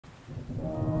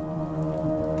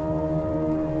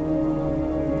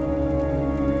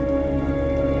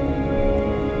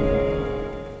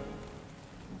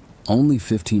Only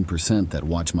 15% that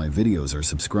watch my videos are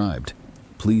subscribed.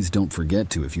 Please don't forget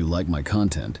to if you like my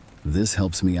content. This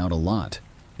helps me out a lot.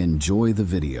 Enjoy the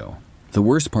video. The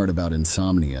worst part about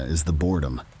insomnia is the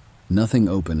boredom. Nothing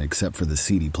open except for the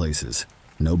seedy places.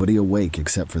 Nobody awake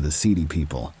except for the seedy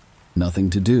people. Nothing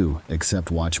to do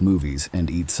except watch movies and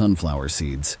eat sunflower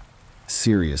seeds.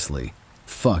 Seriously,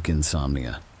 fuck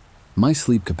insomnia. My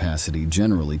sleep capacity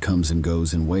generally comes and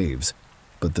goes in waves,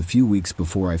 but the few weeks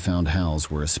before I found Hal's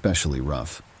were especially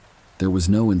rough. There was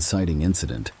no inciting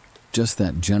incident, just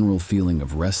that general feeling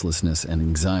of restlessness and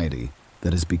anxiety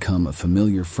that has become a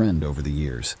familiar friend over the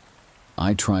years.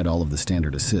 I tried all of the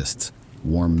standard assists,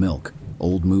 warm milk,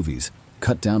 old movies,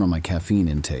 cut down on my caffeine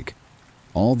intake,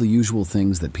 all the usual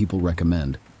things that people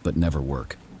recommend but never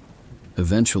work.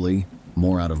 Eventually,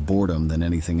 more out of boredom than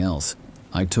anything else,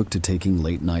 I took to taking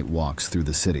late-night walks through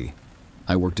the city.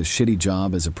 I worked a shitty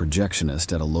job as a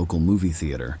projectionist at a local movie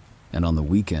theater, and on the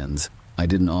weekends, I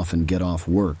didn't often get off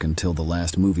work until the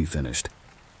last movie finished,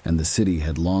 and the city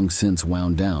had long since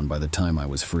wound down by the time I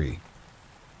was free.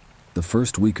 The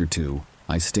first week or two,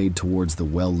 I stayed towards the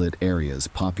well-lit areas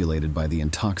populated by the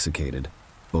intoxicated,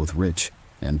 both rich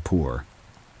and poor.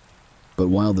 But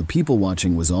while the people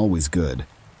watching was always good,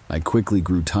 I quickly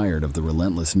grew tired of the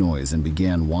relentless noise and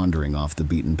began wandering off the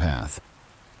beaten path.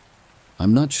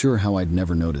 I'm not sure how I'd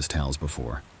never noticed Hal's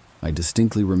before. I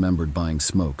distinctly remembered buying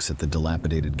smokes at the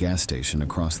dilapidated gas station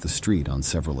across the street on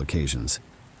several occasions,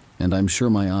 and I'm sure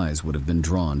my eyes would have been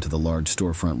drawn to the large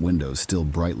storefront windows still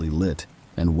brightly lit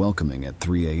and welcoming at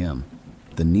 3 a.m.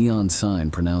 The neon sign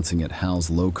pronouncing it Hal's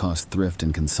low-cost thrift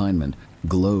and consignment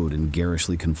glowed in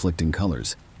garishly conflicting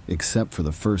colors, except for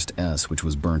the first S, which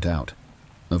was burnt out.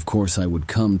 Of course, I would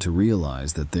come to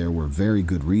realize that there were very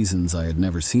good reasons I had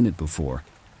never seen it before,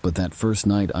 but that first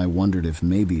night I wondered if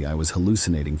maybe I was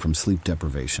hallucinating from sleep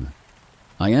deprivation.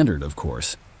 I entered, of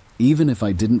course, even if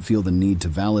I didn't feel the need to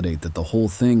validate that the whole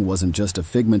thing wasn't just a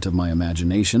figment of my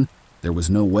imagination. There was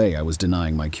no way I was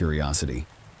denying my curiosity.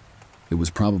 It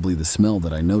was probably the smell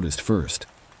that I noticed first,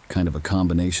 kind of a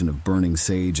combination of burning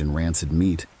sage and rancid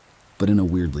meat, but in a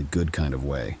weirdly good kind of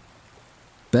way.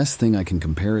 Best thing I can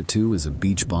compare it to is a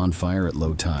beach bonfire at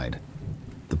low tide.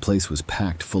 The place was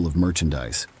packed full of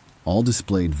merchandise, all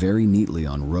displayed very neatly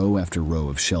on row after row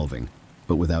of shelving,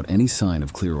 but without any sign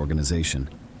of clear organization.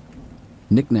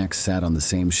 Knickknacks sat on the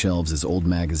same shelves as old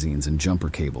magazines and jumper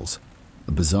cables.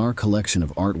 A bizarre collection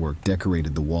of artwork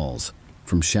decorated the walls,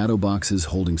 from shadow boxes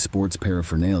holding sports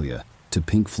paraphernalia, to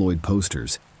Pink Floyd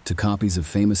posters, to copies of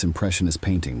famous Impressionist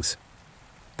paintings.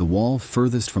 The wall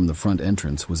furthest from the front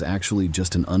entrance was actually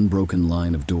just an unbroken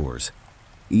line of doors.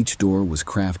 Each door was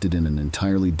crafted in an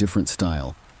entirely different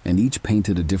style, and each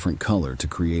painted a different color to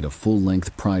create a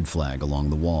full-length pride flag along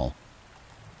the wall.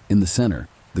 In the center,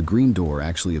 the green door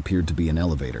actually appeared to be an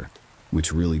elevator,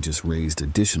 which really just raised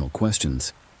additional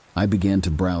questions. I began to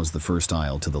browse the first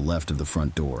aisle to the left of the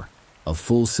front door. A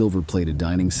full silver-plated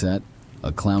dining set,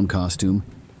 a clown costume,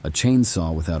 a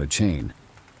chainsaw without a chain,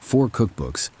 4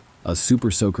 cookbooks, a Super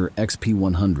Soaker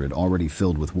XP100 already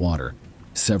filled with water,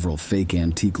 several fake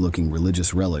antique-looking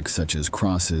religious relics such as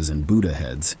crosses and Buddha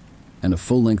heads, and a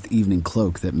full-length evening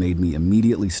cloak that made me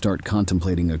immediately start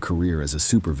contemplating a career as a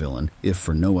supervillain, if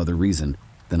for no other reason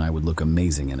than I would look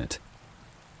amazing in it.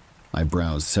 I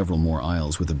browsed several more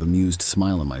aisles with a bemused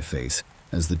smile on my face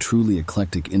as the truly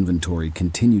eclectic inventory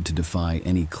continued to defy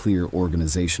any clear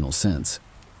organizational sense,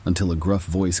 until a gruff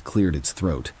voice cleared its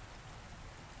throat.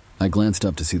 I glanced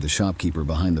up to see the shopkeeper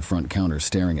behind the front counter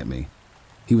staring at me.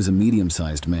 He was a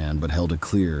medium-sized man but held a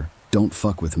clear, "don't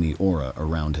fuck with me" aura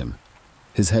around him.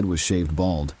 His head was shaved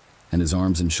bald, and his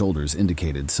arms and shoulders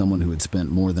indicated someone who had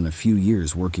spent more than a few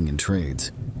years working in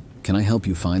trades. "Can I help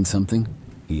you find something?"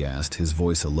 he asked, his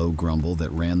voice a low grumble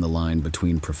that ran the line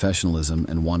between professionalism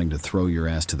and wanting to throw your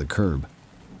ass to the curb.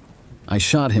 I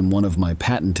shot him one of my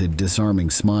patented disarming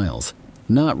smiles.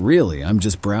 "Not really, I'm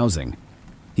just browsing."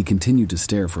 He continued to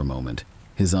stare for a moment,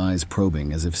 his eyes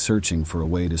probing as if searching for a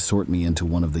way to sort me into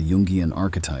one of the Jungian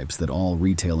archetypes that all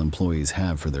retail employees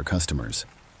have for their customers.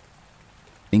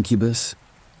 "Incubus?"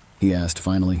 he asked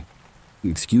finally.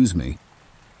 "Excuse me?"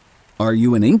 "Are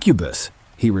you an incubus?"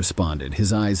 he responded,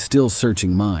 his eyes still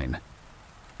searching mine.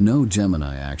 "No,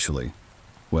 Gemini, actually.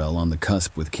 Well, on the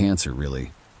cusp with Cancer,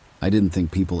 really. I didn't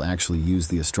think people actually use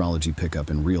the astrology pickup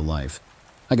in real life.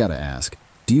 I gotta ask,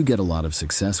 do you get a lot of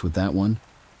success with that one?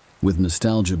 With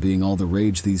nostalgia being all the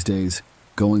rage these days,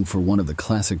 going for one of the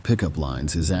classic pickup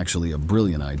lines is actually a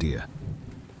brilliant idea."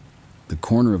 The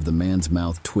corner of the man's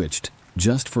mouth twitched,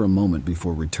 just for a moment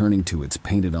before returning to its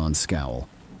painted-on scowl.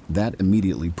 That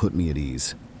immediately put me at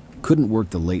ease. Couldn't work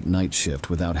the late night shift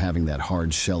without having that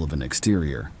hard shell of an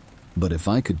exterior. But if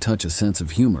I could touch a sense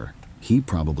of humor, he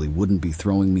probably wouldn't be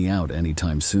throwing me out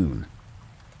anytime soon.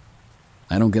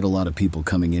 "I don't get a lot of people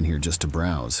coming in here just to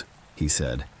browse," he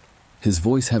said, his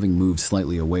voice having moved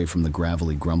slightly away from the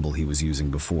gravelly grumble he was using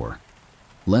before.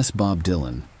 Less Bob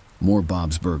Dylan, more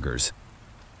Bob's Burgers.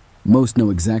 Most know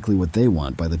exactly what they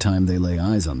want by the time they lay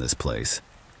eyes on this place.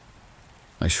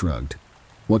 I shrugged.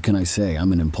 What can I say?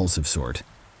 I'm an impulsive sort.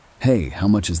 "Hey, how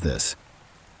much is this?"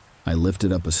 I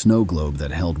lifted up a snow globe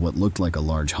that held what looked like a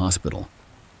large hospital.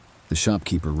 The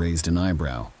shopkeeper raised an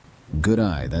eyebrow. "Good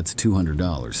eye, that's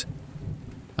 $200.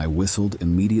 I whistled,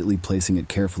 immediately placing it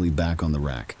carefully back on the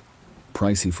rack.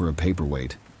 Pricey for a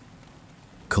paperweight.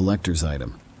 Collector's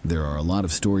item. There are a lot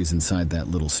of stories inside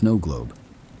that little snow globe.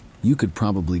 You could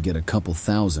probably get a couple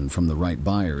thousand from the right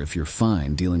buyer if you're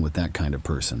fine dealing with that kind of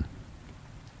person.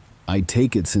 I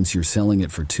take it since you're selling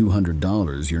it for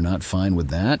 $200, you're not fine with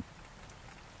that?"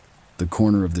 The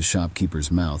corner of the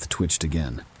shopkeeper's mouth twitched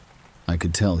again. I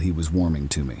could tell he was warming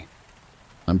to me.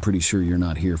 "I'm pretty sure you're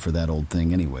not here for that old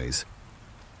thing anyways."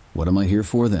 "What am I here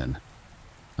for then?"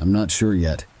 "I'm not sure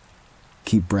yet.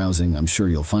 Keep browsing, I'm sure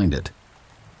you'll find it."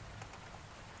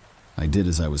 I did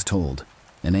as I was told.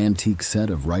 An antique set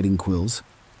of writing quills,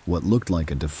 what looked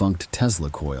like a defunct Tesla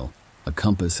coil, a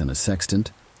compass and a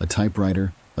sextant, a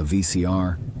typewriter, a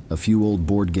VCR, a few old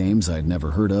board games I'd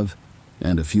never heard of,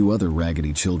 and a few other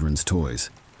raggedy children's toys,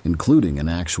 including an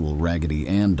actual Raggedy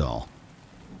Ann doll.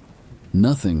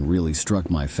 Nothing really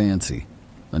struck my fancy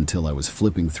until I was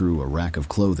flipping through a rack of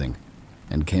clothing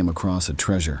and came across a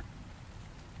treasure.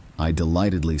 I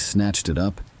delightedly snatched it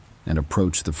up and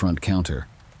approached the front counter,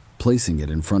 placing it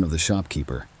in front of the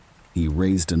shopkeeper. He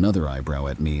raised another eyebrow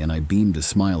at me and I beamed a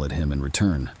smile at him in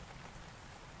return.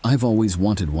 "I've always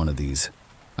wanted one of these,"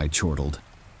 I chortled.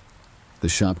 The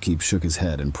shopkeep shook his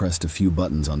head and pressed a few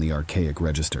buttons on the archaic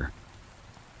register.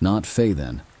 "Not Faye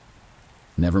then."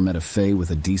 Never met a Faye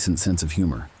with a decent sense of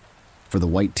humor. For the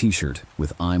white t-shirt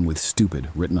with "I'm with stupid"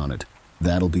 written on it,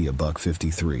 that'll be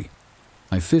 $1.53.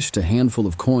 I fished a handful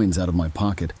of coins out of my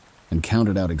pocket and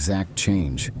counted out exact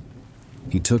change.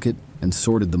 He took it and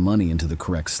sorted the money into the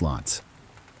correct slots.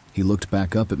 He looked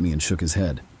back up at me and shook his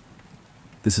head.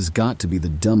 "This has got to be the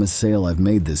dumbest sale I've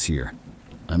made this year.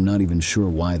 I'm not even sure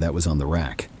why that was on the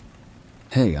rack."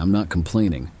 "Hey, I'm not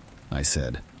complaining," I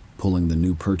said, pulling the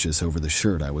new purchase over the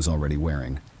shirt I was already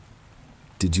wearing.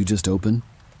 "Did you just open?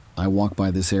 I walk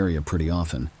by this area pretty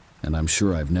often, and I'm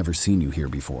sure I've never seen you here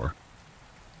before."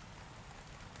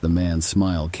 The man's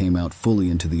smile came out fully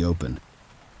into the open.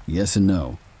 "Yes and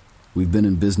no. We've been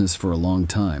in business for a long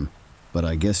time, but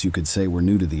I guess you could say we're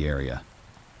new to the area."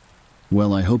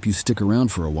 "Well, I hope you stick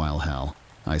around for a while, Hal,"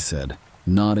 I said,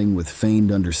 nodding with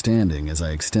feigned understanding as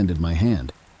I extended my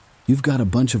hand. "You've got a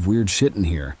bunch of weird shit in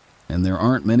here, and there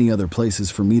aren't many other places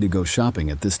for me to go shopping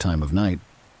at this time of night."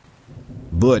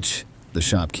 "Butch," the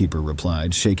shopkeeper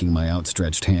replied, shaking my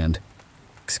outstretched hand.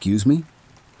 "Excuse me?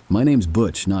 My name's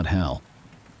Butch, not Hal.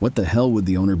 What the hell would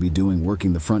the owner be doing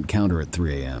working the front counter at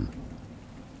 3 a.m.?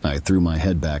 I threw my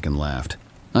head back and laughed.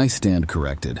 "I stand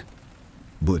corrected."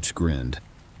 Butch grinned.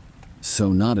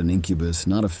 "So not an incubus,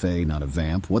 not a fae, not a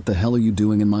vamp. What the hell are you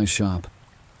doing in my shop?"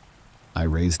 I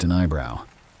raised an eyebrow.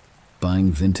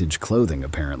 "Buying vintage clothing,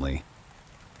 apparently."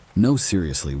 "No,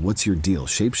 seriously, what's your deal?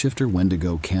 Shapeshifter,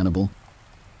 Wendigo, cannibal?"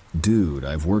 "Dude,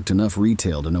 I've worked enough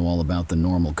retail to know all about the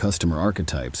normal customer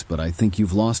archetypes, but I think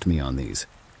you've lost me on these."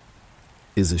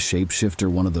 "Is a shapeshifter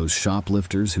one of those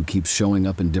shoplifters who keeps showing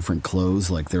up in different clothes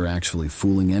like they're actually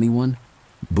fooling anyone?"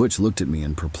 Butch looked at me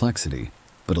in perplexity,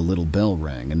 but a little bell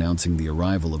rang announcing the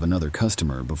arrival of another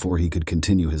customer before he could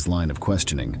continue his line of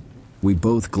questioning. We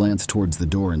both glanced towards the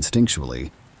door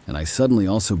instinctually, and I suddenly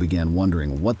also began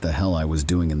wondering what the hell I was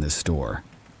doing in this store.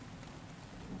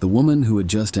 The woman who had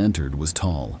just entered was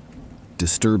tall,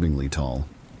 disturbingly tall.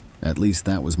 At least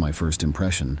that was my first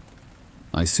impression.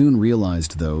 I soon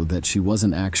realized, though, that she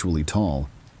wasn't actually tall.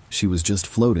 She was just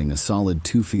floating a solid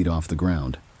 2 feet off the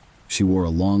ground. She wore a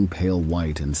long, pale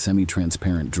white and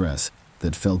semi-transparent dress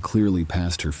that fell clearly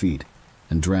past her feet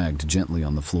and dragged gently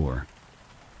on the floor.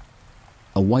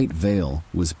 A white veil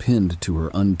was pinned to her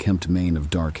unkempt mane of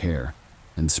dark hair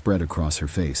and spread across her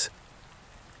face.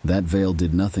 That veil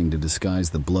did nothing to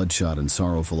disguise the bloodshot and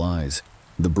sorrowful eyes,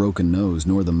 the broken nose,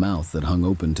 nor the mouth that hung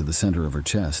open to the center of her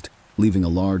chest, leaving a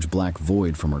large black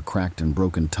void from her cracked and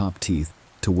broken top teeth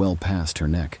to well past her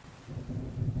neck.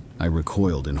 I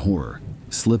recoiled in horror,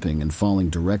 slipping and falling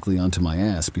directly onto my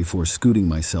ass before scooting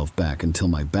myself back until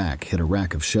my back hit a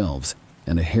rack of shelves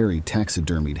and a hairy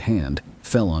taxidermied hand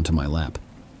fell onto my lap.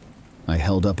 I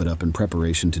held it up in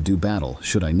preparation to do battle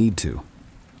should I need to.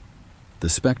 The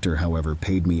specter, however,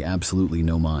 paid me absolutely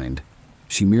no mind.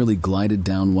 She merely glided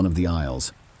down one of the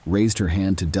aisles, raised her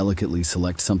hand to delicately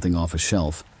select something off a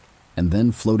shelf, and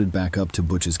then floated back up to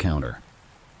Butch's counter.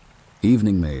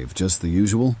 "Evening, Maeve, just the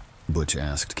usual?" Butch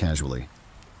asked casually.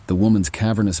 The woman's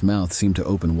cavernous mouth seemed to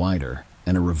open wider,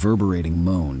 and a reverberating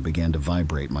moan began to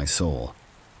vibrate my soul.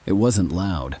 It wasn't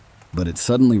loud, but it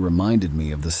suddenly reminded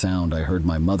me of the sound I heard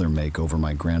my mother make over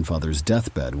my grandfather's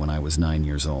deathbed when I was 9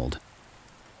 years old.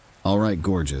 "All right,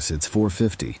 gorgeous, it's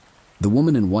 4:50. The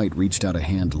woman in white reached out a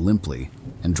hand limply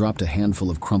and dropped a handful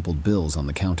of crumpled bills on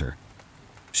the counter.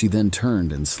 She then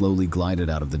turned and slowly glided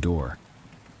out of the door.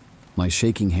 My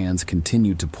shaking hands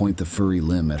continued to point the furry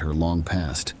limb at her long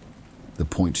past, the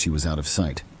point she was out of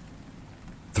sight.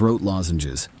 "Throat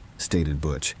lozenges," stated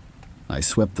Butch. I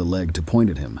swept the leg to point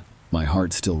at him, my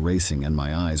heart still racing and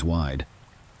my eyes wide.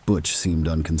 Butch seemed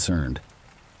unconcerned.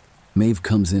 "Maeve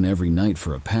comes in every night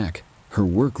for a pack. Her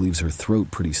work leaves her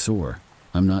throat pretty sore.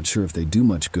 I'm not sure if they do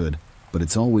much good, but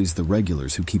it's always the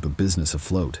regulars who keep a business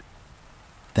afloat."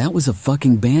 "That was a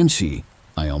fucking banshee,"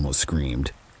 I almost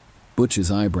screamed. Butch's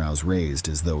eyebrows raised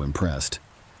as though impressed.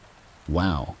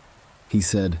 "Wow," he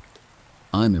said.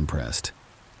 "I'm impressed.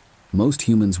 Most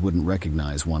humans wouldn't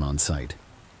recognize one on sight.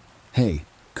 Hey,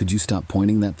 could you stop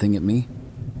pointing that thing at me?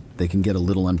 They can get a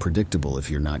little unpredictable if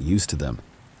you're not used to them."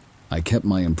 I kept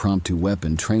my impromptu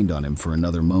weapon trained on him for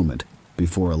another moment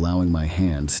before allowing my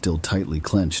hand, still tightly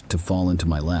clenched, to fall into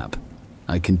my lap.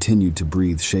 I continued to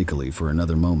breathe shakily for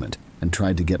another moment and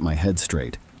tried to get my head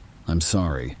straight. "I'm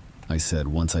sorry," I said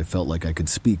once I felt like I could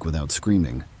speak without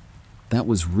screaming. "That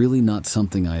was really not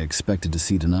something I expected to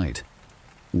see tonight."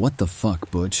 "What the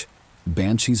fuck, Butch?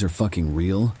 Banshees are fucking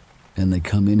real? And they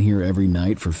come in here every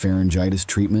night for pharyngitis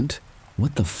treatment?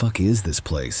 What the fuck is this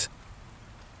place?"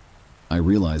 I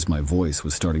realized my voice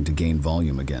was starting to gain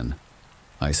volume again.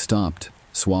 I stopped,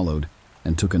 swallowed,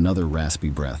 and took another raspy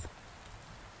breath.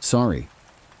 "Sorry,"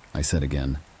 I said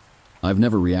again. "I've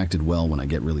never reacted well when I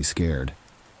get really scared.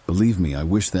 Believe me, I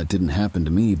wish that didn't happen to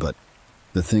me, but..."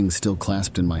 The thing still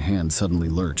clasped in my hand suddenly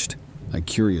lurched. I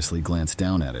curiously glanced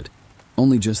down at it,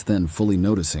 only just then fully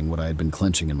noticing what I had been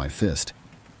clenching in my fist.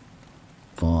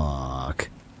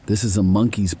 "Fuck. This is a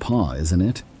monkey's paw, isn't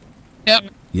it?"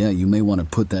 Yep. "Yeah, you may want to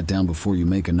put that down before you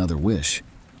make another wish,"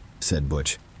 said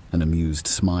Butch, an amused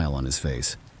smile on his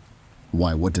face.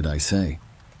 "Why, what did I say?"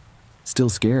 "Still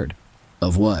scared."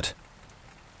 "Of what?"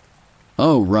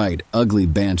 "Oh, right, ugly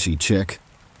banshee chick.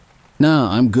 Nah,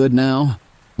 I'm good now.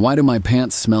 Why do my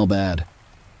pants smell bad?"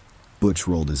 Butch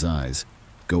rolled his eyes.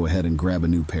 "Go ahead and grab a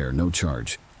new pair, no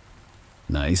charge."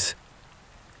 "Nice.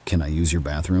 Can I use your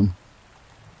bathroom?"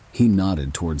 He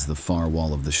nodded towards the far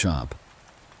wall of the shop.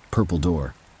 "Purple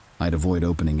door. I'd avoid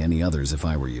opening any others if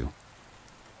I were you."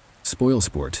 "Spoil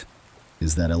sport.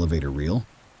 Is that elevator real?"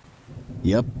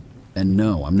 "Yep. And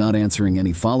no, I'm not answering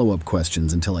any follow-up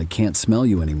questions until I can't smell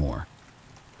you anymore."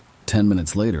 10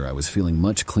 minutes later, I was feeling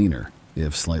much cleaner,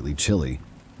 if slightly chilly,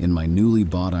 in my newly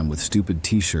bought I'm with stupid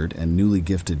t-shirt and newly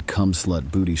gifted cum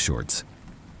slut booty shorts.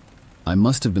 I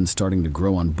must have been starting to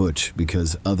grow on Butch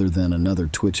because, other than another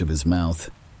twitch of his mouth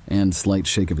and slight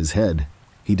shake of his head,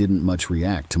 he didn't much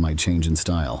react to my change in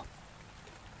style.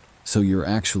 "So you're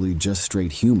actually just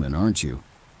straight human, aren't you?"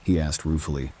 he asked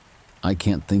ruefully. "I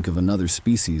can't think of another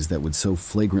species that would so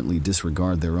flagrantly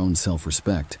disregard their own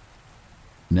self-respect."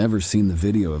 "Never seen the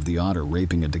video of the otter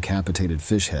raping a decapitated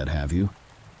fish head, have you?"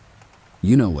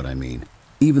 "You know what I mean.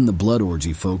 Even the blood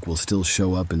orgy folk will still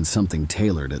show up in something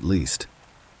tailored at least."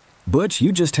 "Butch,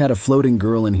 you just had a floating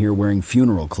girl in here wearing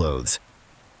funeral clothes."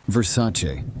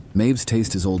 "Versace. Maeve's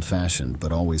taste is old-fashioned,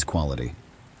 but always quality."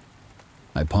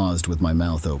 I paused with my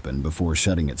mouth open before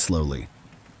shutting it slowly.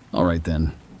 "All right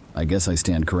then, I guess I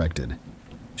stand corrected.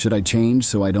 Should I change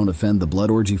so I don't offend the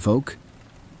blood orgy folk?"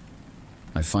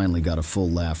 I finally got a full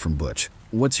laugh from Butch.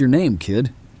 "What's your name,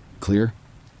 kid?" "Clear."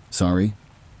 "Sorry?"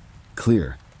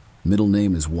 "Clear. Middle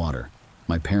name is Water.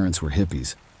 My parents were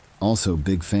hippies, also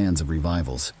big fans of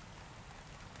revivals."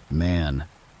 "Man,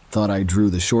 thought I drew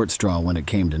the short straw when it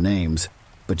came to names,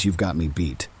 but you've got me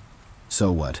beat.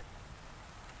 So what?"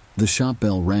 The shop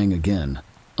bell rang again.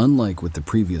 Unlike with the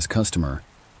previous customer,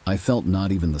 I felt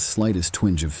not even the slightest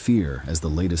twinge of fear as the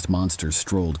latest monster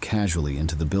strolled casually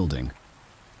into the building.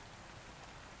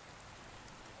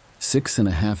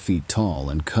 6.5 feet tall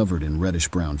and covered in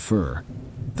reddish-brown fur,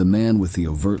 the man with the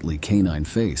overtly canine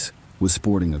face was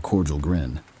sporting a cordial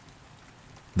grin.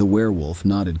 The werewolf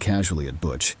nodded casually at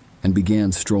Butch and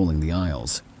began strolling the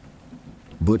aisles.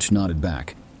 Butch nodded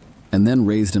back, and then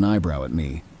raised an eyebrow at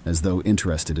me, as though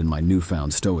interested in my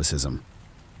newfound stoicism.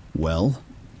 "Well?"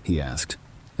 he asked,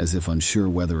 as if unsure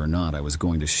whether or not I was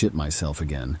going to shit myself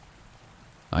again.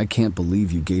 I can't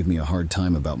believe you gave me a hard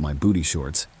time about my booty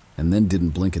shorts and then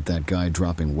didn't blink at that guy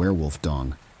dropping werewolf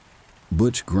dong.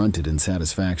 Butch grunted in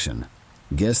satisfaction.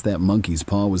 Guess that monkey's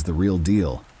paw was the real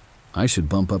deal. I should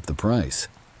bump up the price.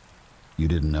 You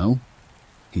didn't know?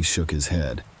 He shook his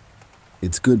head.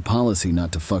 It's good policy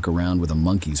not to fuck around with a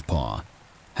monkey's paw.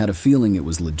 Had a feeling it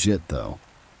was legit, though.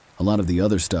 A lot of the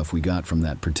other stuff we got from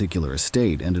that particular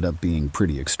estate ended up being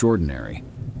pretty extraordinary.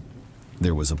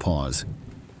 There was a pause.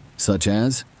 Such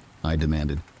as? I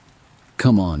demanded.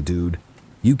 Come on, dude.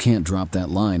 You can't drop that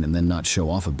line and then not show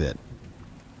off a bit.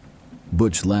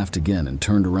 Butch laughed again and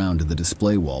turned around to the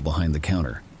display wall behind the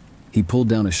counter. He pulled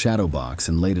down a shadow box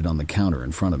and laid it on the counter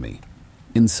in front of me.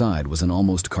 Inside was an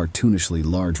almost cartoonishly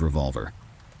large revolver.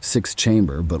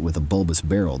 6-chamber, but with a bulbous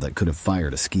barrel that could have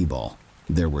fired a skee-ball.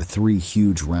 There were 3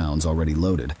 huge rounds already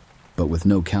loaded, but with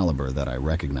no caliber that I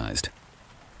recognized.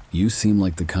 You seem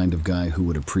like the kind of guy who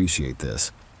would appreciate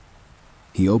this.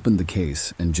 He opened the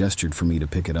case and gestured for me to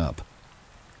pick it up.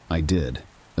 I did,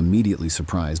 immediately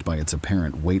surprised by its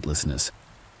apparent weightlessness.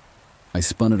 I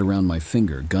spun it around my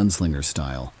finger, gunslinger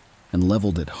style, and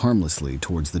leveled it harmlessly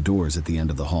towards the doors at the end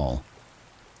of the hall.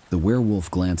 The werewolf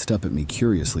glanced up at me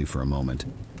curiously for a moment,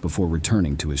 before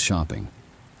returning to his shopping.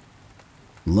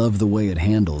 Love the way it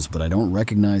handles, but I don't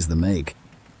recognize the make.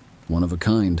 One of a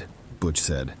kind, Butch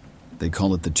said. They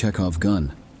call it the Chekhov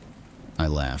gun. I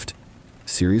laughed.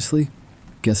 Seriously?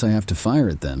 Guess I have to fire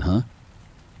it then, huh?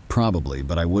 Probably,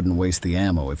 but I wouldn't waste the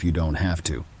ammo if you don't have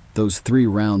to. Those 3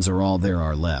 rounds are all there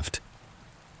are left.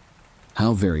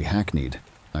 How very hackneyed,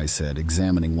 I said,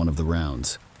 examining one of the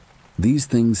rounds. These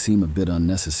things seem a bit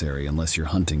unnecessary unless you're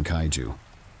hunting kaiju.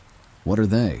 What are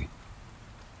they?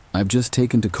 I've just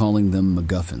taken to calling them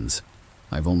MacGuffins.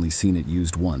 I've only seen it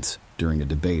used once, during a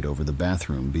debate over the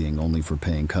bathroom being only for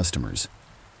paying customers.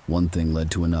 One thing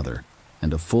led to another,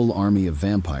 and a full army of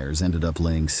vampires ended up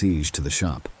laying siege to the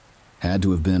shop. Had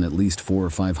to have been at least 400 or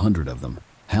 500 of them.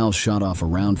 Hal shot off a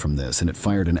round from this and it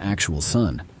fired an actual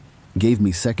sun. Gave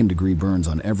me second-degree burns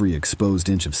on every exposed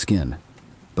inch of skin,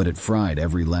 but it fried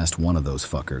every last one of those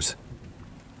fuckers.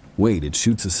 Wait, it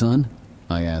shoots a sun?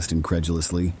 I asked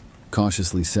incredulously,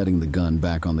 cautiously setting the gun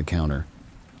back on the counter.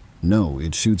 No,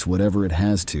 it shoots whatever it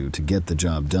has to get the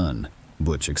job done,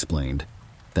 Butch explained.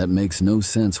 That makes no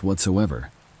sense whatsoever.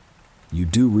 You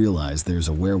do realize there's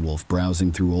a werewolf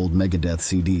browsing through old Megadeth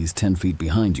CDs 10 feet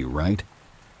behind you, right?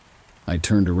 I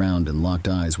turned around and locked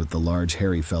eyes with the large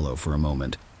hairy fellow for a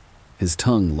moment. His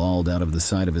tongue lolled out of the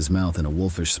side of his mouth in a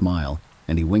wolfish smile,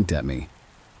 and he winked at me.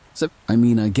 So, I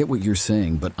get what you're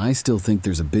saying, but I still think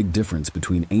there's a big difference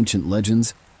between ancient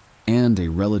legends and a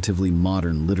relatively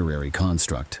modern literary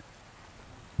construct.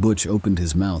 Butch opened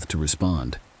his mouth to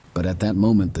respond, but at that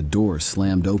moment the door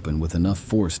slammed open with enough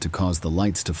force to cause the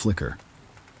lights to flicker.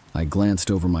 I glanced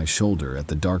over my shoulder at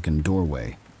the darkened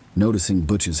doorway, noticing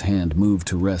Butch's hand move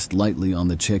to rest lightly on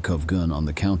the Chekhov gun on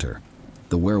the counter.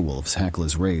 The werewolf's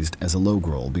hackles raised as a low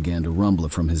growl began to rumble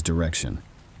from his direction.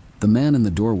 The man in the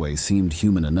doorway seemed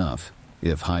human enough,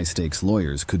 if high-stakes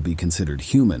lawyers could be considered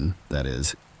human, that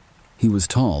is. He was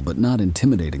tall, but not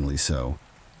intimidatingly so.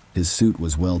 His suit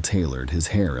was well-tailored, his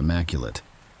hair immaculate.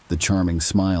 The charming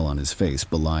smile on his face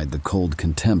belied the cold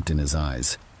contempt in his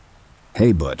eyes.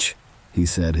 "Hey, Butch," he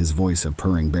said, his voice a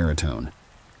purring baritone.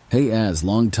 "Hey, Az,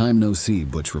 long time no see,"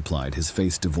 Butch replied, his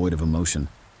face devoid of emotion.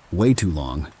 "Way too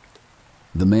long."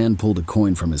 The man pulled a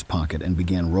coin from his pocket and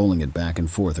began rolling it back and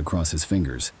forth across his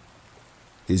fingers.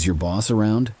 "Is your boss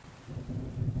around?"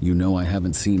 "You know I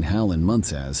haven't seen Hal in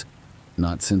months, Az.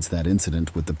 Not since that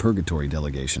incident with the Purgatory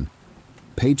delegation.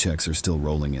 Paychecks are still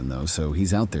rolling in, though, so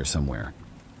he's out there somewhere.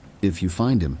 If you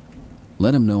find him,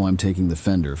 let him know I'm taking the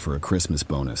Fender for a Christmas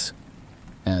bonus."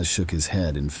 Az shook his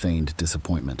head in feigned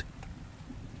disappointment.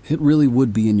 "It really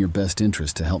would be in your best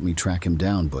interest to help me track him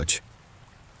down, Butch.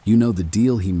 You know the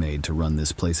deal he made to run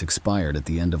this place expired at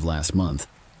the end of last month.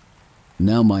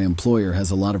 Now my employer has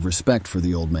a lot of respect for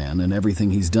the old man and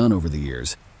everything he's done over the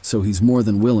years, so he's more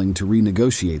than willing to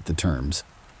renegotiate the terms."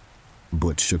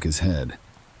 Butch shook his head.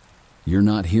 "You're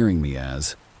not hearing me,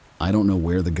 Az. I don't know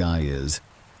where the guy is,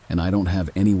 and I don't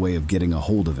have any way of getting a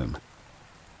hold of him.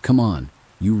 Come on,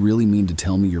 you really mean to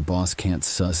tell me your boss can't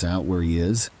suss out where he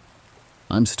is?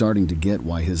 I'm starting to get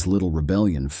why his little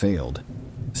rebellion failed.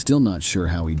 Still not sure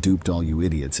how he duped all you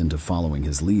idiots into following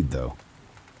his lead, though.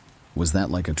 Was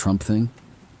that like a Trump thing?"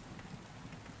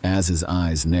 Az's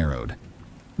eyes narrowed.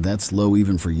 "That's low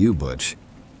even for you, Butch."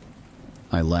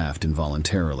 I laughed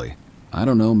involuntarily. "I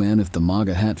don't know, man, if the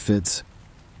MAGA hat fits."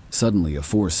 Suddenly, a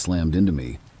force slammed into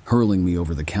me, hurling me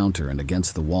over the counter and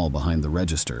against the wall behind the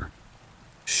register.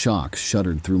 Shock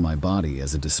shuddered through my body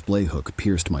as a display hook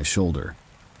pierced my shoulder.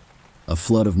 A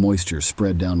flood of moisture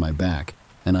spread down my back,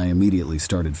 and I immediately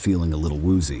started feeling a little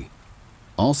woozy.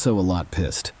 Also a lot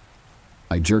pissed.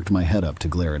 I jerked my head up to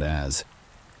glare at Az.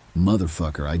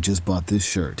 Motherfucker, I just bought this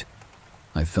shirt.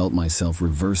 I felt myself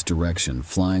reverse direction,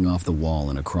 flying off the wall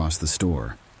and across the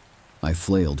store. I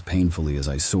flailed painfully as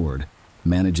I soared,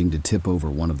 managing to tip over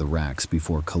one of the racks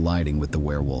before colliding with the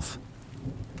werewolf.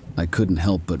 I couldn't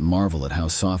help but marvel at how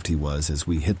soft he was as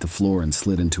we hit the floor and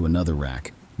slid into another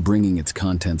rack, bringing its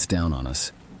contents down on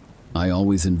us. I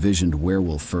always envisioned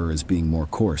werewolf fur as being more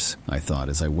coarse, I thought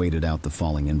as I weighted out the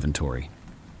falling inventory.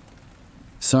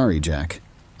 Sorry, Jack,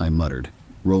 I muttered,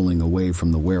 rolling away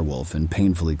from the werewolf and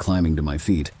painfully climbing to my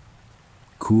feet.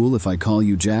 Cool if I call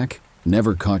you Jack?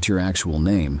 Never caught your actual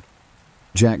name.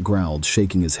 Jack growled,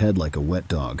 shaking his head like a wet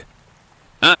dog.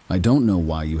 I don't know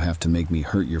why you have to make me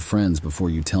hurt your friends before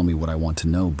you tell me what I want to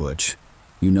know, Butch.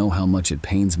 You know how much it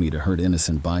pains me to hurt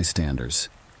innocent bystanders.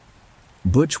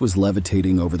 Butch was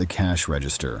levitating over the cash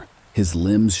register, his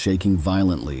limbs shaking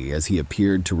violently as he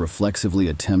appeared to reflexively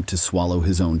attempt to swallow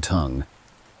his own tongue.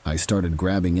 I started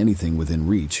grabbing anything within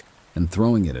reach and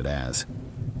throwing it at Az.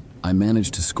 I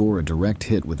managed to score a direct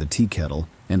hit with a tea kettle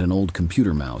and an old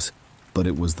computer mouse, but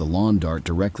it was the lawn dart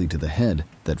directly to the head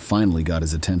that finally got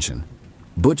his attention.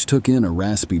 Butch took in a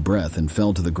raspy breath and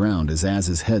fell to the ground as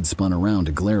Az's head spun around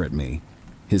to glare at me.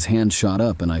 His hand shot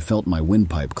up and I felt my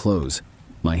windpipe close.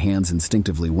 My hands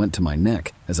instinctively went to my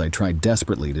neck as I tried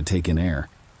desperately to take in air.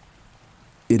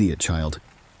 Idiot child,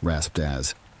 rasped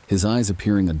Az, his eyes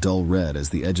appearing a dull red as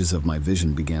the edges of my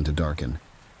vision began to darken.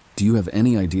 Do you have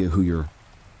any idea who you're...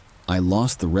 I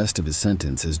lost the rest of his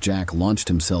sentence as Jack launched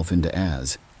himself into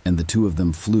Az, and the two of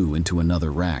them flew into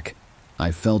another rack.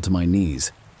 I fell to my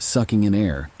knees, sucking in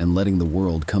air and letting the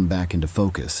world come back into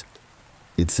focus.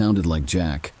 It sounded like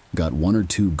Jack got one or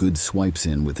two good swipes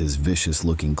in with his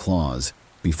vicious-looking claws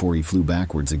before he flew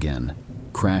backwards again,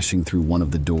 crashing through one of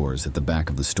the doors at the back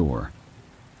of the store.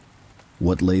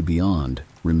 What lay beyond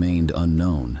remained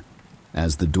unknown,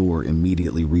 as the door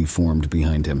immediately reformed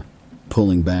behind him,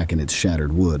 pulling back in its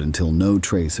shattered wood until no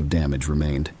trace of damage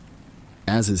remained.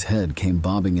 As his head came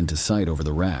bobbing into sight over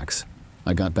the racks,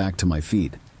 I got back to my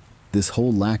feet. This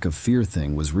whole lack of fear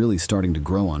thing was really starting to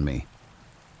grow on me.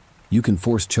 You can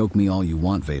force choke me all you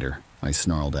want, Vader, I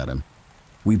snarled at him.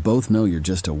 We both know you're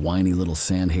just a whiny little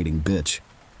sand-hating bitch.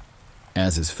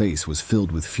 As his face was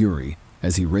filled with fury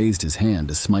as he raised his hand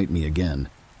to smite me again.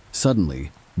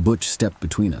 Suddenly, Butch stepped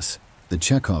between us, the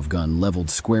Chekhov gun leveled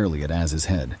squarely at Az's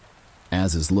head.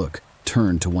 Az's look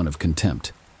turned to one of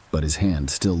contempt, but his hand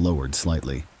still lowered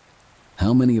slightly.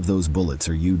 How many of those bullets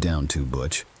are you down to,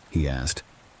 Butch? He asked.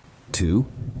 2?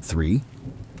 3?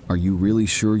 Are you really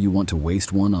sure you want to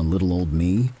waste one on little old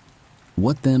me?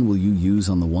 What then will you use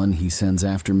on the one he sends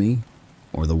after me?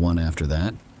 Or the one after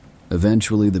that?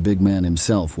 Eventually the big man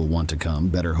himself will want to come.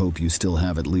 Better hope you still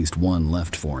have at least one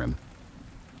left for him.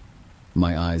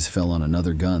 My eyes fell on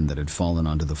another gun that had fallen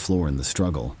onto the floor in the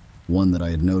struggle, one that I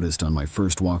had noticed on my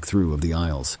first walk through of the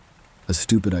aisles. A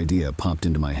stupid idea popped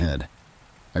into my head.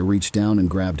 I reached down and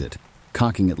grabbed it,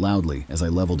 cocking it loudly as I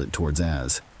leveled it towards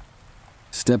Az.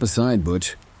 Step aside,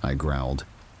 Butch, I growled.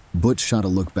 Butch shot a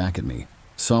look back at me,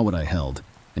 saw what I held,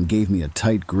 and gave me a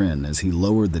tight grin as he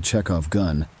lowered the Chekhov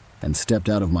gun and stepped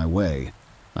out of my way.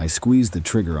 I squeezed the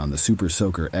trigger on the Super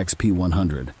Soaker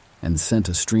XP100 and sent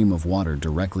a stream of water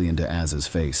directly into Az's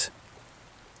face.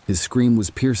 His scream was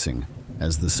piercing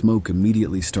as the smoke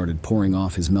immediately started pouring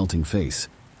off his melting face.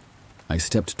 I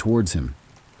stepped towards him,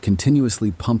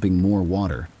 continuously pumping more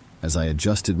water as I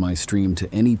adjusted my stream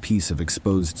to any piece of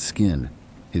exposed skin,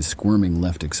 his squirming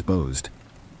left exposed.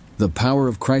 The power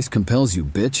of Christ compels you,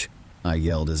 bitch, I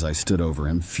yelled as I stood over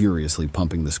him, furiously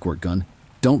pumping the squirt gun.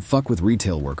 Don't fuck with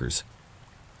retail workers.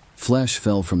 Flesh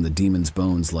fell from the demon's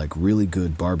bones like really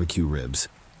good barbecue ribs,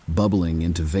 bubbling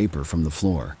into vapor from the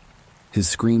floor. His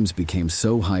screams became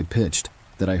so high-pitched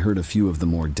that I heard a few of the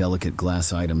more delicate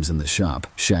glass items in the shop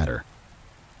shatter.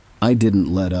 I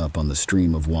didn't let up on the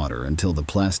stream of water until the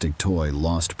plastic toy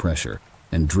lost pressure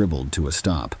and dribbled to a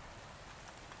stop.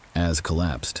 Az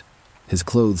collapsed, his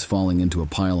clothes falling into a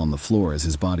pile on the floor as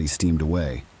his body steamed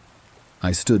away.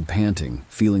 I stood panting,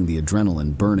 feeling the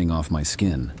adrenaline burning off my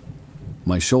skin.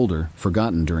 My shoulder,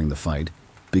 forgotten during the fight,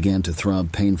 began to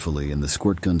throb painfully and the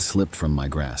squirt gun slipped from my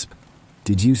grasp.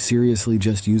 Did you seriously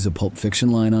just use a Pulp Fiction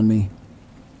line on me?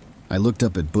 I looked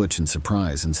up at Butch in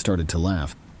surprise and started to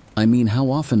laugh. I mean,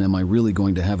 how often am I really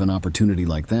going to have an opportunity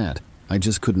like that? I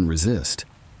just couldn't resist.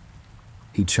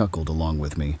 He chuckled along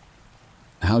with me.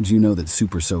 How'd you know that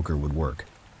Super Soaker would work?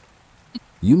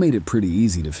 You made it pretty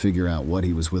easy to figure out what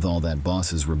he was with all that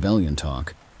boss's rebellion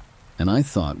talk. And I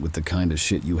thought with the kind of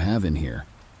shit you have in here.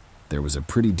 there was a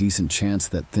pretty decent chance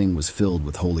that thing was filled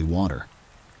with holy water.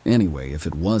 Anyway, if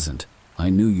it wasn't, I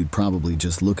knew you'd probably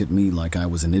just look at me like I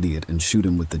was an idiot and shoot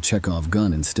him with the Chekhov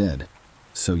gun instead.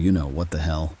 So you know, what the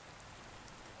hell.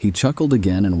 He chuckled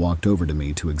again and walked over to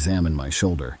me to examine my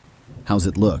shoulder. "How's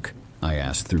it look?" I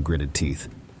asked through gritted teeth.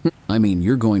 "I mean,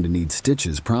 you're going to need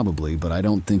stitches probably, but I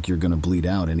don't think you're going to bleed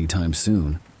out anytime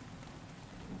soon."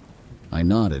 I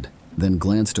nodded, then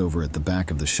glanced over at the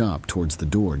back of the shop towards the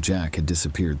door Jack had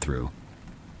disappeared through.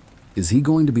 "Is he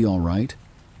going to be all right?"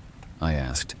 I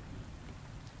asked.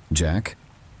 "Jack?"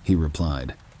 he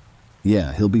replied.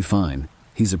 "Yeah, he'll be fine.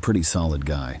 He's a pretty solid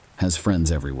guy, has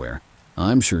friends everywhere.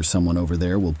 I'm sure someone over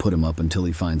there will put him up until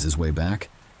he finds his way back."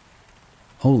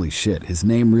 Holy shit, his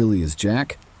name really is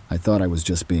Jack? I thought I was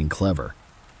just being clever.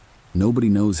 Nobody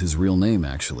knows his real name,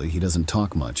 actually. He doesn't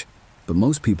talk much, but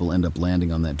most people end up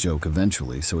landing on that joke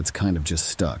eventually, so it's kind of just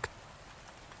stuck.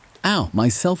 "Ow, my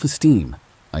self-esteem,"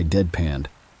 I deadpanned.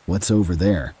 "What's over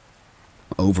there?"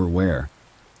 "Over where?"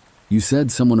 "You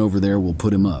said someone over there will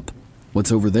put him up.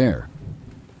 What's over there?"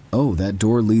 "Oh, that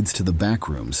door leads to the back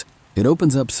rooms. It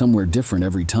opens up somewhere different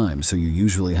every time, so you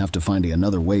usually have to find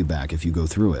another way back if you go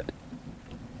through it."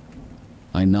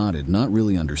 I nodded, not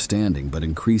really understanding, but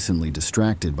increasingly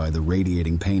distracted by the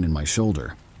radiating pain in my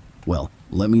shoulder. "Well,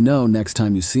 let me know next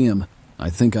time you see him. I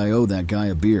think I owe that guy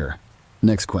a beer.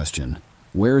 Next question.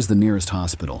 Where's the nearest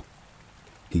hospital?"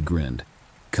 He grinned.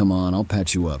 "Come on, I'll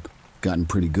patch you up. Gotten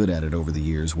pretty good at it over the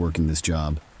years working this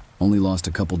job. Only lost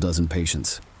a couple dozen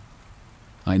patients."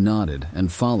 I nodded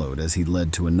and followed as he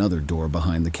led to another door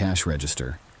behind the cash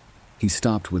register. He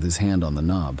stopped with his hand on the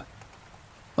knob.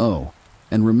 "Oh,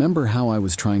 and remember how I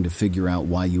was trying to figure out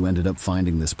why you ended up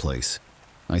finding this place?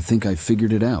 I think I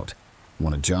figured it out.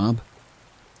 Want a job?"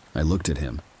 I looked at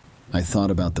him. I thought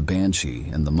about the banshee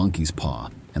and the monkey's paw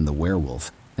and the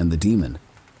werewolf and the demon.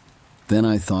 Then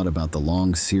I thought about the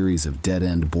long series of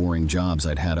dead-end boring jobs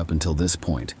I'd had up until this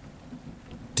point.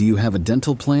 "Do you have a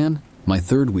dental plan?" My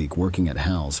third week working at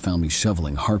Hal's found me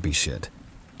shoveling harpy shit.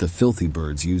 The filthy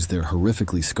birds used their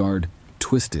horrifically scarred,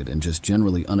 twisted, and just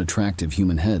generally unattractive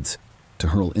human heads to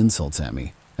hurl insults at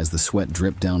me as the sweat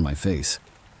dripped down my face.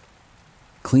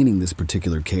 Cleaning this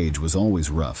particular cage was always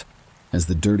rough, as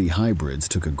the dirty hybrids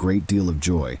took a great deal of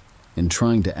joy in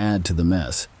trying to add to the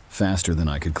mess faster than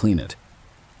I could clean it.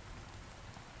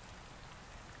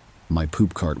 My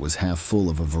poop cart was half full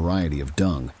of a variety of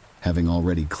dung, having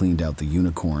already cleaned out the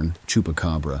unicorn,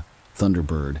 chupacabra,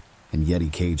 thunderbird, and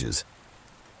yeti cages.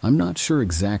 I'm not sure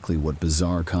exactly what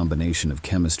bizarre combination of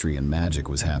chemistry and magic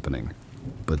was happening,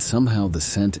 but somehow the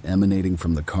scent emanating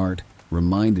from the cart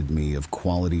reminded me of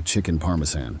quality chicken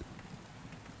parmesan.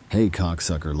 "Hey,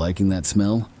 cocksucker, liking that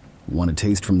smell? Want a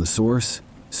taste from the source?"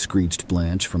 screeched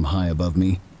Blanche from high above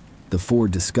me. The four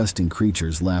disgusting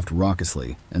creatures laughed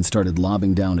raucously and started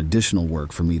lobbing down additional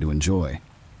work for me to enjoy.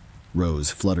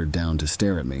 Rose fluttered down to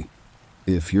stare at me.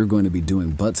 "If you're going to be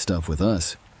doing butt stuff with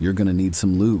us, you're going to need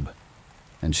some lube."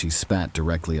 And she spat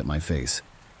directly at my face.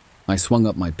 I swung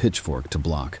up my pitchfork to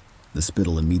block, the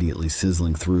spittle immediately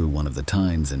sizzling through one of the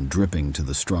tines and dripping to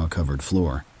the straw-covered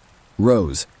floor.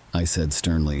 "Rose," I said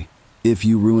sternly, "if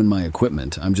you ruin my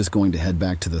equipment, I'm just going to head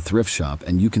back to the thrift shop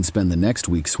and you can spend the next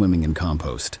week swimming in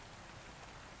compost."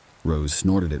 Rose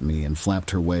snorted at me and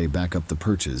flapped her way back up the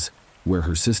perches, where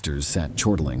her sisters sat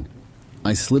chortling.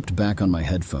 I slipped back on my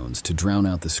headphones to drown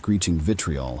out the screeching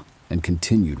vitriol and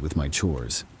continued with my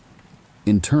chores.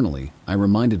 Internally, I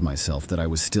reminded myself that I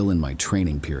was still in my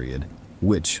training period,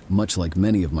 which, much like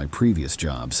many of my previous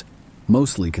jobs,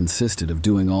 mostly consisted of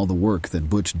doing all the work that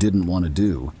Butch didn't want to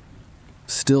do.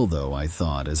 Still, though, I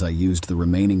thought as I used the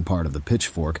remaining part of the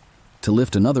pitchfork to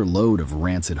lift another load of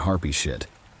rancid harpy shit,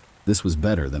 this was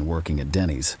better than working at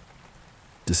Denny's.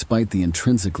 Despite the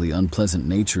intrinsically unpleasant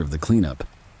nature of the cleanup,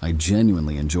 I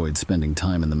genuinely enjoyed spending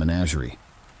time in the menagerie.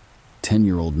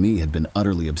 10-year-old me had been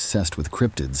utterly obsessed with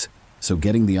cryptids, so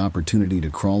getting the opportunity to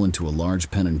crawl into a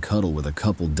large pen and cuddle with a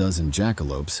couple dozen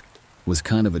jackalopes was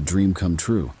kind of a dream come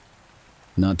true.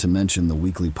 Not to mention the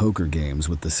weekly poker games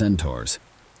with the centaurs.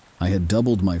 I had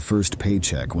doubled my first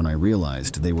paycheck when I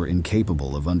realized they were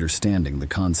incapable of understanding the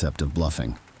concept of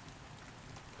bluffing.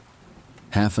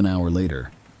 Half an hour later,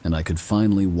 and I could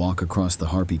finally walk across the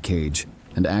harpy cage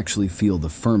and actually feel the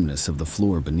firmness of the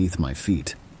floor beneath my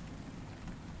feet.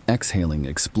 Exhaling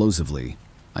explosively,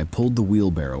 I pulled the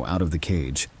wheelbarrow out of the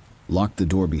cage, locked the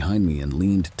door behind me, and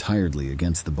leaned tiredly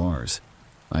against the bars.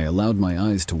 I allowed my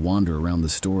eyes to wander around the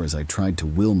store as I tried to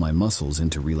will my muscles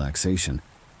into relaxation.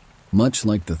 Much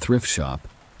like the thrift shop,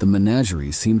 the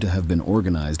menagerie seemed to have been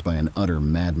organized by an utter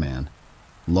madman.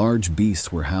 Large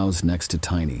beasts were housed next to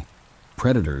tiny,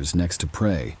 predators next to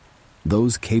prey,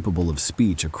 those capable of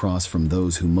speech across from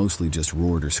those who mostly just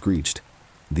roared or screeched.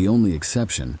 The only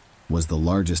exception was the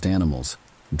largest animals,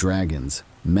 dragons,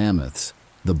 mammoths,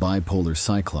 the bipolar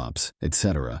cyclops,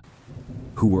 etc.,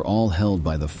 who were all held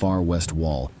by the far west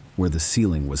wall where the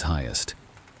ceiling was highest.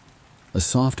 A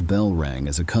soft bell rang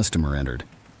as a customer entered.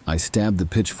 I stabbed the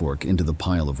pitchfork into the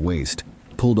pile of waste,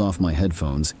 pulled off my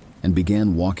headphones, and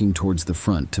began walking towards the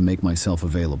front to make myself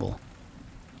available.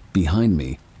 Behind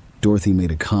me, Dorothy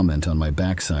made a comment on my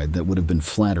backside that would have been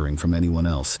flattering from anyone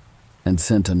else, and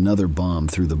sent another bomb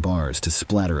through the bars to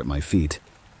splatter at my feet.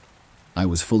 I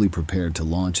was fully prepared to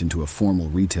launch into a formal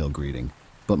retail greeting,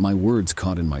 but my words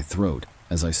caught in my throat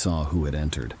as I saw who had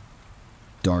entered.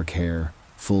 Dark hair,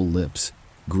 full lips,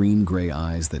 green-gray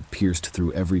eyes that pierced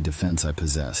through every defense I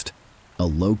possessed, a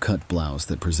low-cut blouse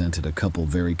that presented a couple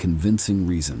very convincing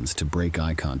reasons to break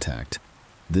eye contact.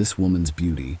 This woman's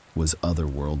beauty was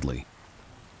otherworldly.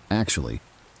 Actually,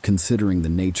 considering the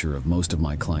nature of most of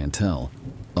my clientele,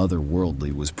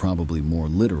 otherworldly was probably more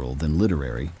literal than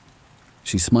literary.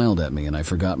 She smiled at me and I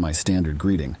forgot my standard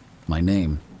greeting, my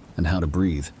name, and how to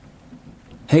breathe.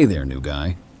 "Hey there, new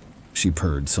guy," she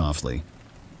purred softly.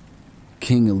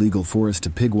 "King illegal forest to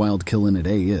pig wild killin' it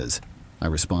is," I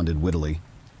responded wittily.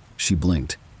 She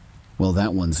blinked. "Well,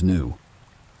 that one's new."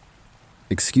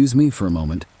 "Excuse me for a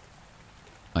moment."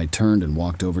 I turned and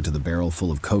walked over to the barrel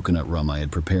full of coconut rum I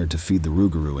had prepared to feed the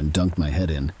rougarou and dunked my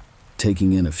head in,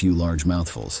 taking in a few large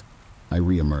mouthfuls. I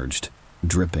re-emerged,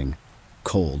 dripping,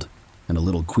 cold, and a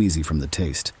little queasy from the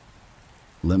taste.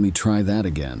 "Let me try that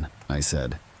again," I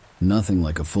said. Nothing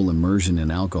like a full immersion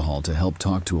in alcohol to help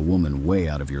talk to a woman way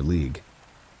out of your league.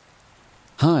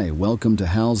 "Hi, welcome to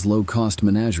Hal's Low-Cost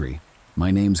Menagerie.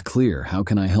 My name's Clear. How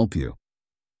can I help you?"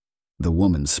 The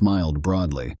woman smiled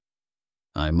broadly.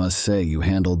 "I must say you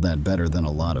handled that better than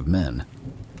a lot of men."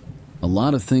 "A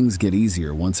lot of things get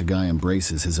easier once a guy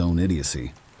embraces his own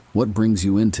idiocy. What brings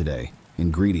you in today?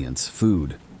 Ingredients,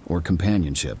 food, or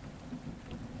companionship?"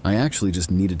 "I actually just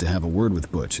needed to have a word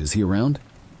with Butch. Is he around?"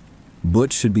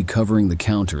 "Butch should be covering the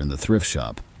counter in the thrift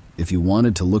shop. If you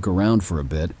wanted to look around for a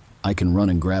bit, I can run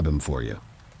and grab him for you."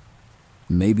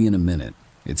 "Maybe in a minute.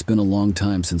 It's been a long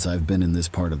time since I've been in this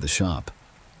part of the shop."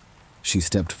 She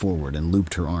stepped forward and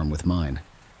looped her arm with mine.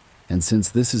 "And since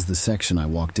this is the section I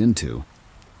walked into,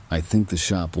 I think the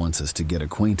shop wants us to get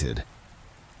acquainted."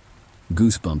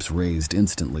 Goosebumps raised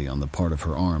instantly on the part of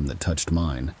her arm that touched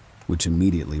mine, which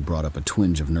immediately brought up a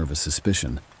twinge of nervous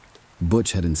suspicion.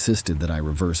 Butch had insisted that I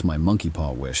reverse my monkey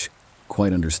paw wish,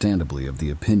 quite understandably of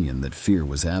the opinion that fear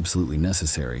was absolutely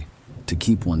necessary to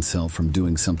keep oneself from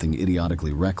doing something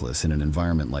idiotically reckless in an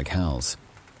environment like Hal's.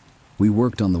 We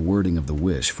worked on the wording of the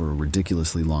wish for a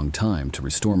ridiculously long time to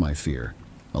restore my fear,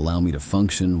 allow me to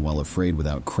function while afraid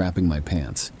without crapping my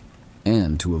pants,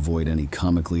 and to avoid any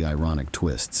comically ironic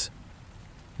twists.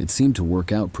 It seemed to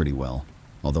work out pretty well,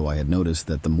 although I had noticed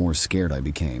that the more scared I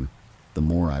became, the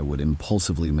more I would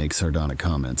impulsively make sardonic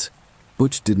comments.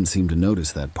 Butch didn't seem to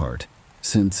notice that part,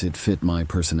 since it fit my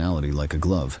personality like a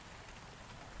glove.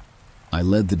 I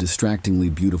led the distractingly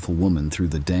beautiful woman through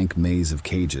the dank maze of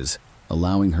cages,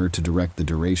 allowing her to direct the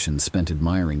duration spent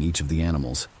admiring each of the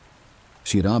animals.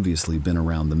 She had obviously been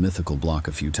around the mythical block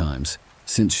a few times,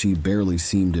 since she barely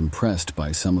seemed impressed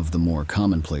by some of the more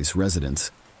commonplace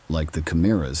residents, like the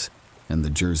chimeras and the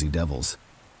Jersey Devils.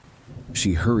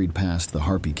 She hurried past the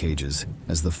harpy cages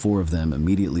as the four of them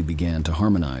immediately began to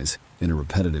harmonize in a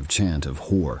repetitive chant of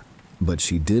whore, but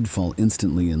she did fall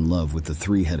instantly in love with the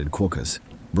three-headed quokkas.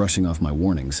 Brushing off my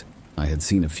warnings, I had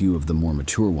seen a few of the more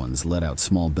mature ones let out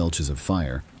small belches of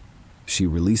fire. She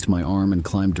released my arm and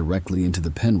climbed directly into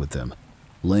the pen with them,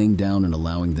 laying down and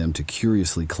allowing them to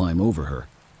curiously climb over her,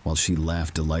 while she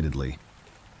laughed delightedly.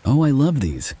 "Oh, I love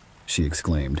these," she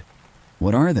exclaimed.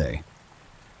 "What are they?"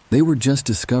 "They were just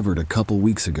discovered a couple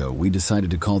weeks ago. We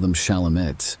decided to call them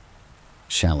Chalamets."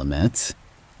 "Chalamets?"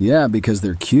 "Yeah, because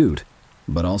they're cute,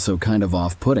 but also kind of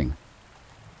off-putting."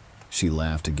 She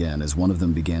laughed again as one of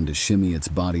them began to shimmy its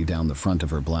body down the front of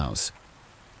her blouse.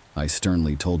 I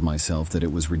sternly told myself that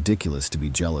it was ridiculous to be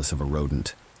jealous of a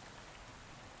rodent.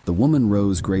 The woman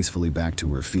rose gracefully back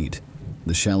to her feet.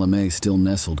 The Chalamet still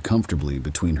nestled comfortably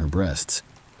between her breasts.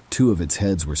 Two of its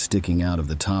heads were sticking out of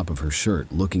the top of her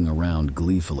shirt, looking around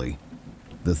gleefully.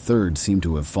 The third seemed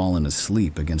to have fallen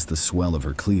asleep against the swell of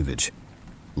her cleavage.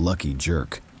 Lucky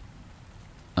jerk.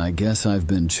 "I guess I've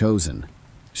been chosen,"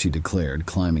 she declared,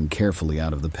 climbing carefully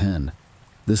out of the pen.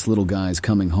 "This little guy's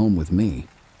coming home with me."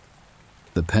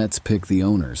 "The pets pick the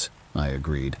owners," I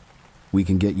agreed. "We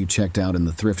can get you checked out in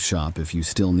the thrift shop if you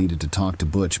still needed to talk to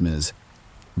Butch, Ms.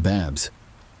 Babs."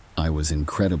 I was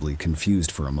incredibly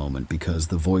confused for a moment because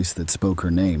the voice that spoke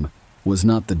her name was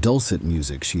not the dulcet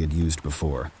music she had used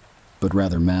before, but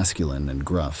rather masculine and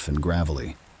gruff and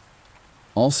gravelly.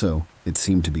 Also, it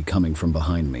seemed to be coming from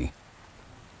behind me.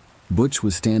 Butch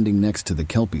was standing next to the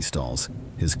Kelpie stalls.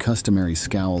 His customary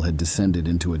scowl had descended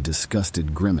into a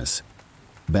disgusted grimace.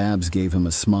 Babs gave him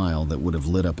a smile that would have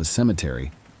lit up a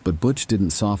cemetery, but Butch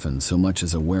didn't soften so much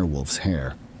as a werewolf's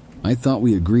hair. "I thought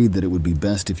we agreed that it would be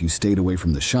best if you stayed away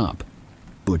from the shop,"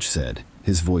 Butch said,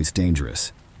 his voice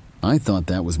dangerous. "I thought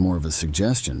that was more of a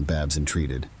suggestion," Babs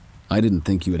entreated. "I didn't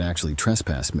think you had actually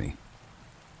trespassed me."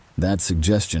 "That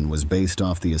suggestion was based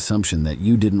off the assumption that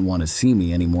you didn't want to see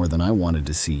me any more than I wanted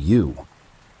to see you."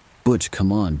 "Butch,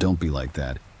 come on, don't be like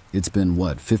that. It's been,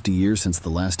 50 years since the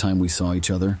last time we saw each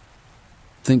other?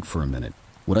 Think for a minute.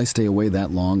 Would I stay away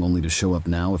that long only to show up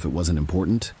now if it wasn't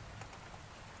important?"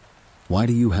 "Why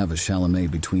do you have a Chalamet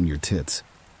between your tits?"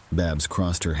 Babs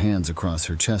crossed her hands across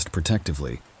her chest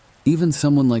protectively. "Even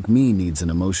someone like me needs an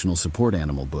emotional support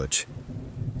animal, Butch."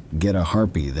 "Get a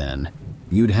harpy, then.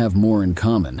 You'd have more in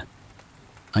common."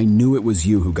 "I knew it was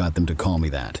you who got them to call me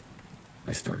that."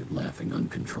 I started laughing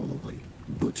uncontrollably.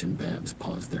 Butch and Babs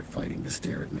paused their fighting to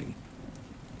stare at me.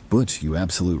 "Butch, you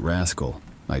absolute rascal,"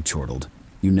 I chortled.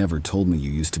 "You never told me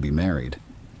you used to be married."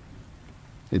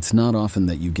 It's not often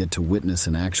that you get to witness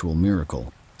an actual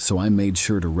miracle, so I made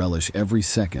sure to relish every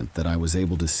second that I was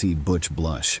able to see Butch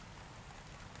blush.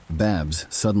 Babs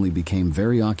suddenly became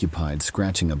very occupied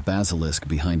scratching a basilisk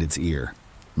behind its ear.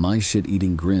 My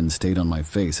shit-eating grin stayed on my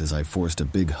face as I forced a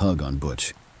big hug on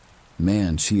Butch.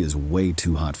 "Man, she is way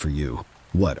too hot for you.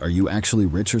 What, are you actually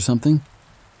rich or something?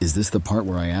 Is this the part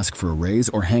where I ask for a raise?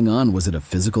 Or hang on, was it a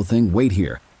physical thing? Wait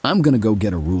here. I'm gonna go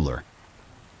get a ruler."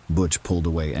 Butch pulled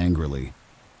away angrily.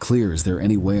 "Clear, is there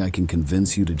any way I can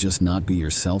convince you to just not be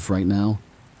yourself right now?"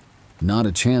 "Not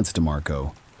a chance,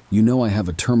 DeMarco. You know I have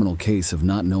a terminal case of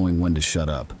not knowing when to shut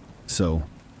up. So..."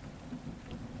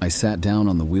 I sat down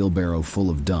on the wheelbarrow full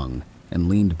of dung and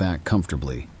leaned back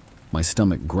comfortably, my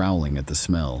stomach growling at the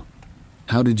smell.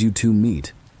 "How did you two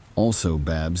meet? Also,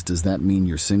 Babs, does that mean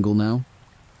you're single now?"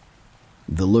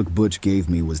 The look Butch gave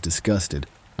me was disgusted.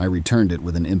 I returned it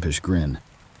with an impish grin.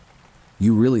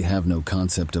 "You really have no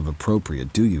concept of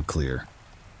appropriate, do you, Clear?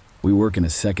 We work in a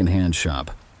second-hand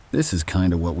shop. This is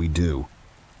kinda what we do."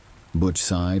 Butch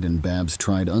sighed and Babs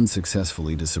tried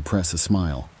unsuccessfully to suppress a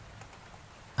smile.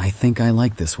 "I think I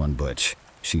like this one, Butch,"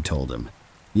 she told him.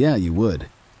 "Yeah, you would.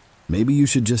 Maybe you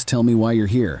should just tell me why you're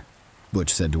here,"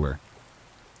 Butch said to her.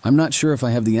 "I'm not sure if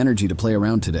I have the energy to play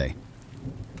around today."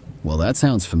 "Well, that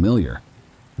sounds familiar."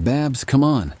 "Babs, come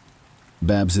on."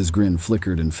 Babs's grin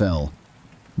flickered and fell.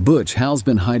 "Butch, Hal's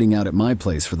been hiding out at my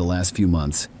place for the last few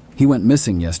months. He went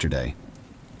missing yesterday."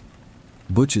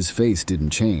 Butch's face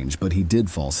didn't change, but he did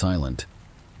fall silent.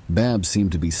 Babs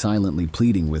seemed to be silently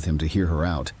pleading with him to hear her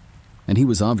out, and he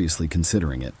was obviously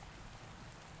considering it.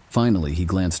 Finally, he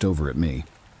glanced over at me.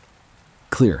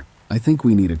 "Clear, I think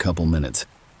we need a couple minutes.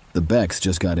 The Becks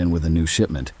just got in with a new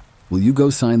shipment. Will you go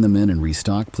sign them in and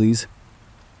restock, please?"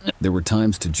 There were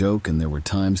times to joke and there were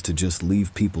times to just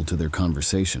leave people to their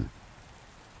conversation.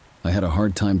 I had a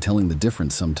hard time telling the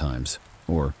difference sometimes,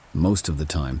 or most of the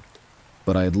time,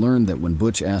 but I had learned that when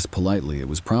Butch asked politely, it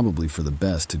was probably for the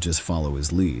best to just follow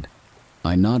his lead.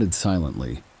 I nodded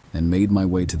silently and made my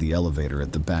way to the elevator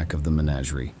at the back of the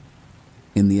menagerie.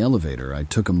 In the elevator, I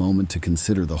took a moment to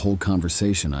consider the whole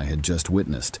conversation I had just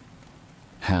witnessed.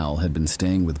 Hal had been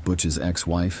staying with Butch's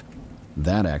ex-wife.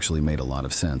 That actually made a lot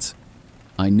of sense.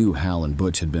 I knew Hal and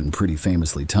Butch had been pretty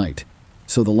famously tight,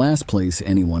 so the last place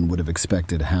anyone would have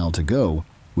expected Hal to go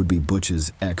would be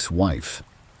Butch's ex-wife.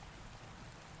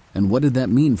 And what did that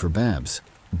mean for Babs?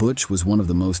 Butch was one of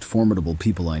the most formidable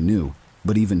people I knew,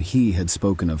 but even he had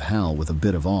spoken of Hal with a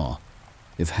bit of awe.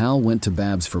 If Hal went to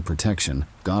Babs for protection,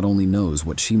 God only knows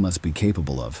what she must be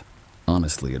capable of.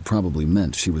 Honestly, it probably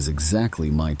meant she was exactly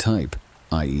my type,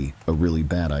 i.e., a really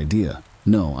bad idea.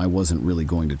 No, I wasn't really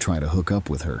going to try to hook up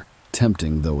with her,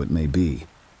 tempting though it may be.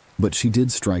 But she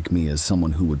did strike me as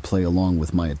someone who would play along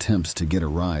with my attempts to get a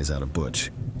rise out of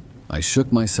Butch. I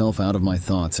shook myself out of my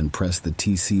thoughts and pressed the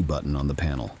TC button on the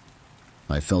panel.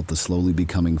 I felt the slowly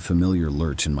becoming familiar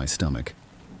lurch in my stomach.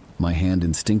 My hand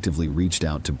instinctively reached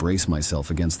out to brace myself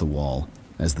against the wall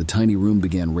as the tiny room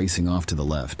began racing off to the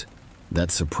left.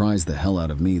 That surprised the hell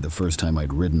out of me the first time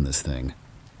I'd ridden this thing.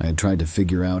 I had tried to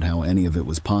figure out how any of it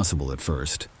was possible at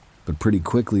first, but pretty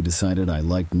quickly decided I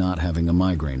liked not having a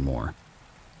migraine more.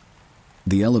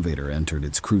 The elevator entered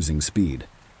its cruising speed,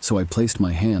 so I placed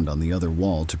my hand on the other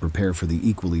wall to prepare for the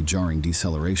equally jarring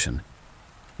deceleration.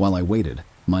 While I waited,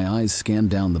 my eyes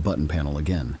scanned down the button panel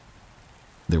again.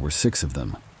 There were 6 of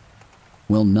them.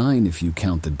 Well, 9 if you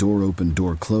count the door open,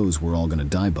 door close, we're all gonna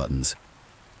die buttons.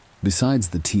 Besides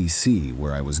the TC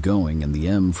where I was going and the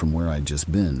M from where I'd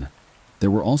just been, there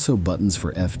were also buttons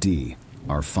for FD,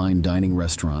 our fine dining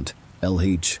restaurant,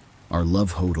 LH, our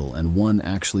love hotel, and one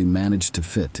actually managed to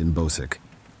fit in Bosick,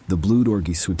 the Blue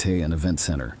Dorgy Suite and Event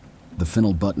Center. The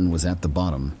final button was at the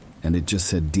bottom, and it just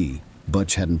said D.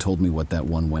 Butch hadn't told me what that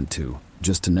one went to,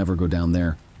 just to never go down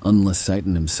there, unless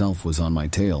Satan himself was on my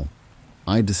tail.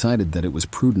 I decided that it was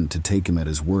prudent to take him at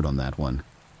his word on that one.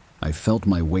 I felt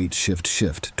my weight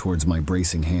shift towards my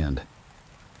bracing hand.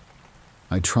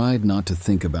 I tried not to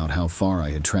think about how far I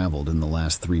had traveled in the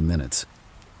last 3 minutes.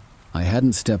 I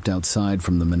hadn't stepped outside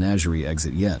from the menagerie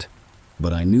exit yet,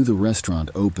 but I knew the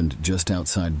restaurant opened just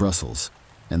outside Brussels,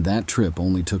 and that trip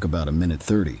only took about a minute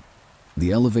 30.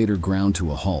 The elevator ground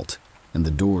to a halt, and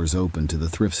the doors opened to the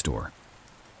thrift store.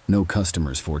 No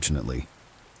customers, fortunately.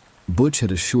 Butch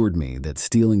had assured me that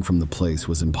stealing from the place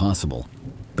was impossible,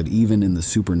 but even in the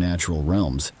supernatural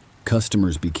realms,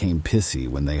 customers became pissy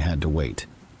when they had to wait.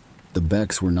 The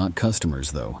Becks were not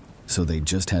customers, though, so they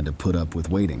just had to put up with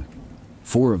waiting.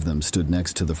 4 of them stood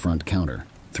next to the front counter,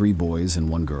 3 boys and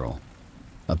 1 girl.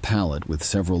 A pallet with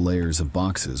several layers of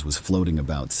boxes was floating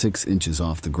about 6 inches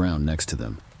off the ground next to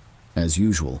them. As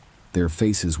usual, their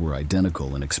faces were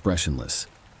identical and expressionless.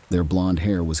 Their blonde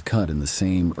hair was cut in the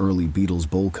same early Beatles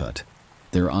bowl cut.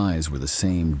 Their eyes were the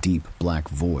same deep black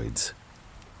voids.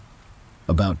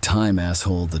 "About time,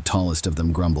 asshole," the tallest of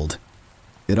them grumbled.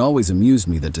 It always amused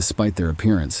me that despite their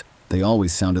appearance, they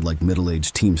always sounded like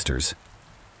middle-aged teamsters.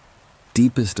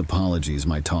 "Deepest apologies,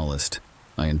 my tallest,"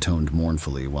 I intoned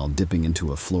mournfully while dipping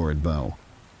into a florid bow.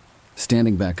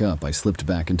 Standing back up, I slipped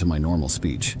back into my normal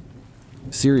speech.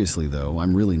 Seriously, though,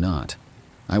 I'm really not.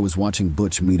 I was watching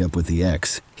Butch meet up with the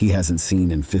ex he hasn't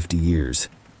seen in 50 years.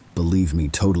 Believe me,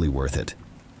 totally worth it.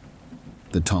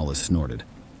 The tallest snorted.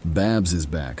 "Babs is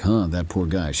back, huh? That poor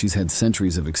guy. She's had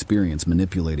centuries of experience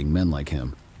manipulating men like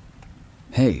him."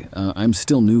 "Hey, I'm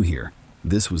still new here.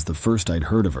 This was the first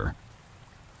I'd heard of her.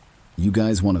 You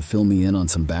guys want to fill me in on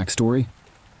some backstory?"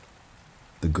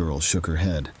 The girl shook her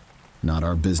head. "Not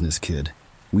our business, kid.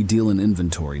 We deal in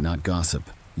inventory, not gossip.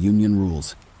 Union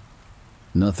rules."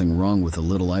 "Nothing wrong with a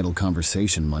little idle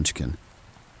conversation, Munchkin."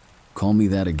 "Call me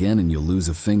that again and you'll lose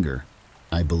a finger."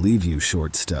 "I believe you,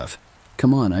 short stuff.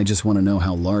 Come on, I just want to know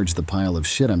how large the pile of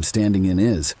shit I'm standing in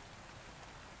is."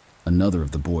 Another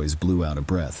of the boys blew out a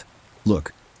breath.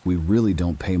 "Look, we really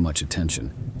don't pay much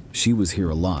attention. She was here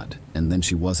a lot, and then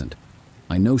she wasn't.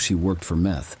 I know she worked for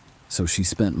meth, so she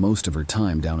spent most of her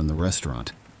time down in the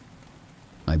restaurant."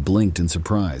 I blinked in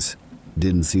surprise.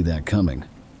 Didn't see that coming.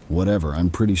 Whatever, I'm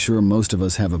pretty sure most of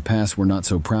us have a past we're not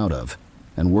so proud of,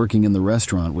 and working in the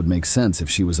restaurant would make sense if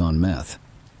she was on meth.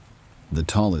 The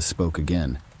tallest spoke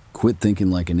again. "Quit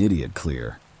thinking like an idiot,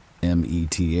 Clear.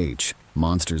 METH,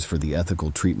 Monsters for the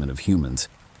Ethical Treatment of Humans.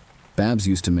 Babs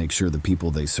used to make sure the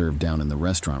people they served down in the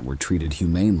restaurant were treated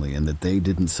humanely and that they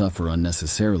didn't suffer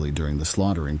unnecessarily during the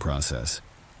slaughtering process."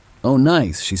 "Oh,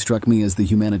 nice. She struck me as the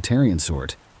humanitarian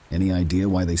sort. Any idea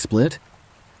why they split?"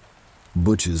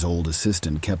 Butch's old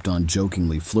assistant kept on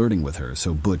jokingly flirting with her,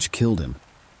 so Butch killed him.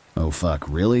 "Oh fuck,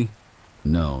 really?"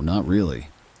 "No, not really."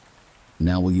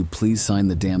 "Now will you please sign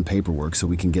the damn paperwork so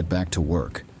we can get back to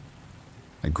work?"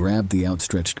 I grabbed the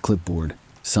outstretched clipboard,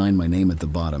 signed my name at the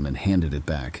bottom, and handed it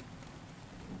back.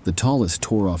 The tallest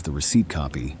tore off the receipt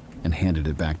copy and handed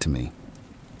it back to me.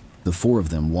 The 4 of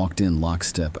them walked in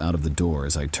lockstep out of the door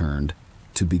as I turned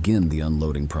to begin the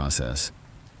unloading process.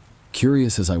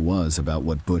 Curious as I was about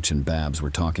what Butch and Babs were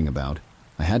talking about,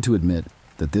 I had to admit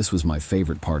that this was my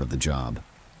favorite part of the job.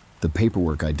 The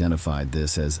paperwork identified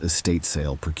this as estate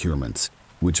sale procurements,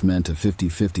 which meant a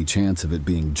 50-50 chance of it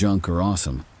being junk or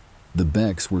awesome. The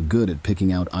Becks were good at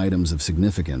picking out items of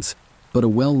significance, but a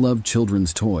well-loved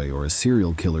children's toy or a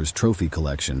serial killer's trophy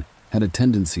collection had a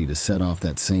tendency to set off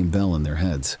that same bell in their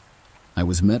heads. I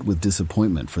was met with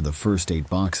disappointment for the first 8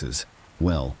 boxes.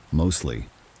 Well, mostly.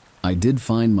 I did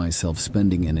find myself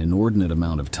spending an inordinate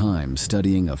amount of time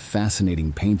studying a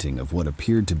fascinating painting of what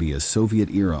appeared to be a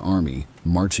Soviet-era army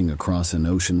marching across an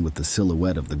ocean with the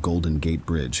silhouette of the Golden Gate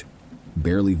Bridge,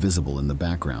 barely visible in the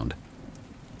background.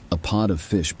 A pod of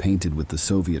fish painted with the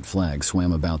Soviet flag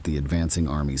swam about the advancing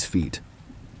army's feet.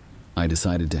 I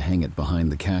decided to hang it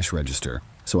behind the cash register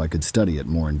so I could study it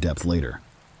more in depth later.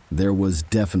 There was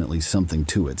definitely something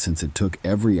to it since it took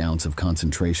every ounce of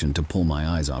concentration to pull my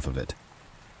eyes off of it.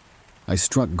 I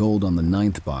struck gold on the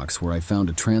 9th box where I found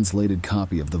a translated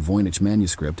copy of the Voynich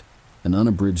manuscript, an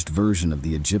unabridged version of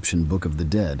the Egyptian Book of the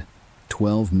Dead,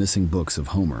 12 missing books of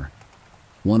Homer,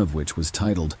 one of which was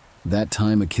titled "That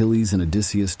Time Achilles and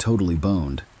Odysseus Totally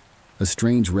Boned," a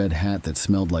strange red hat that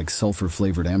smelled like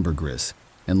sulfur-flavored ambergris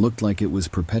and looked like it was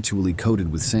perpetually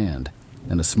coated with sand,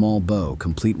 and a small bow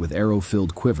complete with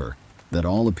arrow-filled quiver that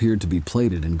all appeared to be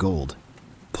plated in gold.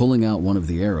 Pulling out one of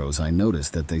the arrows, I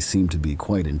noticed that they seemed to be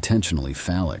quite intentionally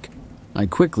phallic. I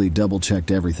quickly double-checked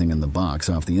everything in the box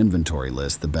off the inventory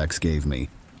list the Becks gave me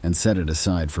and set it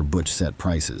aside for butch set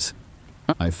prices.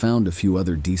 I found a few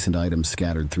other decent items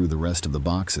scattered through the rest of the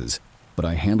boxes, but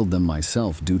I handled them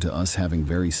myself due to us having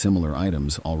very similar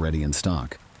items already in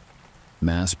stock.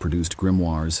 Mass-produced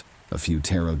grimoires, a few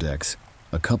tarot decks,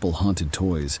 a couple haunted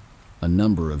toys, a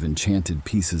number of enchanted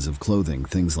pieces of clothing,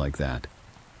 things like that.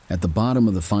 At the bottom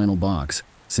of the final box,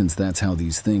 since that's how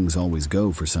these things always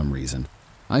go for some reason,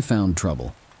 I found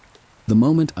trouble. The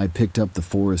moment I picked up the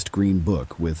forest green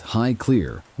book with High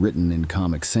Clear written in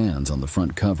Comic Sans on the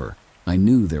front cover, I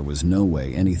knew there was no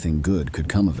way anything good could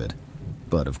come of it.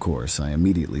 But of course, I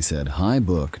immediately said, "Hi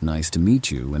book, nice to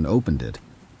meet you," and opened it.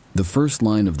 The first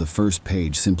line of the first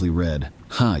page simply read,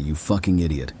 "Ha, you fucking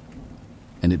idiot,"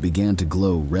 and it began to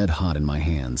glow red hot in my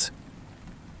hands.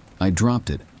 I dropped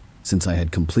it, since I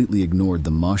had completely ignored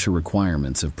the Masha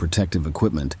requirements of protective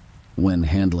equipment when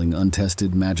handling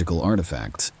untested magical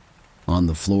artifacts. On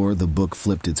the floor, the book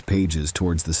flipped its pages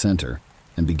towards the center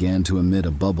and began to emit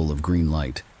a bubble of green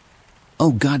light.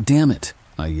 "Oh, God damn it!"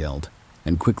 I yelled,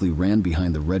 and quickly ran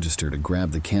behind the register to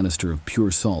grab the canister of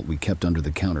pure salt we kept under the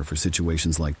counter for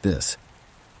situations like this.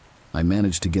 I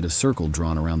managed to get a circle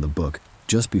drawn around the book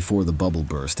just before the bubble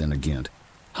burst, and a giant,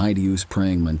 hideous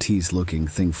praying mantis-looking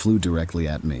thing flew directly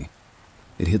at me.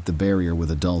 It hit the barrier with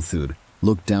a dull thud,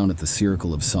 looked down at the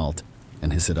circle of salt,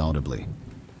 and hissed audibly.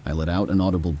 I let out an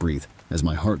audible breath as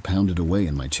my heart pounded away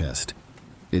in my chest.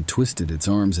 It twisted its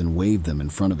arms and waved them in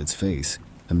front of its face,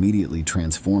 immediately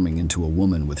transforming into a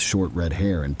woman with short red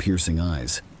hair and piercing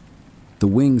eyes. The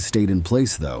wings stayed in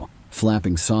place, though,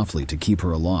 flapping softly to keep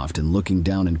her aloft and looking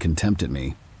down in contempt at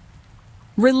me.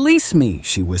 "Release me!"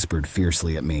 she whispered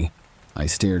fiercely at me. I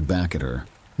stared back at her,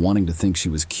 wanting to think she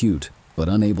was cute, but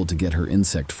unable to get her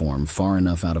insect form far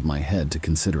enough out of my head to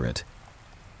consider it.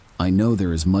 I know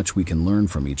there is much we can learn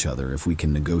from each other if we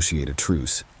can negotiate a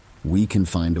truce. We can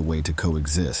find a way to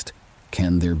coexist.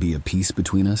 Can there be a peace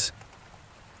between us?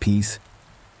 Peace?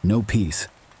 No peace.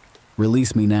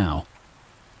 Release me now.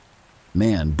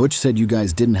 Man, Butch said you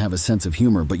guys didn't have a sense of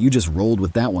humor, but you just rolled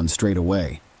with that one straight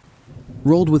away.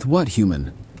 Rolled with what,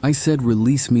 human? I said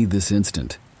release me this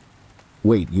instant.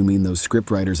 Wait, you mean those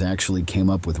scriptwriters actually came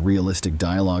up with realistic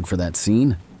dialogue for that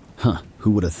scene? Huh,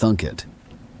 who would have thunk it?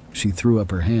 She threw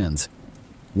up her hands.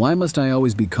 Why must I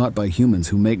always be caught by humans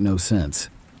who make no sense?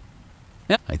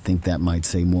 I think that might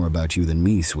say more about you than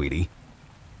me, sweetie.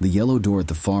 The yellow door at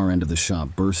the far end of the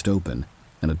shop burst open,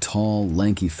 and a tall,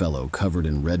 lanky fellow covered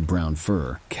in red-brown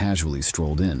fur casually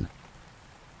strolled in.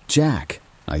 "Jack!"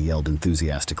 I yelled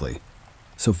enthusiastically.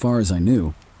 So far as I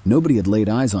knew, nobody had laid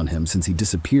eyes on him since he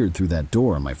disappeared through that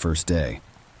door on my first day.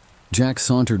 Jack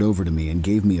sauntered over to me and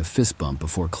gave me a fist bump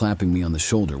before clapping me on the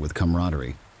shoulder with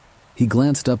camaraderie. He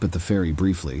glanced up at the fairy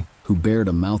briefly, who bared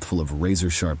a mouthful of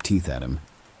razor-sharp teeth at him.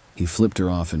 He flipped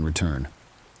her off in return.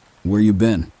 "Where you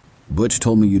been? Butch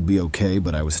told me you'd be okay,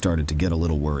 but I was started to get a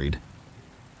little worried."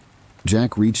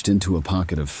 Jack reached into a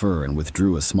pocket of fur and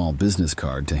withdrew a small business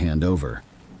card to hand over.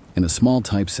 In a small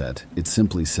typeset, it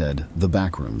simply said, "The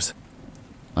Backrooms."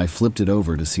 I flipped it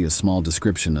over to see a small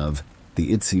description of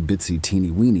the itsy-bitsy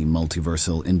teeny-weeny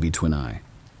multiversal in-between-eye.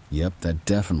 Yep, that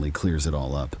definitely clears it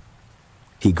all up.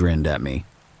 He grinned at me.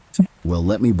 "Well,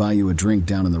 let me buy you a drink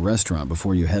down in the restaurant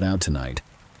before you head out tonight.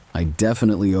 I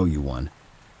definitely owe you one."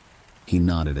 He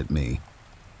nodded at me.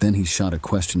 Then he shot a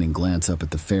questioning glance up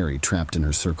at the fairy trapped in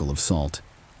her circle of salt.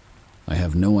 "I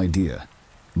have no idea.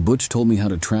 Butch told me how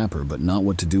to trap her, but not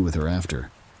what to do with her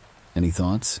after. Any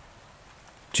thoughts?"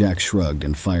 Jack shrugged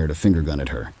and fired a finger gun at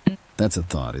her. "That's a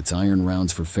thought. It's iron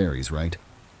rounds for fairies, right?"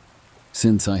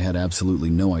 Since I had absolutely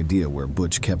no idea where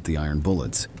Butch kept the iron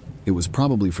bullets, it was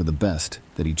probably for the best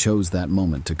that he chose that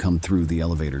moment to come through the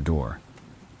elevator door.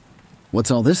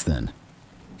 "What's all this, then?"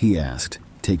 he asked,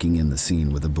 taking in the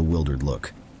scene with a bewildered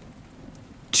look.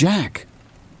 "Jack!"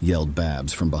 yelled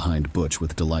Babs from behind Butch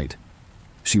with delight.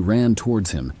 She ran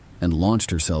towards him and launched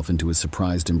herself into his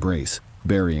surprised embrace,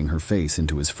 burying her face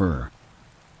into his fur.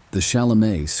 The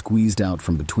Chalamet squeezed out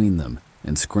from between them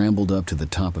and scrambled up to the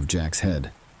top of Jack's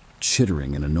head,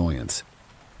 chittering in annoyance.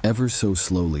 Ever so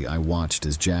slowly, I watched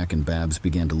as Jack and Babs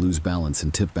began to lose balance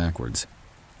and tip backwards.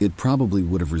 It probably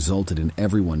would have resulted in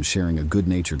everyone sharing a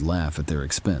good-natured laugh at their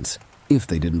expense if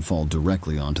they didn't fall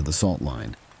directly onto the salt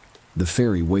line. The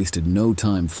fairy wasted no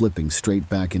time flipping straight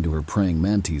back into her praying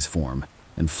mantis form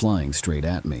and flying straight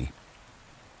at me.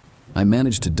 I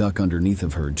managed to duck underneath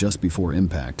of her just before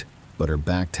impact, but her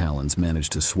back talons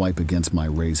managed to swipe against my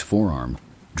raised forearm,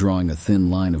 drawing a thin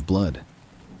line of blood.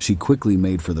 She quickly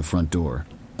made for the front door,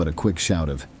 but a quick shout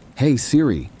of, "Hey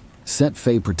Siri, set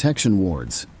Fae protection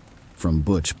wards," from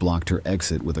Butch blocked her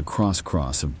exit with a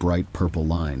cross of bright purple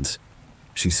lines.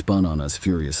 She spun on us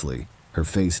furiously, her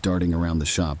face darting around the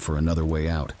shop for another way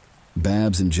out.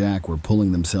 Babs and Jack were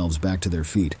pulling themselves back to their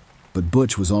feet, but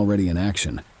Butch was already in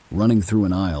action, running through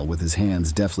an aisle with his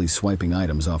hands deftly swiping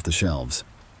items off the shelves.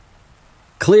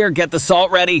 "Clear, get the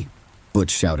salt ready!"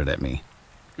 Butch shouted at me.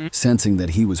 Sensing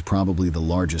that he was probably the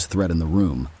largest threat in the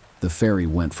room, the fairy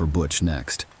went for Butch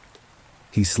next.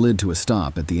 He slid to a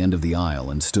stop at the end of the aisle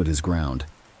and stood his ground.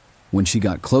 When she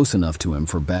got close enough to him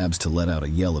for Babs to let out a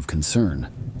yell of concern,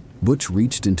 Butch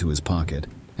reached into his pocket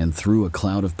and threw a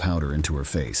cloud of powder into her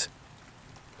face.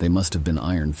 They must have been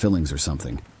iron fillings or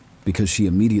something, because she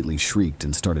immediately shrieked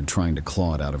and started trying to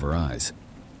claw it out of her eyes.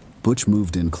 Butch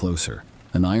moved in closer,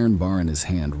 an iron bar in his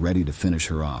hand ready to finish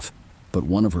her off, but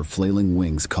one of her flailing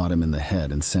wings caught him in the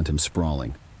head and sent him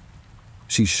sprawling.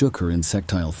 She shook her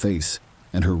insectile face,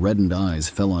 and her reddened eyes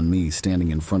fell on me standing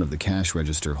in front of the cash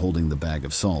register holding the bag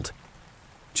of salt.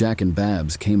 Jack and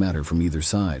Babs came at her from either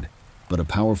side, but a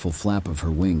powerful flap of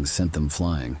her wings sent them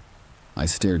flying. I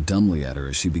stared dumbly at her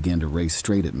as she began to race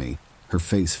straight at me, her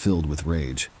face filled with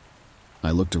rage.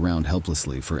 I looked around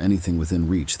helplessly for anything within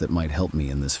reach that might help me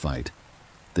in this fight.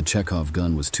 The Chekhov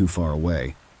gun was too far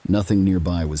away. Nothing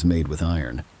nearby was made with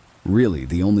iron. Really,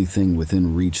 the only thing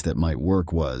within reach that might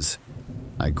work was...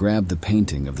 I grabbed the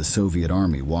painting of the Soviet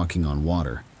army walking on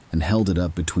water and held it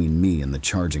up between me and the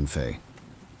charging Fae.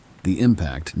 The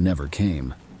impact never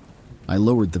came. I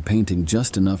lowered the painting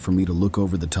just enough for me to look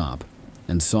over the top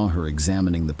and saw her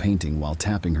examining the painting while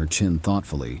tapping her chin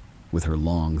thoughtfully with her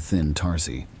long, thin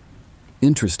tarsi.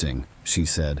 "Interesting," she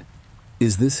said.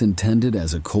 "Is this intended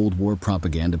as a Cold War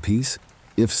propaganda piece?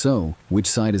 If so, which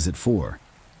side is it for?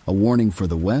 A warning for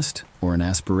the West or an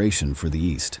aspiration for the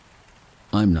East?"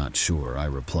 "I'm not sure," I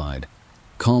replied,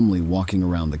 calmly walking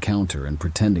around the counter and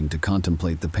pretending to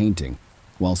contemplate the painting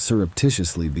while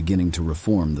surreptitiously beginning to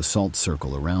reform the salt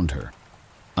circle around her.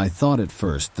 I thought at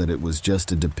first that it was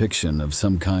just a depiction of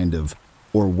some kind of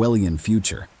Orwellian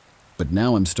future, but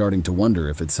now I'm starting to wonder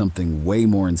if it's something way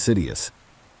more insidious.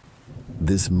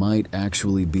 "This might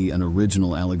actually be an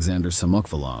original Alexander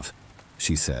Samokvalov,"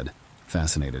 she said,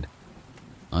 fascinated.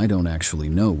 "I don't actually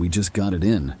know, we just got it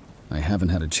in. I haven't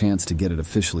had a chance to get it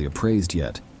officially appraised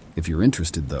yet. If you're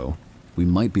interested though, we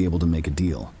might be able to make a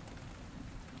deal."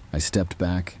 I stepped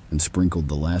back and sprinkled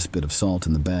the last bit of salt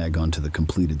in the bag onto the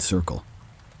completed circle.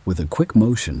 With a quick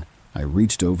motion, I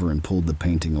reached over and pulled the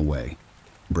painting away,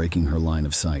 breaking her line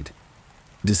of sight.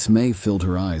 Dismay filled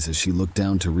her eyes as she looked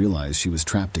down to realize she was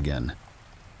trapped again.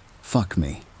 "Fuck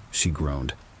me," she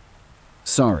groaned.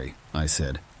 "Sorry," I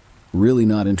said. "Really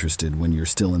not interested when you're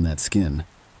still in that skin.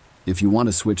 If you want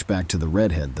to switch back to the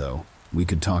redhead, though, we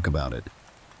could talk about it."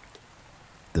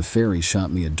 The fairy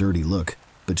shot me a dirty look,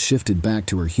 but shifted back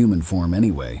to her human form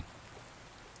anyway.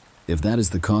 "If that is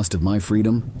the cost of my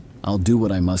freedom, I'll do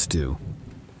what I must do."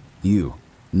 "You?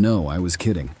 No, I was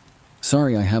kidding.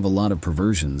 Sorry, I have a lot of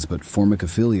perversions, but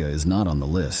formicophilia is not on the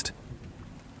list."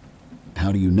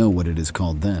 "How do you know what it is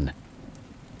called then?"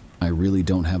 "I really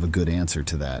don't have a good answer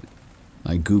to that.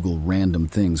 I Google random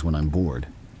things when I'm bored."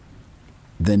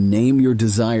 "Then name your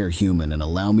desire, human, and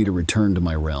allow me to return to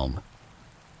my realm."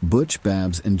 Butch,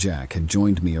 Babs, and Jack had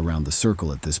joined me around the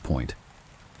circle at this point,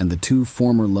 and the two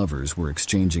former lovers were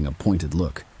exchanging a pointed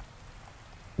look.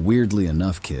 "Weirdly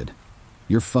enough, kid,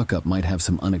 your fuck-up might have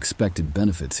some unexpected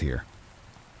benefits here.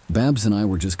 Babs and I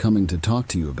were just coming to talk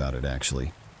to you about it,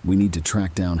 actually. We need to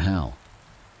track down Hal.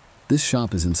 This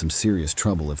shop is in some serious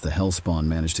trouble if the Hellspawn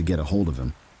managed to get a hold of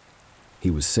him.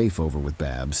 He was safe over with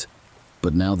Babs,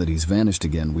 but now that he's vanished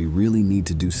again, we really need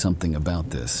to do something about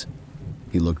this."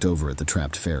 He looked over at the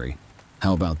trapped fairy.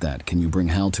 "How about that? Can you bring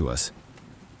Hal to us?"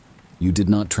 "You did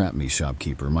not trap me,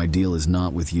 shopkeeper. My deal is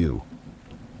not with you."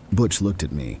 Butch looked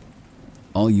at me.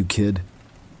 "All you, kid?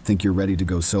 Think you're ready to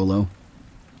go solo?"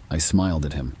 I smiled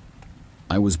at him.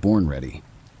 I was born ready.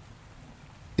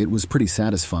 It was pretty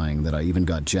satisfying that I even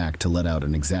got Jack to let out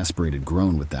an exasperated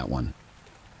groan with that one.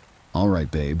 "All right,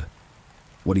 babe.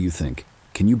 What do you think?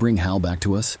 Can you bring Hal back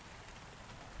to us?"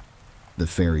 The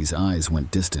fairy's eyes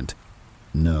went distant.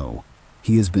 "No.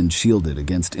 He has been shielded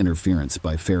against interference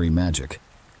by fairy magic.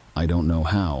 I don't know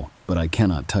how, but I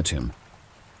cannot touch him."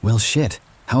 "Well, shit.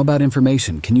 How about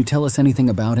information? Can you tell us anything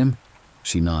about him?"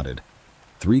 She nodded.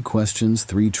 3 questions,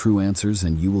 3 true answers,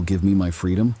 and you will give me my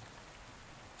freedom?"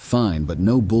 "Fine, but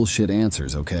no bullshit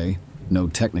answers, okay? No,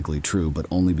 technically true, but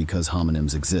only because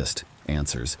homonyms exist.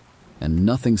 Answers. And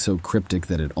nothing so cryptic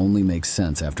that it only makes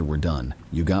sense after we're done.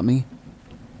 You got me?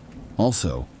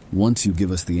 Also, once you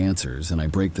give us the answers and I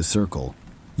break the circle,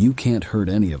 you can't hurt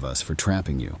any of us for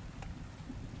trapping you.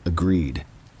 Agreed.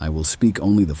 I will speak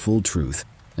only the full truth,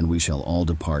 and we shall all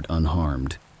depart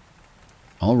unharmed.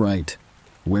 All right.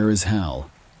 Where is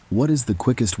Hal? What is the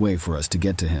quickest way for us to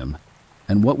get to him?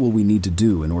 And what will we need to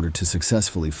do in order to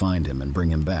successfully find him and bring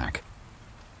him back?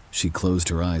 She closed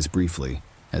her eyes briefly,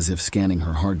 as if scanning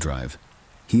her hard drive.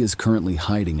 He is currently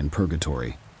hiding in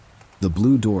purgatory. The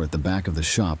blue door at the back of the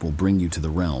shop will bring you to the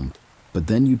realm, but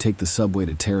then you take the subway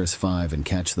to Terrace 5 and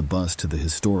catch the bus to the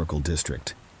historical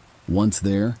district. Once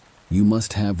there, you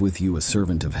must have with you a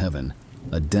servant of heaven,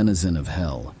 a denizen of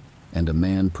hell, and a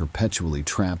man perpetually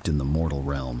trapped in the mortal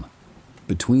realm.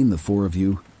 Between the four of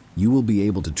you, you will be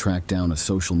able to track down a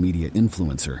social media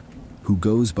influencer who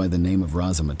goes by the name of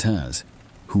Razamataz,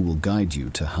 who will guide you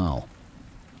to Hal.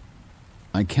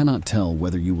 I cannot tell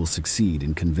whether you will succeed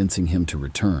in convincing him to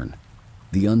return.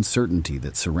 The uncertainty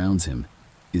that surrounds him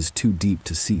is too deep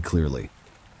to see clearly,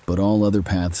 but all other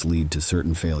paths lead to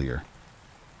certain failure.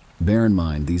 Bear in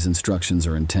mind, these instructions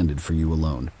are intended for you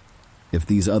alone. If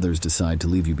these others decide to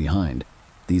leave you behind,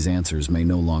 these answers may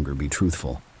no longer be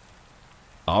truthful.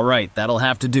 All right, that'll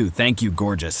have to do. Thank you,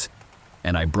 gorgeous.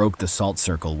 And I broke the salt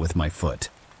circle with my foot.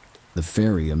 The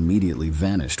fairy immediately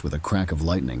vanished with a crack of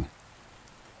lightning.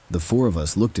 The four of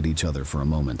us looked at each other for a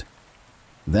moment.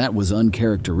 That was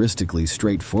uncharacteristically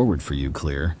straightforward for you,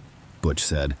 Clear, Butch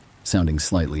said, sounding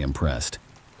slightly impressed.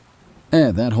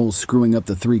 That whole screwing up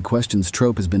the 3 questions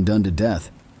trope has been done to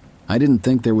death. I didn't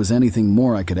think there was anything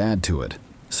more I could add to it.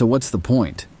 So what's the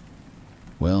point?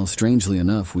 Well, strangely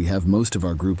enough, we have most of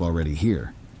our group already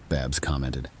here, Babs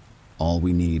commented. All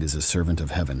we need is a servant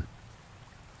of heaven.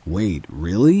 Wait,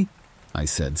 really? I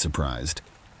said, surprised.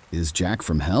 Is Jack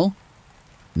from hell?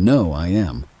 No, I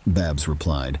am, Babs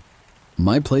replied.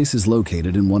 My place is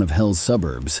located in one of hell's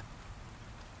suburbs.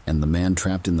 And the man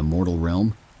trapped in the mortal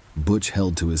realm? Butch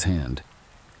held to his hand.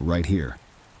 Right here.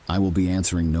 I will be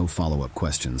answering no follow-up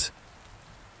questions.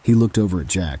 He looked over at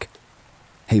Jack.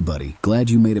 Hey buddy, glad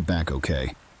you made it back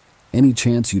okay. Any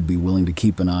chance you'd be willing to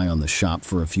keep an eye on the shop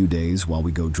for a few days while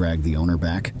we go drag the owner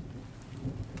back?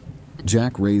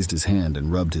 Jack raised his hand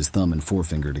and rubbed his thumb and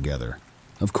forefinger together.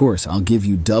 Of course, I'll give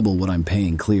you double what I'm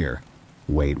paying Clear.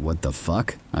 Wait, what the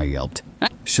fuck? I yelped.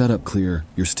 Shut up, Clear.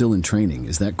 You're still in training.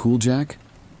 Is that cool, Jack?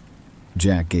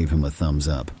 Jack gave him a thumbs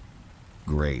up.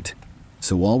 Great.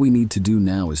 So all we need to do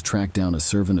now is track down a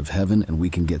servant of heaven and we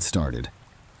can get started.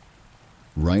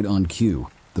 Right on cue,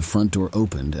 the front door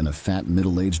opened and a fat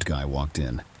middle-aged guy walked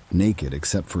in, naked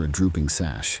except for a drooping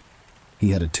sash.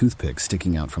 He had a toothpick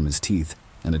sticking out from his teeth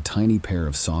and a tiny pair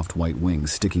of soft white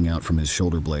wings sticking out from his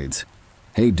shoulder blades.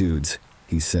 Hey dudes,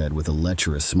 he said with a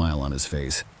lecherous smile on his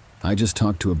face. I just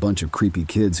talked to a bunch of creepy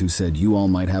kids who said you all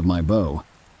might have my bow.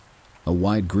 A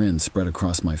wide grin spread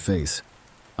across my face.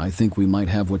 I think we might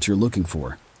have what you're looking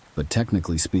for, but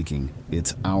technically speaking,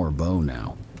 it's our bow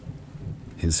now.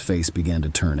 His face began to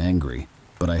turn angry,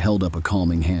 but I held up a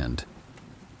calming hand.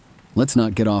 Let's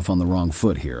not get off on the wrong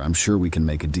foot here. I'm sure we can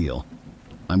make a deal.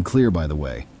 I'm Clear, by the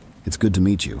way. It's good to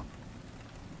meet you.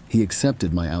 He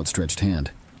accepted my outstretched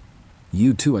hand.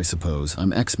 You too, I suppose.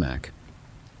 I'm X-Mac.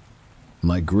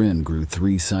 My grin grew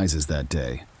 3 sizes that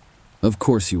day. Of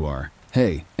course you are.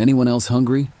 Hey, anyone else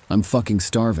hungry? I'm fucking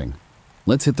starving.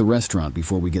 Let's hit the restaurant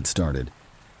before we get started.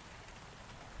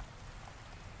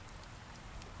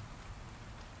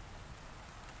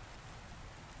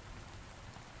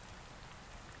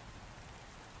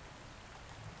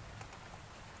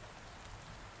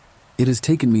 It has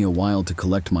taken me a while to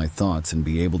collect my thoughts and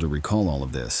be able to recall all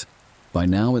of this. By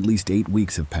now, at least 8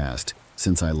 weeks have passed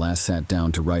since I last sat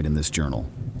down to write in this journal.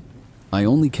 I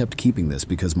only kept keeping this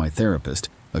because my therapist,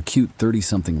 a cute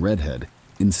 30-something redhead,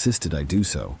 insisted I do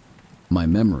so. My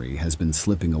memory has been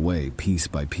slipping away piece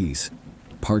by piece.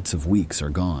 Parts of weeks are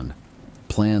gone.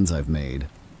 Plans I've made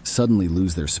suddenly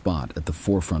lose their spot at the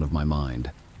forefront of my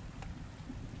mind.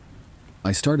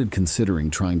 I started considering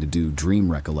trying to do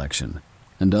dream recollection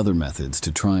and other methods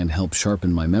to try and help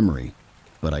sharpen my memory,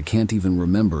 but I can't even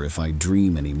remember if I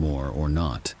dream anymore or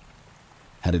not.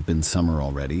 Had it been summer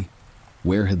already?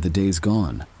 Where had the days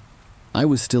gone? I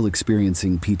was still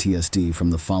experiencing PTSD from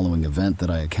the following event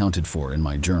that I accounted for in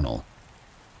my journal.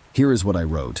 Here is what I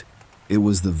wrote. It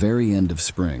was the very end of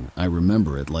spring. I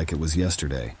remember it like it was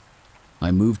yesterday.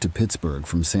 I moved to Pittsburgh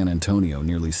from San Antonio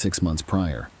nearly 6 months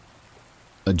prior.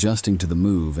 Adjusting to the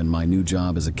move and my new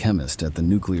job as a chemist at the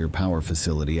nuclear power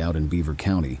facility out in Beaver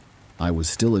County, I was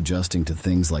still adjusting to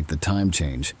things like the time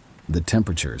change, the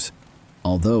temperatures,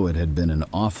 although it had been an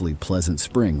awfully pleasant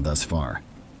spring thus far.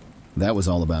 That was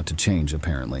all about to change,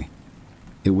 apparently.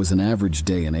 It was an average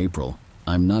day in April.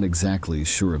 I'm not exactly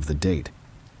sure of the date.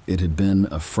 It had been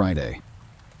a Friday.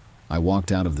 I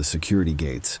walked out of the security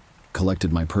gates,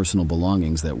 collected my personal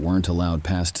belongings that weren't allowed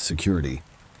past security,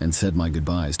 and said my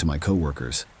goodbyes to my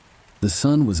coworkers. The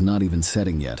sun was not even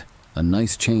setting yet, a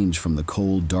nice change from the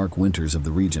cold, dark winters of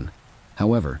the region.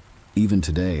 However, even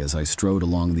today as I strode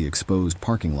along the exposed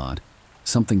parking lot,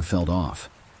 something felt off.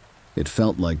 It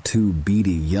felt like two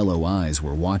beady yellow eyes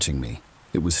were watching me.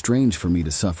 It was strange for me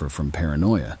to suffer from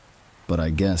paranoia, but I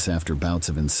guess after bouts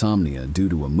of insomnia due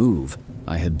to a move,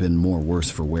 I had been more worse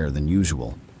for wear than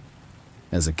usual.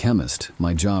 As a chemist,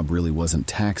 my job really wasn't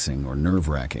taxing or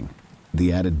nerve-wracking.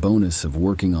 The added bonus of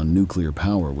working on nuclear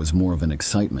power was more of an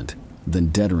excitement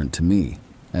than deterrent to me,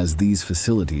 as these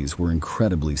facilities were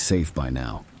incredibly safe by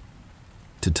now.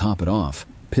 To top it off,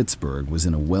 Pittsburgh was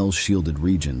in a well-shielded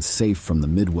region safe from the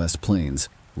Midwest plains,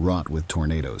 wrought with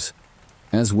tornadoes.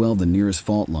 As well, the nearest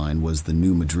fault line was the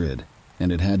New Madrid,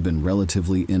 and it had been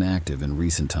relatively inactive in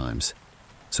recent times.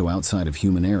 So outside of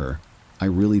human error, I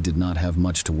really did not have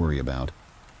much to worry about.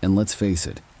 And let's face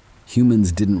it,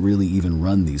 humans didn't really even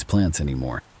run these plants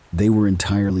anymore. They were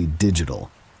entirely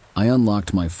digital. I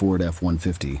unlocked my Ford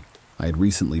F-150. I had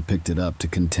recently picked it up to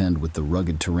contend with the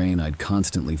rugged terrain I'd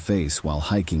constantly face while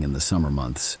hiking in the summer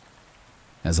months.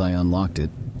 As I unlocked it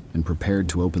and prepared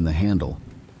to open the handle,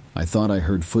 I thought I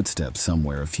heard footsteps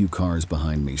somewhere, a few cars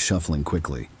behind me shuffling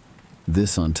quickly.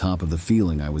 This, on top of the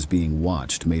feeling I was being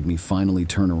watched, made me finally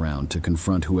turn around to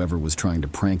confront whoever was trying to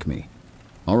prank me.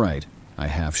 "All right," I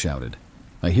half shouted.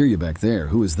 "I hear you back there.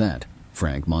 Who is that?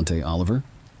 Frank Monte Oliver?"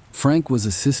 Frank was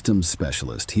a systems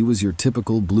specialist. He was your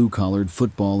typical blue-collared,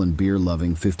 football and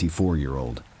beer-loving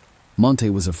 54-year-old. Monte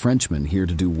was a Frenchman here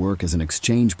to do work as an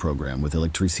exchange program with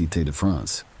Électricité de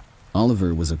France.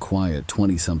 Oliver was a quiet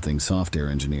 20-something software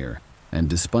engineer, and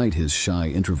despite his shy,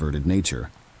 introverted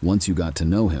nature, once you got to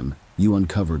know him, you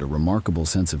uncovered a remarkable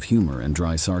sense of humor and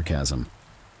dry sarcasm.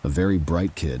 A very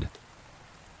bright kid.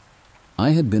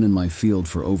 I had been in my field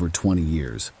for over 20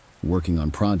 years, working on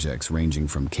projects ranging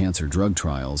from cancer drug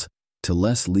trials to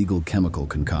less legal chemical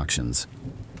concoctions.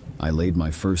 I laid my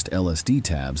first LSD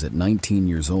tabs at 19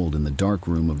 years old in the dark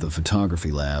room of the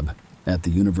photography lab at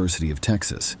the University of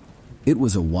Texas. It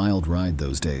was a wild ride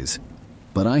those days,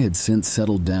 but I had since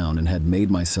settled down and had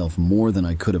made myself more than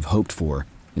I could have hoped for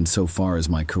insofar as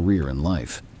my career and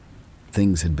life.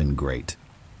 Things had been great.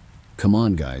 "Come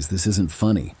on, guys, this isn't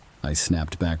funny." I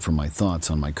snapped back from my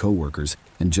thoughts on my coworkers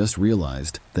and just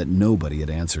realized that nobody had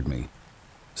answered me.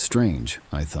 Strange,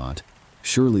 I thought.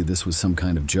 Surely this was some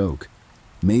kind of joke.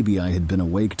 Maybe I had been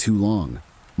awake too long.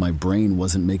 My brain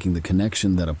wasn't making the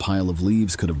connection that a pile of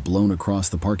leaves could have blown across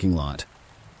the parking lot.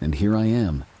 And here I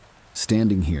am,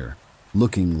 standing here,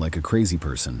 looking like a crazy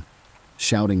person,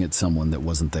 shouting at someone that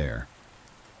wasn't there.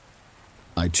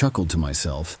 I chuckled to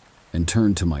myself and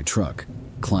turned to my truck,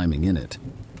 climbing in it,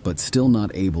 but still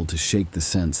not able to shake the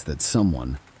sense that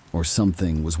someone or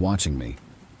something was watching me.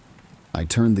 I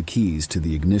turned the keys to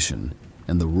the ignition,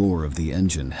 and the roar of the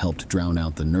engine helped drown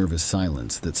out the nervous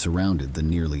silence that surrounded the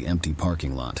nearly empty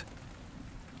parking lot.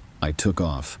 I took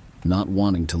off, not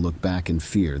wanting to look back in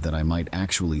fear that I might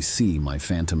actually see my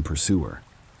phantom pursuer.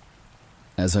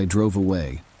 As I drove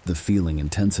away, the feeling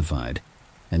intensified,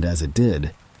 and as it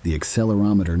did, the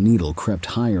accelerometer needle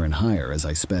crept higher and higher as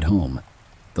I sped home.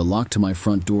 The lock to my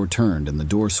front door turned and the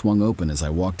door swung open as I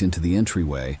walked into the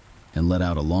entryway and let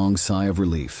out a long sigh of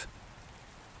relief.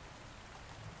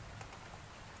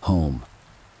 Home.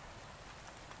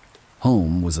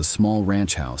 Home was a small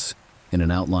ranch house in an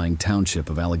outlying township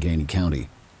of Allegheny County,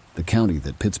 the county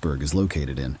that Pittsburgh is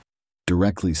located in.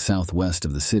 Directly southwest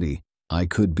of the city, I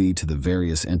could be to the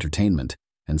various entertainment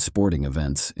and sporting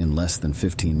events in less than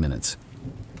 15 minutes.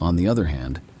 On the other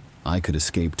hand, I could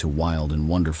escape to wild and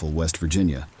wonderful West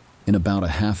Virginia in about a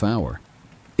half hour.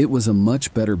 It was a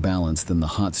much better balance than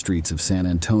the hot streets of San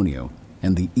Antonio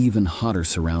and the even hotter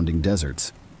surrounding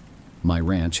deserts. My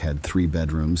ranch had 3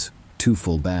 bedrooms, 2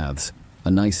 full baths, a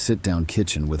nice sit-down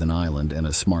kitchen with an island and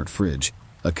a smart fridge,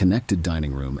 a connected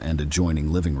dining room and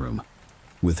adjoining living room.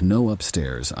 With no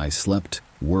upstairs, I slept,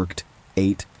 worked,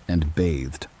 ate, and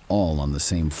bathed, all on the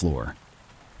same floor.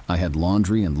 I had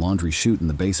laundry and laundry chute in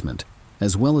the basement,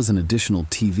 as well as an additional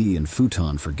TV and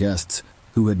futon for guests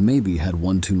who had maybe had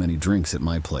one too many drinks at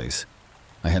my place.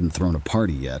 I hadn't thrown a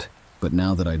party yet, but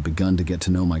now that I'd begun to get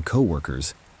to know my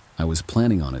coworkers, I was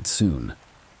planning on it soon.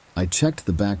 I checked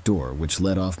the back door, which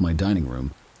led off my dining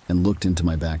room, and looked into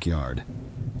my backyard.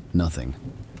 Nothing.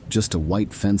 Just a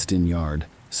white fenced-in yard,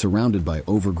 surrounded by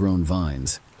overgrown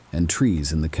vines, and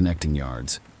trees in the connecting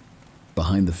yards.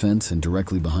 Behind the fence and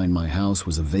directly behind my house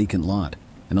was a vacant lot,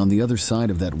 and on the other side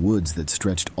of that woods that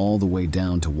stretched all the way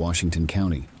down to Washington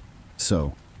County.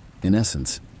 So, in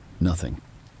essence, nothing.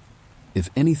 If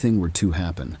anything were to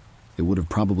happen, it would have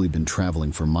probably been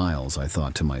traveling for miles, I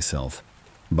thought to myself.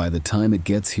 By the time it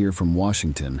gets here from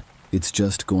Washington, it's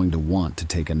just going to want to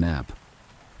take a nap.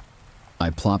 I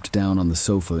plopped down on the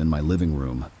sofa in my living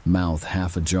room, mouth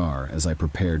half ajar as I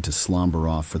prepared to slumber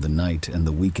off for the night and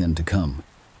the weekend to come.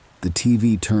 The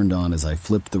TV turned on as I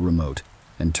flipped the remote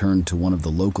and turned to one of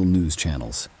the local news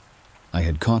channels. I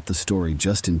had caught the story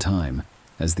just in time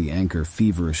as the anchor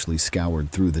feverishly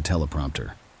scoured through the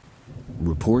teleprompter.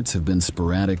 Reports have been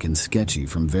sporadic and sketchy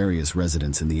from various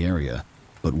residents in the area,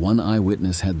 but one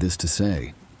eyewitness had this to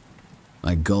say.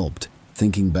 I gulped,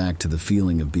 thinking back to the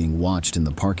feeling of being watched in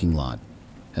the parking lot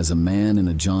as a man in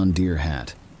a John Deere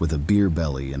hat with a beer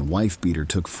belly and wife beater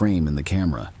took frame in the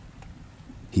camera.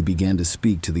 He began to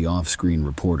speak to the off-screen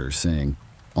reporter, saying,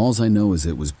 "Alls I know is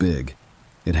it was big.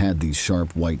 It had these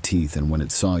sharp white teeth, and when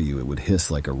it saw you it would hiss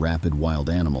like a rabid wild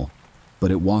animal.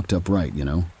 But it walked upright, you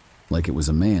know, like it was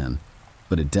a man,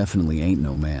 but it definitely ain't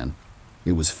no man.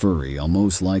 It was furry,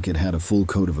 almost like it had a full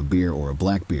coat of a beer or a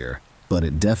black beer, but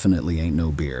it definitely ain't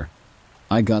no beer.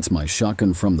 I gots my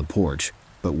shotgun from the porch,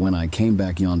 but when I came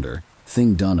back yonder,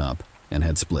 thing done up and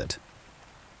had split."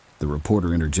 The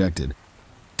reporter interjected,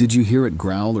 "Did you hear it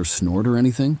growl or snort or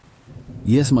anything?"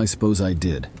 "Yes, I suppose I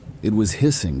did. It was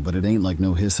hissing, but it ain't like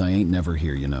no hiss I ain't never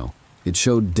hear, you know. It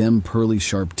showed dem pearly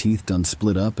sharp teeth done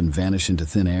split up and vanish into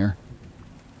thin air."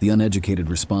 The uneducated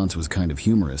response was kind of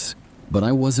humorous, but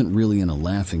I wasn't really in a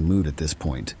laughing mood at this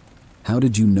point. "How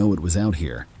did you know it was out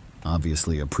here?"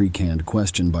 Obviously a pre-canned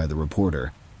question by the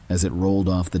reporter, as it rolled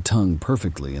off the tongue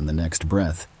perfectly in the next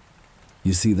breath.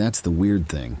 You see, that's the weird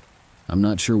thing. I'm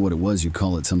not sure what it was, you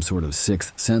call it some sort of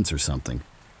sixth sense or something,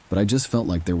 but I just felt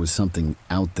like there was something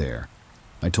out there.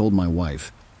 I told my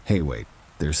wife, "Hey, wait,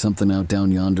 there's something out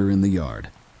down yonder in the yard."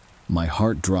 My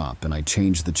heart dropped and I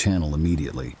changed the channel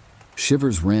immediately.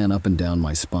 Shivers ran up and down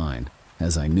my spine,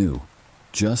 as I knew,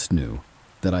 just knew,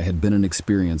 that I had been an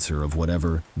experiencer of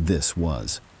whatever this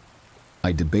was.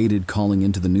 I debated calling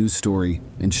into the news story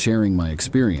and sharing my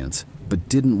experience, but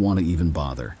didn't want to even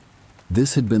bother.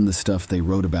 This had been the stuff they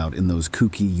wrote about in those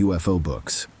kooky UFO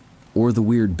books, or the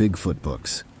weird Bigfoot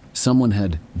books. Someone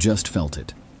had just felt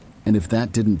it, and if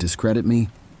that didn't discredit me,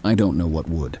 I don't know what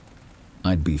would.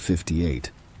 I'd be 58,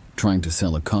 trying to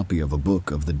sell a copy of a book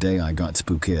of the day I got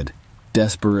spooked,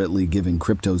 desperately giving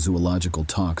cryptozoological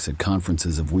talks at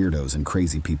conferences of weirdos and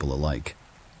crazy people alike.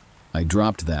 I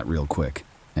dropped that real quick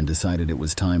and decided it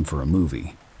was time for a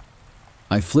movie.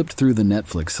 I flipped through the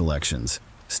Netflix selections,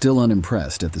 still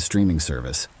unimpressed at the streaming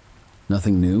service.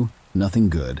 Nothing new, nothing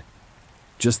good.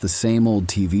 Just the same old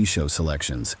TV show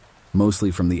selections,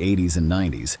 mostly from the 80s and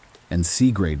 90s, and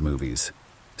C-grade movies.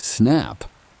 Snap!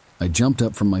 I jumped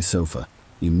up from my sofa,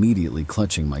 immediately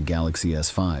clutching my Galaxy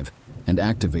S5 and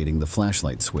activating the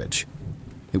flashlight switch.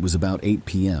 It was about 8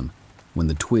 p.m. when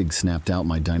the twig snapped out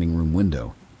my dining room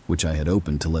window, which I had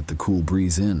opened to let the cool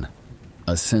breeze in.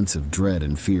 A sense of dread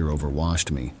and fear overwashed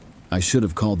me. I should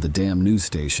have called the damn news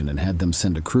station and had them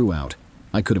send a crew out.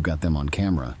 I could have got them on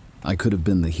camera. I could have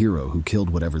been the hero who killed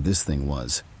whatever this thing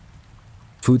was.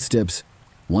 Footsteps,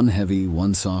 one heavy,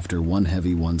 one softer, one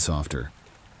heavy, one softer.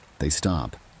 They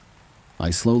stop. I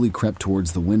slowly crept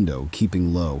towards the window,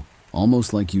 keeping low,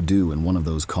 almost like you do in one of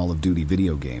those Call of Duty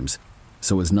video games,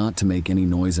 so as not to make any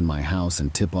noise in my house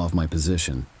and tip off my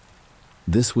position.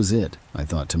 This was it, I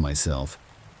thought to myself.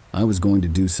 I was going to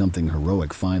do something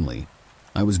heroic finally.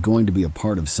 I was going to be a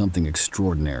part of something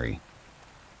extraordinary.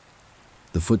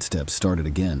 The footsteps started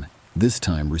again, this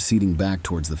time receding back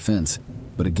towards the fence,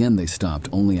 but again they stopped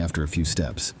only after a few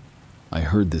steps. I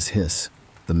heard this hiss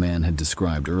the man had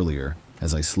described earlier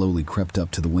as I slowly crept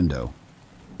up to the window.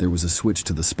 There was a switch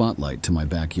to the spotlight to my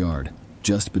backyard,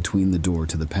 just between the door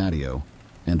to the patio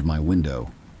and my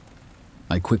window.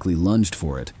 I quickly lunged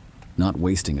for it, not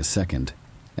wasting a second,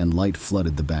 and light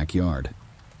flooded the backyard.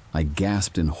 I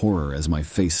gasped in horror as my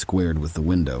face squared with the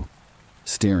window.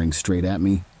 Staring straight at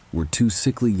me were two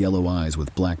sickly yellow eyes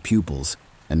with black pupils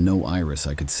and no iris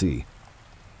I could see.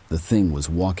 The thing was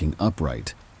walking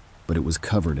upright, but it was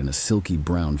covered in a silky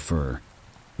brown fur.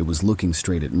 It was looking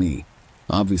straight at me.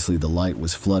 Obviously the light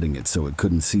was flooding it so it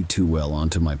couldn't see too well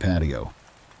onto my patio.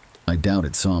 I doubt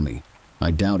it saw me.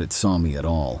 I doubt it saw me at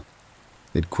all.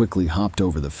 It quickly hopped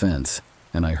over the fence,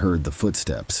 and I heard the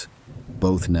footsteps,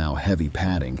 both now heavy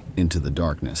padding into the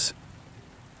darkness.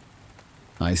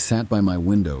 I sat by my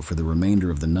window for the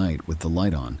remainder of the night with the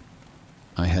light on.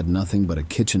 I had nothing but a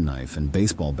kitchen knife and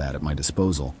baseball bat at my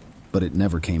disposal, but it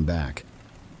never came back.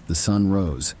 The sun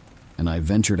rose, and I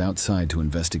ventured outside to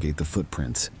investigate the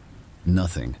footprints.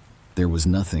 Nothing. There was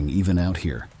nothing even out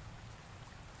here.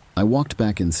 I walked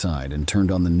back inside and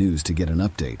turned on the news to get an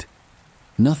update.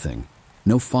 Nothing.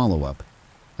 No follow-up.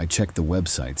 I checked the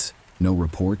websites. No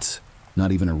reports.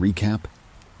 Not even a recap.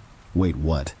 Wait,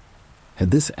 what?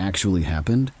 Had this actually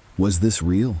happened? Was this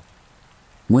real?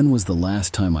 When was the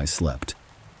last time I slept?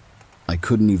 I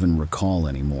couldn't even recall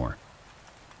anymore.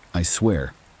 I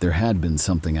swear, there had been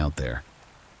something out there.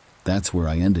 That's where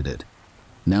I ended it.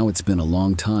 Now it's been a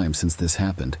long time since this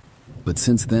happened, but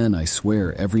since then I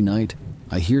swear every night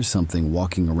I hear something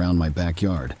walking around my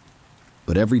backyard.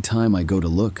 But every time I go to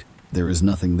look, there is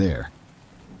nothing there.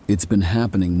 It's been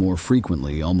happening more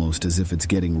frequently, almost as if it's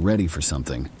getting ready for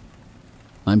something.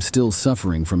 I'm still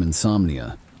suffering from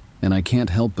insomnia, and I can't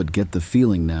help but get the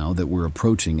feeling now that we're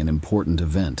approaching an important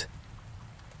event.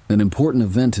 An important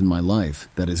event in my life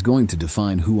that is going to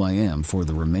define who I am for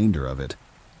the remainder of it.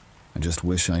 I just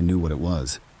wish I knew what it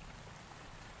was.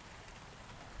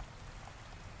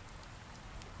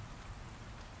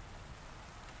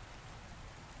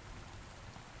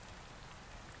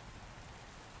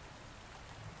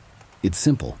 It's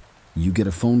simple. You get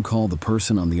a phone call, the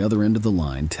person on the other end of the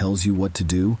line tells you what to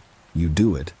do, you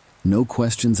do it, no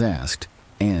questions asked,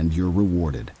 and you're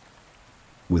rewarded.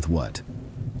 With what?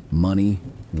 Money,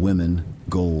 women,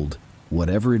 gold,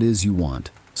 whatever it is you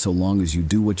want, so long as you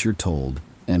do what you're told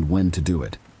and when to do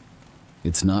it.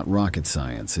 It's not rocket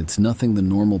science, it's nothing the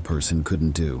normal person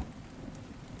couldn't do.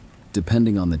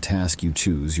 Depending on the task you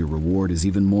choose, your reward is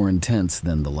even more intense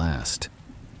than the last.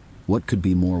 What could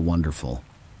be more wonderful?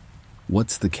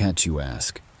 What's the catch, you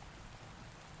ask?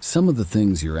 Some of the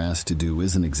things you're asked to do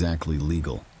isn't exactly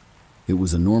legal. It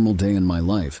was a normal day in my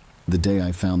life, the day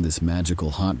I found this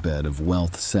magical hotbed of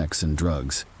wealth, sex, and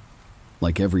drugs.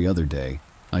 Like every other day,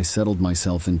 I settled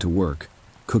myself into work,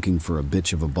 cooking for a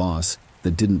bitch of a boss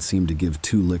that didn't seem to give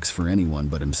two licks for anyone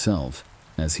but himself,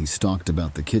 as he stalked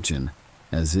about the kitchen,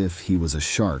 as if he was a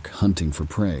shark hunting for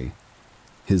prey.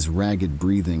 His ragged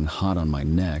breathing hot on my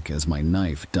neck as my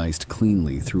knife diced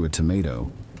cleanly through a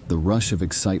tomato, the rush of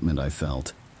excitement I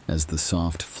felt as the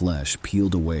soft flesh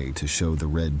peeled away to show the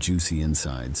red juicy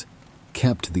insides,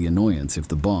 kept the annoyance if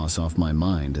the boss off my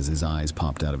mind as his eyes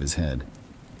popped out of his head.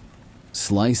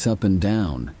 "Slice up and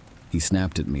down," he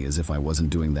snapped at me as if I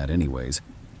wasn't doing that anyways.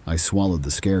 I swallowed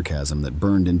the scarechasm that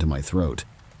burned into my throat,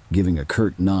 giving a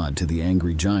curt nod to the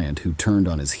angry giant who turned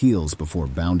on his heels before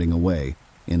bounding away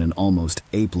in an almost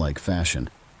ape-like fashion.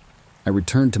 I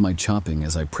returned to my chopping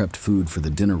as I prepped food for the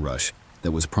dinner rush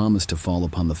that was promised to fall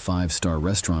upon the 5-star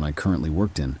restaurant I currently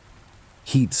worked in.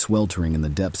 Heat sweltering in the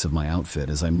depths of my outfit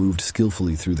as I moved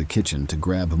skillfully through the kitchen to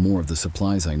grab more of the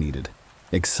supplies I needed.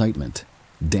 Excitement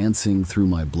dancing through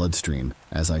my bloodstream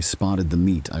as I spotted the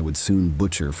meat I would soon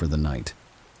butcher for the night.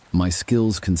 My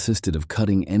skills consisted of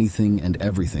cutting anything and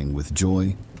everything with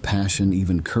joy, passion,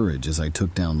 even courage as I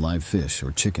took down live fish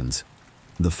or chickens.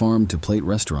 The farm-to-plate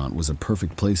restaurant was a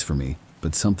perfect place for me,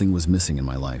 but something was missing in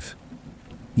my life.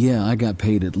 "Yeah, I got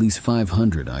paid at least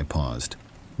 $500, I paused.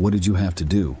 "What did you have to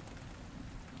do?"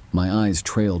 My eyes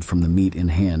trailed from the meat in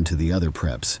hand to the other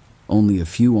preps, only a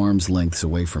few arms' lengths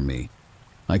away from me.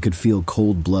 I could feel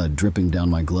cold blood dripping down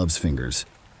my gloves' fingers,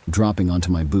 dropping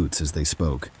onto my boots as they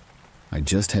spoke. I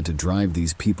just had to drive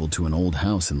these people to an old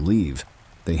house and leave.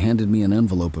 They handed me an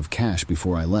envelope of cash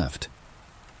before I left.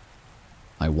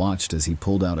 I watched as he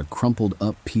pulled out a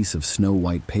crumpled-up piece of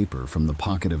snow-white paper from the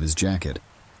pocket of his jacket,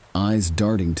 eyes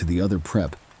darting to the other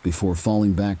prep before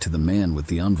falling back to the man with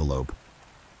the envelope.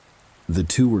 The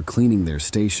two were cleaning their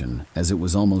station as it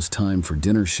was almost time for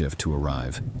dinner shift to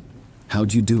arrive.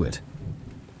 "How'd you do it?"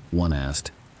 one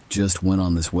asked. "Just went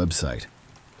on this website."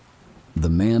 The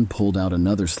man pulled out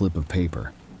another slip of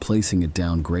paper, placing it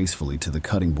down gracefully to the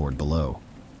cutting board below.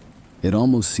 It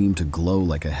almost seemed to glow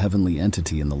like a heavenly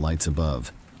entity in the lights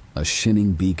above, a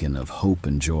shining beacon of hope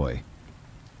and joy.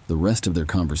 The rest of their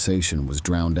conversation was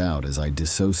drowned out as I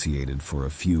dissociated for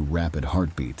a few rapid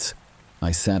heartbeats.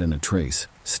 I sat in a trace,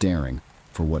 staring,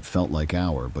 for what felt like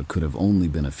hour but could have only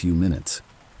been a few minutes.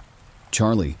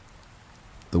 "Charlie."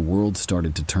 The world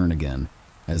started to turn again,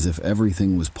 as if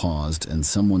everything was paused and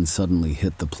someone suddenly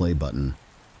hit the play button.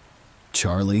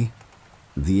 "Charlie?"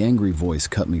 The angry voice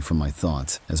cut me from my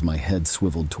thoughts as my head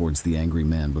swiveled towards the angry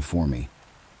man before me.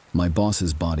 My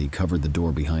boss's body covered the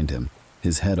door behind him,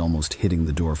 his head almost hitting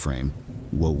the doorframe.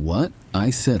 "Whoa, what?" I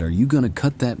said. "Are you gonna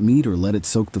cut that meat or let it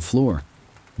soak the floor?"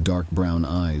 Dark brown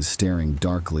eyes staring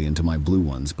darkly into my blue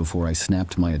ones before I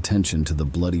snapped my attention to the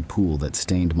bloody pool that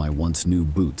stained my once new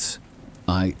boots.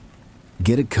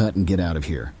 "Get it cut and get out of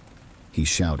here," he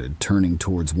shouted, turning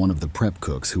towards one of the prep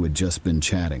cooks who had just been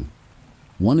chatting.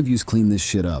 "One of you's clean this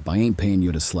shit up. I ain't paying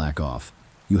you to slack off.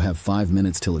 You have 5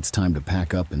 minutes till it's time to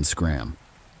pack up and scram."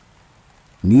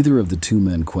 Neither of the two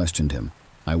men questioned him.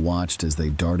 I watched as they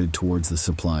darted towards the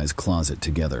supplies closet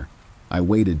together. I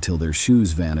waited till their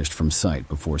shoes vanished from sight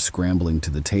before scrambling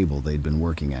to the table they'd been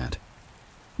working at.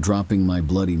 Dropping my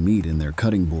bloody meat in their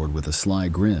cutting board with a sly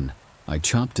grin, I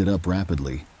chopped it up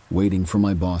rapidly, waiting for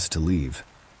my boss to leave.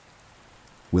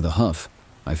 With a huff,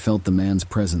 I felt the man's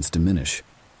presence diminish.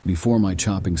 Before my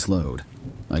chopping slowed,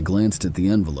 I glanced at the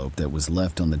envelope that was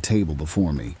left on the table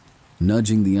before me,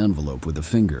 nudging the envelope with a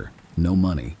finger. No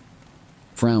money.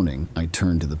 Frowning, I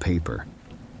turned to the paper.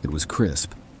 It was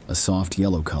crisp, a soft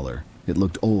yellow color. It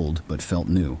looked old but felt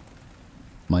new.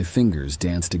 My fingers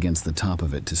danced against the top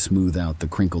of it to smooth out the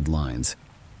crinkled lines.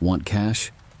 "Want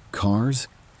cash? Cars?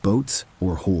 Boats?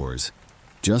 Or whores?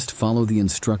 Just follow the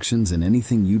instructions and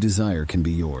anything you desire can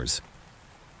be yours."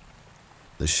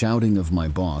 The shouting of my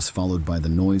boss, followed by the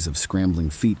noise of scrambling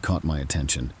feet, caught my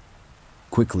attention.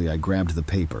 Quickly, I grabbed the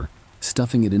paper,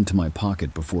 stuffing it into my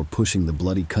pocket before pushing the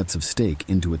bloody cuts of steak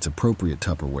into its appropriate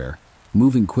Tupperware.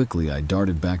 Moving quickly, I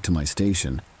darted back to my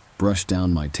station, brushed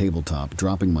down my tabletop,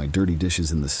 dropping my dirty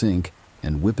dishes in the sink,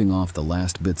 and whipping off the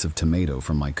last bits of tomato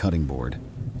from my cutting board.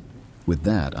 With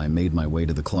that, I made my way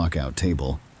to the clock-out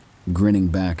table, grinning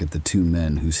back at the two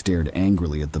men who stared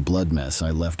angrily at the blood mess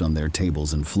I left on their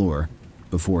tables and floor,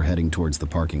 before heading towards the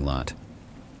parking lot.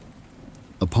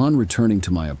 Upon returning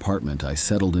to my apartment, I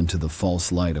settled into the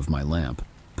false light of my lamp,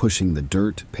 pushing the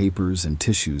dirt, papers, and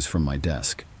tissues from my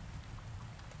desk.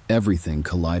 Everything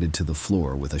collided to the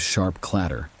floor with a sharp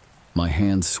clatter, my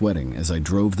hands sweating as I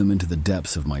drove them into the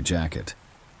depths of my jacket.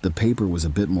 The paper was a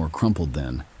bit more crumpled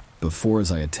then, before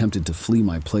as I attempted to flee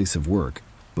my place of work,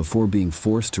 before being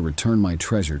forced to return my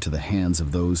treasure to the hands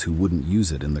of those who wouldn't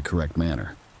use it in the correct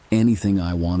manner. Anything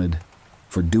I wanted,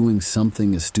 for doing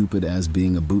something as stupid as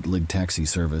being a bootleg taxi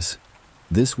service,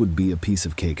 this would be a piece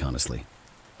of cake, honestly.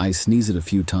 I sneezed a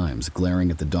few times,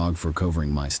 glaring at the dog for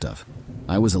covering my stuff.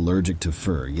 I was allergic to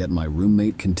fur, yet my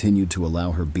roommate continued to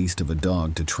allow her beast of a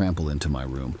dog to trample into my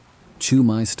room, chew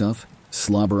my stuff,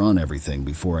 slobber on everything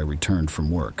before I returned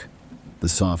from work. The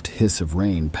soft hiss of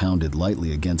rain pounded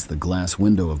lightly against the glass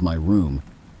window of my room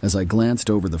as I glanced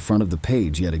over the front of the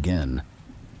page yet again.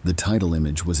 The title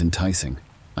image was enticing.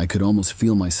 I could almost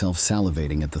feel myself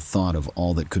salivating at the thought of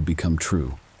all that could become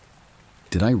true.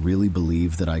 Did I really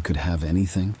believe that I could have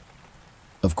anything?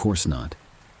 Of course not.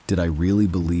 Did I really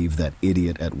believe that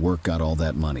idiot at work got all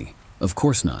that money? Of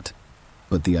course not.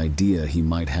 But the idea he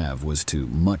might have was too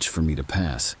much for me to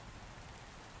pass.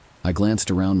 I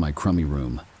glanced around my crummy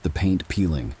room, the paint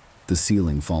peeling, the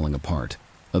ceiling falling apart,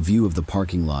 a view of the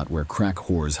parking lot where crack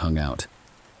whores hung out.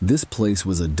 This place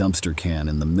was a dumpster can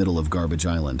in the middle of Garbage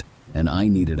Island, and I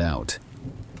needed out.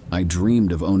 I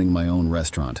dreamed of owning my own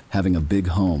restaurant, having a big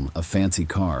home, a fancy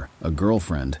car, a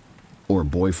girlfriend, or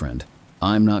boyfriend.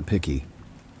 I'm not picky.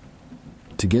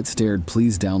 To get started,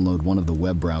 please download one of the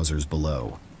web browsers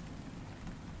below.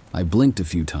 I blinked a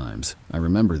few times. I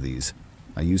remember these.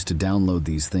 I used to download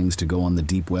these things to go on the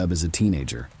deep web as a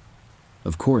teenager.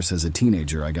 Of course, as a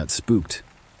teenager, I got spooked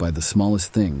by the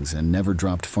smallest things and never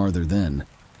dropped farther than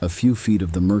a few feet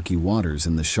of the murky waters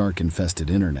in the shark-infested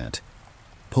internet.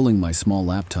 Pulling my small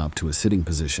laptop to a sitting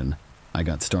position, I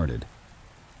got started.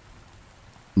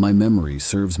 My memory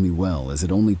serves me well, as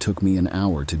it only took me an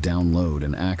hour to download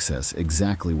and access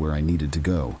exactly where I needed to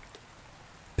go.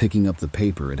 Picking up the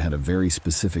paper, it had a very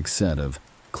specific set of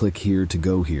click here to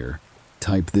go here,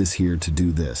 type this here to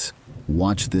do this,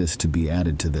 watch this to be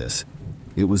added to this.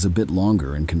 It was a bit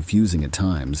longer and confusing at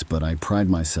times, but I pride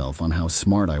myself on how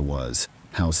smart I was,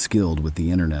 how skilled with the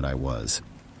internet I was.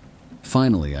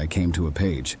 Finally, I came to a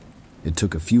page. It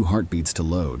took a few heartbeats to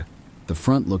load. The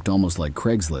front looked almost like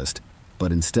Craigslist,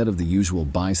 but instead of the usual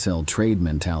buy-sell-trade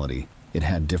mentality, it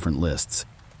had different lists.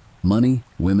 Money,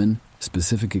 women,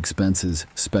 specific expenses,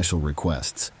 special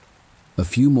requests. A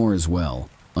few more as well.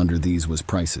 Under these was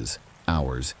prices,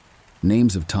 hours,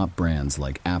 names of top brands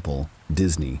like Apple,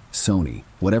 Disney, Sony,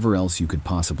 whatever else you could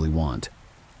possibly want.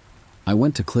 I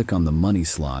went to click on the money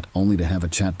slot only to have a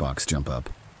chat box jump up.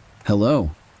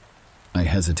 "Hello?" I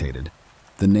hesitated.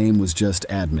 The name was just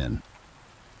admin.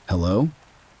 "Hello?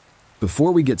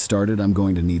 Before we get started, I'm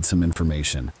going to need some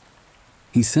information."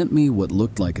 He sent me what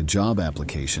looked like a job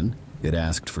application. It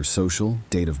asked for social,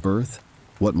 date of birth,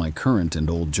 what my current and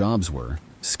old jobs were,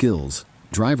 skills,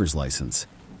 driver's license,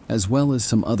 as well as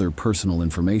some other personal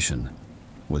information.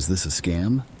 Was this a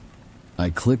scam? I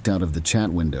clicked out of the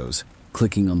chat windows,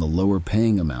 clicking on the lower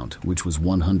paying amount, which was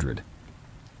 100.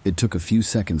 It took a few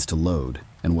seconds to load,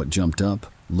 and what jumped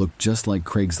up looked just like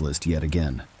Craigslist yet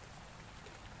again.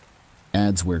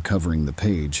 Ads were covering the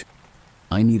page.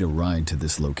 I need a ride to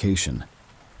this location.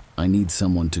 I need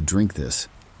someone to drink this.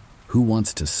 Who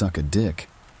wants to suck a dick?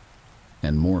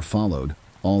 And more followed.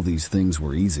 All these things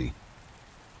were easy.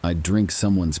 I'd drink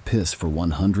someone's piss for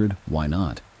 100, why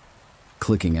not?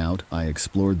 Clicking out, I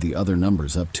explored the other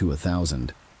numbers up to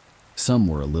 1,000. Some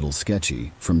were a little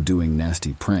sketchy, from doing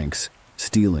nasty pranks,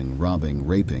 stealing, robbing,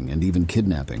 raping, and even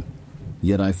kidnapping.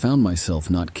 Yet I found myself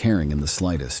not caring in the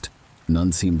slightest.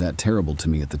 None seemed that terrible to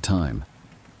me at the time.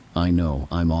 I know,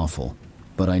 I'm awful,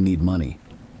 but I need money.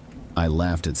 I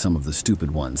laughed at some of the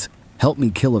stupid ones. Help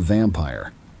me kill a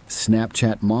vampire.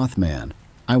 Snapchat Mothman.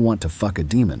 I want to fuck a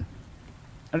demon.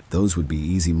 Those would be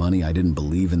easy money. I didn't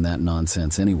believe in that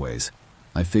nonsense anyways.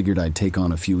 I figured I'd take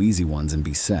on a few easy ones and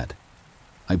be set.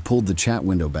 I pulled the chat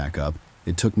window back up.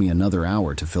 It took me another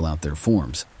hour to fill out their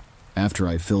forms. After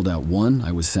I filled out one,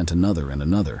 I was sent another and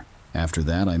another. After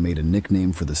that, I made a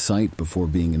nickname for the site before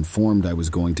being informed I was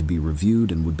going to be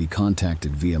reviewed and would be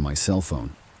contacted via my cell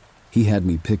phone. He had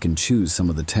me pick and choose some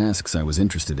of the tasks I was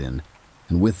interested in,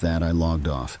 and with that I logged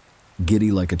off.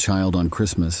 Giddy like a child on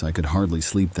Christmas, I could hardly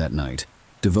sleep that night,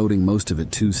 devoting most of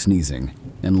it to sneezing,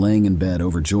 and laying in bed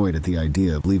overjoyed at the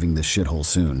idea of leaving this shithole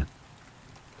soon.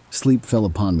 Sleep fell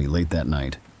upon me late that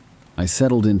night. I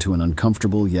settled into an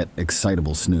uncomfortable yet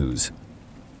excitable snooze.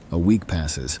 A week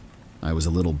passes. I was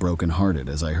a little broken-hearted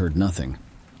as I heard nothing.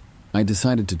 I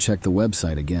decided to check the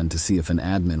website again to see if an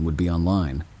admin would be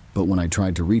online, but when I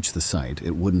tried to reach the site,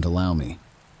 it wouldn't allow me.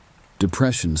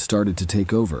 Depression started to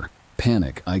take over.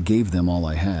 Panic, I gave them all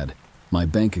I had, my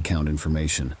bank account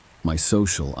information, my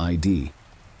social ID.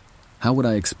 How would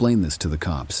I explain this to the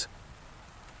cops?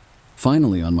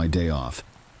 Finally, on my day off,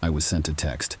 I was sent a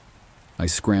text. I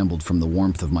scrambled from the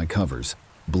warmth of my covers,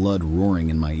 blood roaring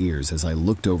in my ears as I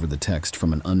looked over the text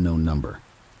from an unknown number.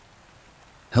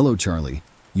 Hello, Charlie.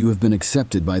 You have been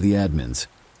accepted by the admins.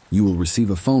 You will receive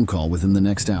a phone call within the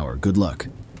next hour. Good luck.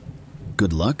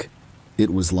 Good luck?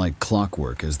 It was like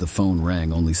clockwork as the phone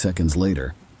rang only seconds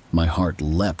later. My heart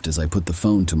leapt as I put the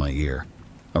phone to my ear.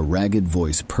 A ragged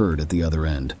voice purred at the other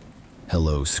end.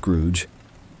 Hello, Scrooge.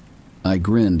 I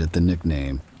grinned at the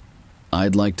nickname.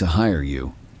 I'd like to hire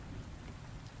you.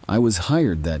 I was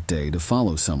hired that day to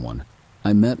follow someone.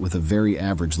 I met with a very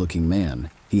average-looking man.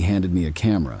 He handed me a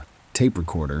camera, tape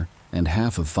recorder, and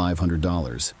half of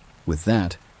 $500. With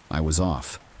that, I was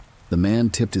off. The man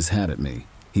tipped his hat at me.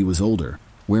 He was older,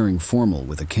 wearing formal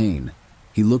with a cane.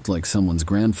 He looked like someone's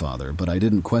grandfather, but I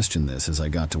didn't question this as I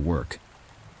got to work.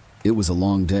 It was a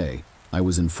long day. I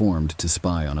was informed to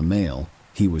spy on a male.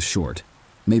 He was short,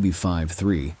 maybe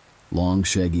 5'3", long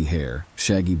shaggy hair,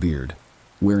 shaggy beard,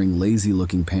 wearing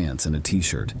lazy-looking pants and a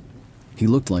t-shirt. He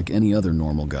looked like any other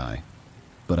normal guy,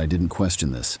 but I didn't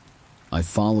question this. I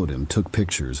followed him, took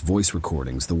pictures, voice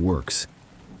recordings, the works.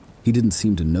 He didn't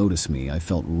seem to notice me. I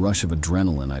felt a rush of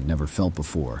adrenaline I'd never felt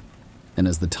before, and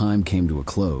as the time came to a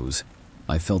close,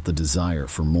 I felt the desire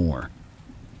for more.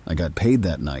 I got paid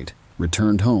that night,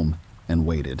 returned home, and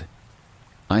waited.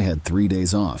 I had 3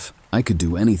 days off. I could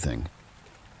do anything.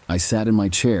 I sat in my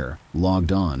chair,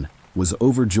 logged on, was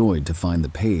overjoyed to find the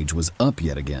page was up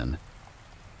yet again.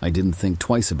 I didn't think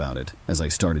twice about it as I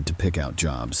started to pick out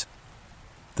jobs.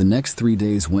 The next 3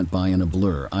 days went by in a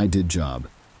blur. I did job,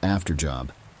 after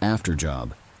job, after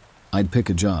job. I'd pick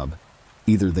a job.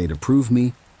 Either they'd approve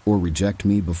me or reject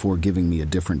me before giving me a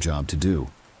different job to do.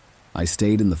 I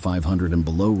stayed in the 500 and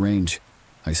below range.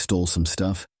 I stole some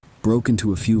stuff, broke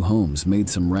into a few homes, made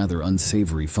some rather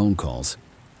unsavory phone calls.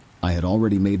 I had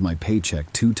already made my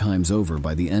paycheck 2 times over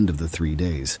by the end of the 3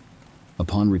 days.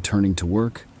 Upon returning to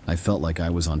work, I felt like I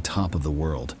was on top of the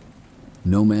world.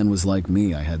 No man was like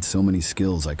me. I had so many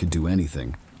skills I could do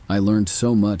anything. I learned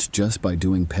so much just by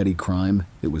doing petty crime.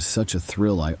 It was such a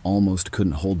thrill I almost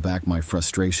couldn't hold back my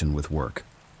frustration with work.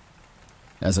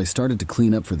 As I started to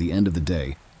clean up for the end of the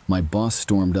day, my boss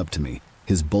stormed up to me,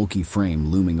 his bulky frame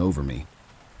looming over me.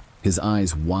 His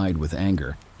eyes wide with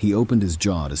anger, he opened his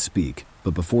jaw to speak,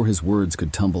 but before his words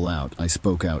could tumble out, I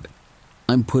spoke out.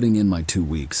 I'm putting in my 2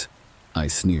 weeks. I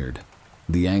sneered.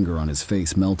 The anger on his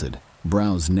face melted,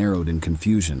 brows narrowed in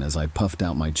confusion as I puffed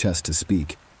out my chest to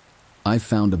speak. I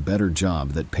found a better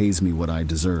job that pays me what I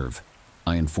deserve,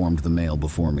 I informed the male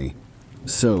before me.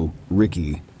 So,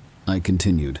 Ricky, I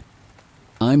continued.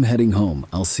 I'm heading home.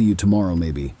 I'll see you tomorrow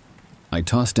maybe. I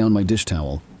tossed down my dish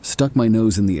towel, stuck my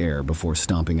nose in the air before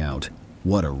stomping out.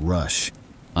 What a rush.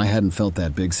 I hadn't felt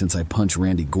that big since I punched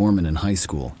Randy Gorman in high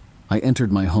school. I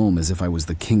entered my home as if I was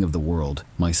the king of the world,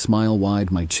 my smile wide,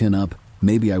 my chin up.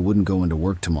 Maybe I wouldn't go into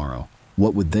work tomorrow.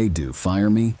 What would they do, fire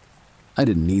me? I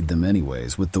didn't need them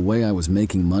anyways. With the way I was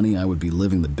making money, I would be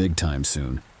living the big time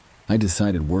soon. I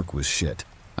decided work was shit.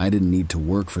 I didn't need to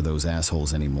work for those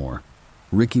assholes anymore.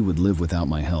 Ricky would live without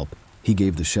my help. He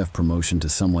gave the chef promotion to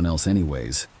someone else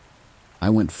anyways. I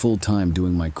went full-time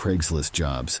doing my Craigslist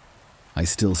jobs. I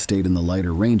still stayed in the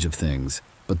lighter range of things,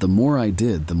 but the more I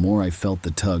did, the more I felt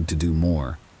the tug to do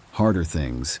more, harder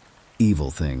things, evil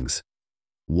things.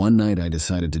 One night I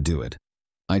decided to do it.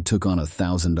 I took on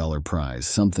 $1,000 prize,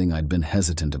 something I'd been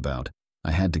hesitant about.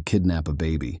 I had to kidnap a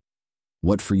baby.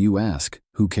 What for, you ask?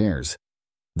 Who cares?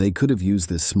 They could have used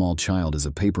this small child as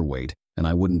a paperweight, and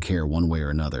I wouldn't care one way or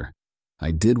another.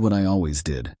 I did what I always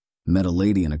did. Met a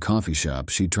lady in a coffee shop.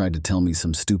 She tried to tell me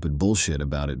some stupid bullshit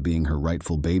about it being her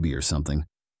rightful baby or something.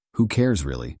 Who cares,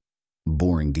 really?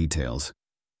 Boring details.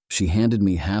 She handed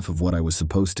me half of what I was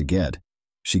supposed to get.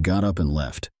 She got up and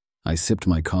left. I sipped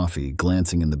my coffee,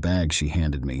 glancing in the bag she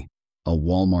handed me. A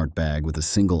Walmart bag with a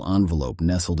single envelope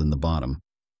nestled in the bottom.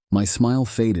 My smile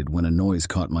faded when a noise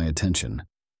caught my attention.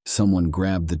 Someone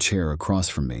grabbed the chair across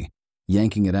from me,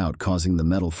 yanking it out, causing the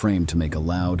metal frame to make a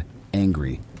loud,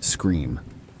 angry scream.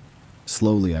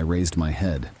 Slowly, I raised my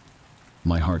head.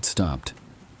 My heart stopped.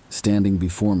 Standing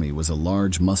before me was a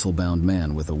large, muscle-bound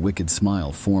man with a wicked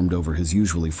smile formed over his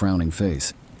usually frowning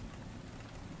face.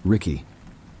 Ricky.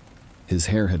 His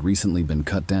hair had recently been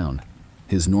cut down.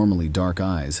 His normally dark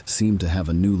eyes seemed to have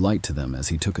a new light to them as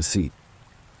he took a seat.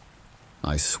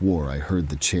 I swore I heard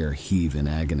the chair heave in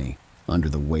agony under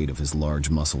the weight of his large,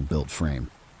 muscle-built frame.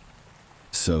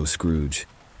 So, Scrooge.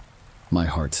 My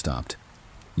heart stopped.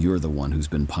 You're the one who's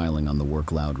been piling on the work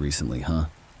loud recently, huh?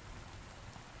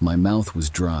 My mouth was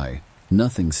dry.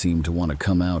 Nothing seemed to want to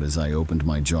come out as I opened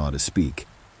my jaw to speak,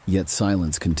 yet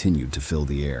silence continued to fill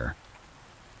the air.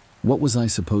 What was I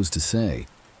supposed to say?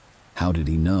 How did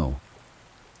he know?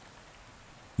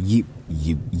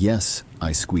 Yes,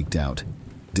 I squeaked out.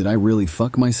 Did I really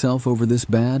fuck myself over this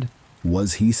bad?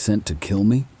 Was he sent to kill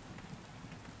me?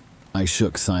 I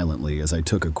shook silently as I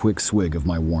took a quick swig of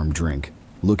my warm drink,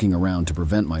 looking around to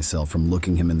prevent myself from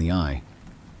looking him in the eye.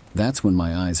 That's when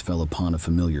my eyes fell upon a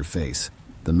familiar face,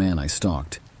 the man I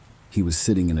stalked. He was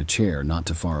sitting in a chair not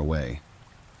too far away.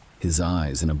 His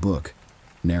eyes, in a book,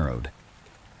 narrowed.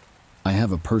 I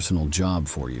have a personal job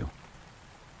for you.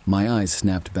 My eyes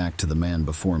snapped back to the man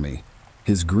before me.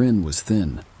 His grin was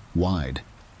thin, wide.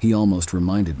 He almost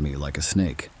reminded me like a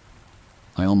snake.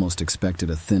 I almost expected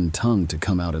a thin tongue to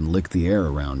come out and lick the air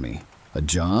around me. A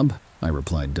job? I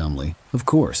replied dumbly. Of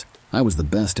course, I was the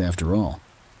best after all.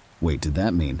 Wait, did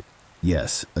that mean?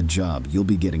 Yes, a job. You'll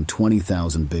be getting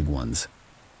 20,000 big ones.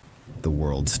 The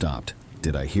world stopped.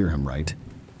 Did I hear him right?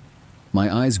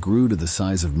 My eyes grew to the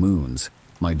size of moons.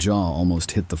 My jaw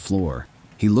almost hit the floor.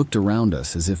 He looked around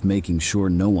us as if making sure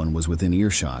no one was within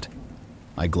earshot.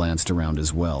 I glanced around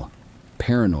as well,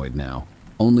 paranoid now,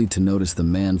 only to notice the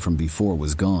man from before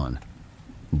was gone.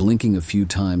 Blinking a few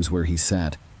times where he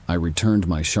sat, I returned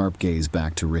my sharp gaze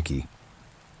back to Ricky.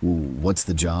 What's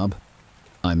the job?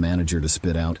 I managed to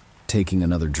spit out, taking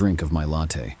another drink of my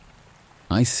latte.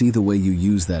 I see the way you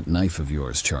use that knife of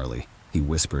yours, Charlie, he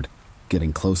whispered,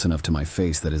 getting close enough to my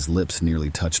face that his lips nearly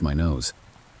touched my nose.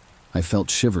 I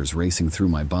felt shivers racing through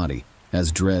my body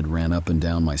as dread ran up and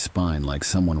down my spine like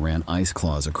someone ran ice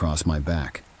claws across my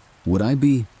back. Would I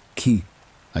be key?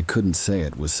 I couldn't say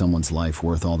it. Was someone's life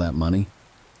worth all that money?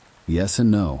 Yes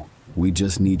and no. We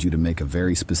just need you to make a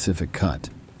very specific cut,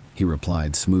 he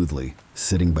replied smoothly,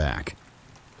 sitting back.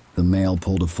 The male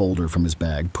pulled a folder from his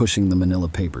bag, pushing the manila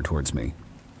paper towards me.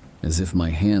 As if my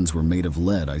hands were made of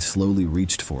lead, I slowly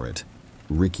reached for it.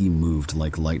 Ricky moved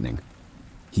like lightning.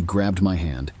 He grabbed my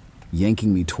hand,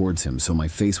 yanking me towards him so my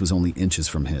face was only inches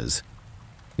from his.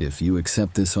 If you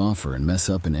accept this offer and mess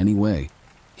up in any way,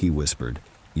 he whispered,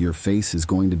 your face is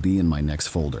going to be in my next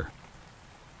folder.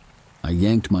 I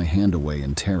yanked my hand away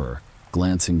in terror,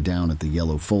 glancing down at the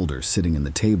yellow folder sitting in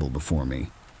the table before me.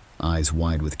 Eyes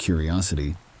wide with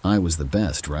curiosity, I was the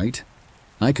best, right?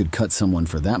 I could cut someone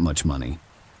for that much money.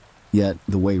 Yet,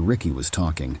 the way Ricky was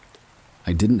talking,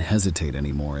 I didn't hesitate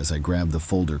anymore as I grabbed the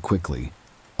folder quickly,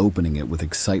 opening it with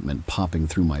excitement popping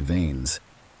through my veins.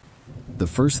 The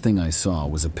first thing I saw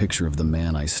was a picture of the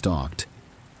man I stalked.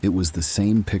 It was the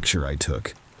same picture I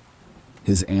took.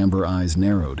 His amber eyes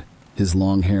narrowed, his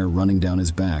long hair running down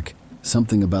his back,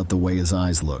 something about the way his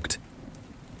eyes looked.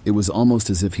 It was almost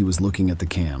as if he was looking at the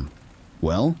cam.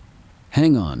 Well,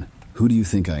 hang on, who do you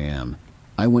think I am?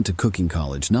 I went to cooking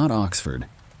college, not Oxford.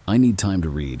 I need time to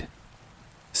read.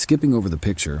 Skipping over the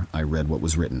picture, I read what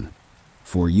was written.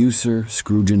 For you, sir,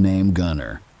 Scrooge name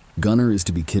Gunner. Gunner is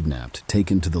to be kidnapped,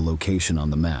 taken to the location on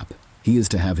the map. He is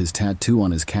to have his tattoo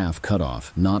on his calf cut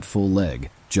off, not full leg,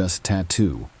 just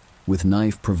tattoo, with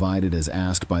knife provided as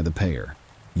asked by the payer.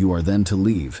 You are then to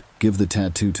leave, give the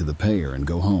tattoo to the payer, and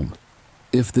go home.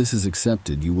 If this is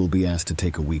accepted, you will be asked to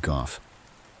take a week off.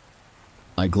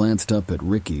 I glanced up at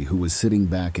Ricky, who was sitting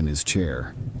back in his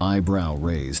chair, eyebrow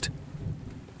raised.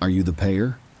 Are you the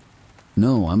payer?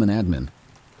 No, I'm an admin.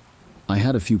 I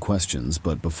had a few questions,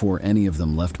 but before any of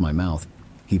them left my mouth,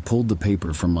 he pulled the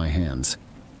paper from my hands,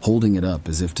 holding it up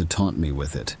as if to taunt me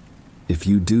with it. If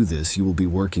you do this, you will be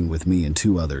working with me and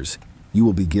 2 others. You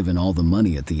will be given all the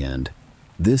money at the end.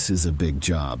 This is a big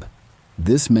job.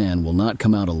 This man will not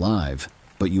come out alive,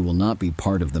 but you will not be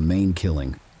part of the main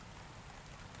killing.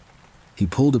 He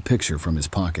pulled a picture from his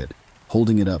pocket,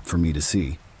 holding it up for me to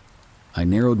see. I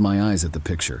narrowed my eyes at the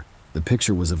picture. The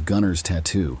picture was of Gunner's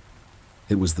tattoo.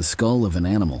 It was the skull of an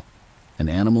animal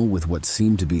with what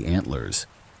seemed to be antlers.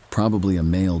 Probably a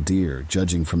male deer,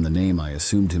 judging from the name. I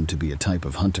assumed him to be a type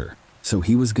of hunter. So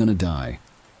he was gonna die.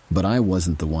 But I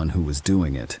wasn't the one who was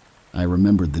doing it. I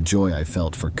remembered the joy I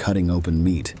felt for cutting open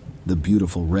meat, the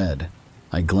beautiful red.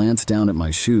 I glanced down at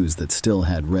my shoes that still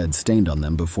had red stained on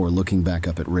them before looking back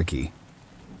up at Ricky.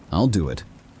 I'll do it.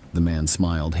 The man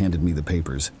smiled, handed me the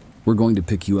papers. We're going to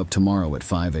pick you up tomorrow at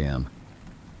 5 a.m.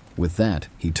 With that,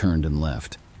 he turned and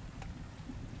left.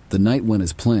 The night went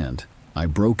as planned. I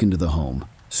broke into the home,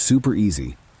 super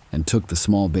easy, and took the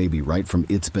small baby right from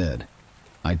its bed.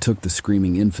 I took the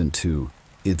screaming infant to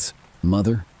its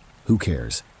mother. Who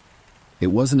cares? It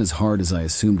wasn't as hard as I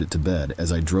assumed it to bed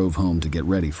as I drove home to get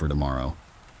ready for tomorrow.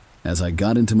 As I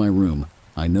got into my room,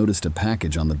 I noticed a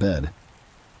package on the bed.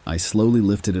 I slowly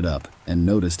lifted it up and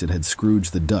noticed it had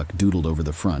Scrooge the Duck doodled over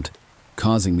the front,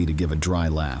 causing me to give a dry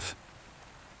laugh.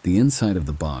 The inside of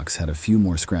the box had a few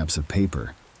more scraps of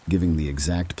paper, giving the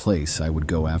exact place I would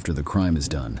go after the crime is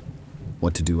done,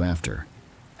 what to do after,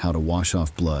 how to wash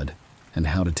off blood, and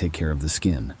how to take care of the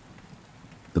skin.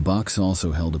 The box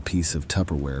also held a piece of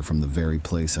Tupperware from the very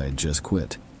place I had just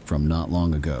quit from not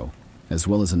long ago, as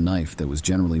well as a knife that was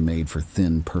generally made for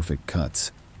thin, perfect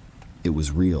cuts. It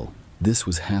was real. This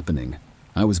was happening.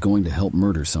 I was going to help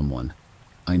murder someone.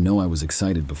 I know I was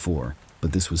excited before,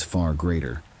 but this was far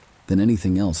greater than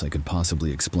anything else I could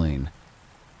possibly explain.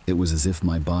 It was as if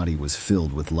my body was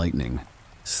filled with lightning.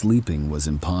 Sleeping was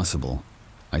impossible.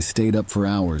 I stayed up for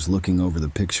hours looking over the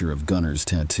picture of Gunner's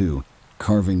tattoo,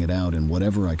 carving it out in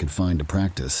whatever I could find to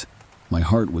practice. My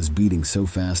heart was beating so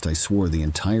fast I swore the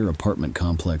entire apartment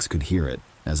complex could hear it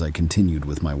as I continued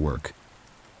with my work.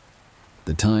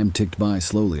 The time ticked by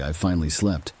slowly. I finally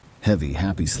slept. Heavy,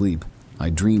 happy sleep. I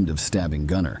dreamed of stabbing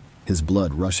Gunner, his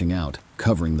blood rushing out,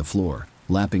 covering the floor,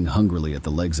 lapping hungrily at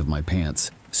the legs of my pants,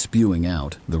 spewing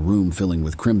out, the room filling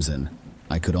with crimson.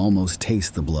 I could almost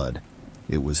taste the blood.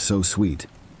 It was so sweet.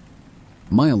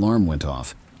 My alarm went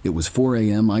off. It was 4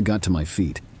 a.m. I got to my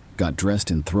feet, got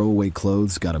dressed in throwaway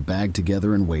clothes, got a bag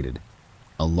together, and waited.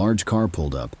 A large car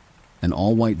pulled up. An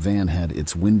all-white van had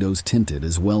its windows tinted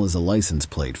as well as a license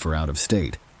plate for out of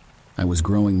state. I was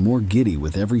growing more giddy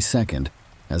with every second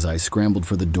as I scrambled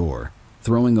for the door,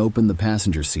 throwing open the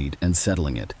passenger seat and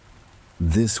settling it.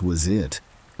 This was it.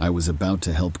 I was about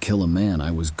to help kill a man.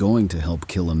 I was going to help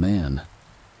kill a man.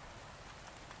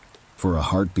 For a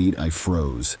heartbeat, I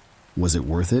froze. Was it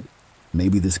worth it?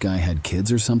 Maybe this guy had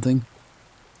kids or something?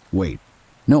 Wait.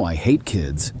 No, I hate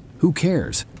kids. Who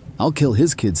cares? I'll kill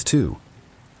his kids too.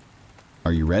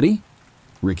 Are you ready?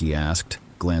 Ricky asked,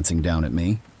 glancing down at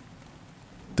me.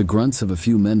 The grunts of a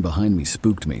few men behind me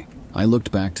spooked me. I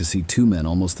looked back to see 2 men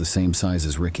almost the same size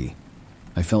as Ricky.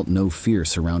 I felt no fear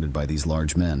surrounded by these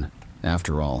large men.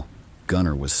 After all,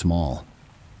 Gunner was small.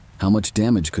 How much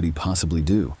damage could he possibly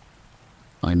do?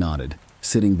 I nodded,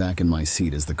 sitting back in my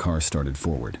seat as the car started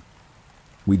forward.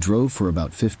 We drove for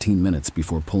about 15 minutes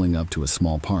before pulling up to a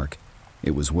small park.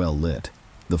 It was well lit.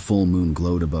 The full moon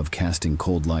glowed above, casting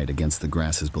cold light against the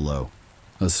grasses below.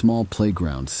 A small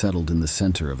playground settled in the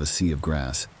center of a sea of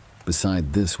grass.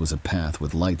 Beside this was a path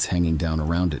with lights hanging down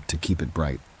around it to keep it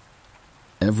bright.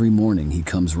 Every morning he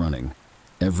comes running.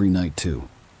 Every night too.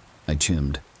 I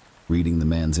chimmed, reading the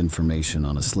man's information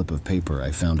on a slip of paper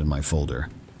I found in my folder.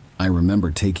 I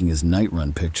remember taking his night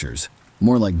run pictures,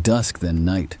 more like dusk than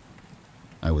night.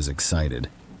 I was excited.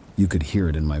 You could hear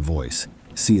it in my voice,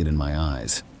 see it in my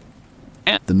eyes.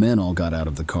 The men all got out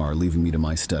of the car, leaving me to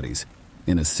my studies.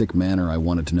 In a sick manner, I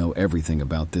wanted to know everything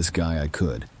about this guy I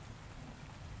could.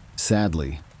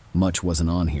 Sadly, much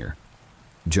wasn't on here.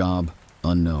 Job,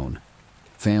 unknown.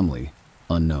 Family,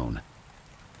 unknown.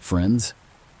 Friends,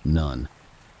 none.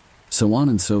 So on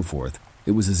and so forth.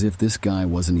 It was as if this guy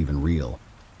wasn't even real.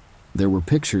 There were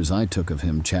pictures I took of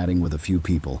him chatting with a few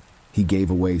people, He gave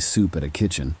away soup at a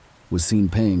kitchen, was seen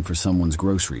paying for someone's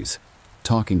groceries,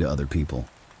 talking to other people,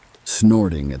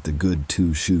 snorting at the good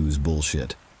two shoes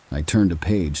bullshit. I turned a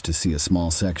page to see a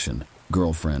small section.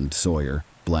 Girlfriend, Sawyer,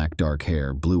 black dark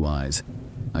hair, blue eyes.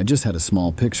 I just had a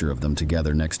small picture of them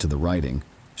together next to the writing.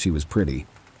 She was pretty.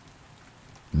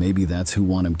 Maybe that's who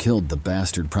want him killed, the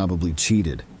bastard probably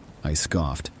cheated. I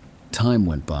scoffed. Time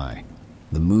went by.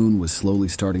 The moon was slowly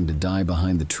starting to die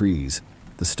behind the trees.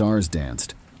 The stars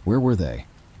danced. Where were they?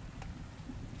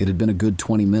 It had been a good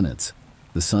 20 minutes.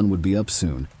 The sun would be up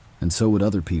soon, and so would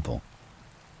other people.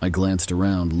 I glanced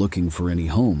around looking for any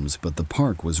homes, but the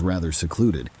park was rather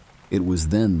secluded. It was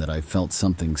then that I felt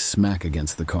something smack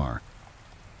against the car.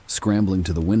 Scrambling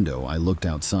to the window, I looked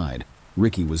outside.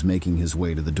 Ricky was making his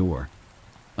way to the door.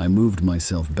 I moved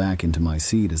myself back into my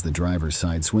seat as the driver's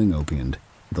side swing opened.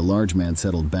 The large man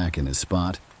settled back in his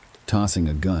spot, tossing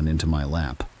a gun into my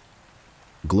lap.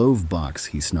 "Glove box,"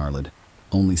 he snarled.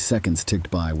 Only seconds ticked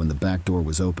by when the back door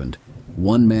was opened.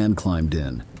 One man climbed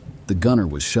in. The gunner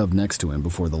was shoved next to him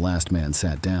before the last man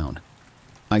sat down.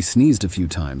 I sneezed a few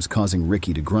times, causing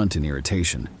Ricky to grunt in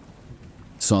irritation.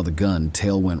 Saw the gun,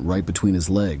 tail went right between his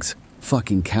legs.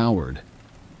 "Fucking coward."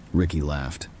 Ricky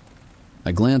laughed.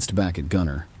 I glanced back at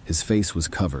Gunner. His face was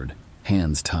covered,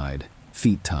 hands tied,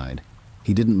 feet tied.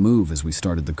 He didn't move as we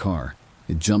started the car.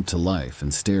 It jumped to life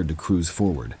and stared to cruise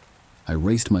forward. I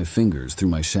raced my fingers through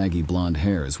my shaggy blonde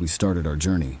hair as we started our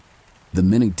journey. The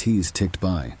minutes ticked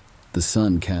by. The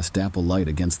sun cast dapple light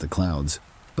against the clouds,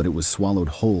 but it was swallowed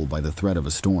whole by the threat of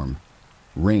a storm.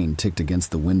 Rain ticked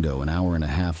against the window an hour and a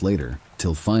half later,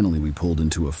 till finally we pulled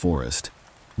into a forest.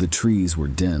 The trees were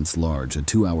dense, large, a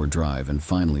 2-hour drive, and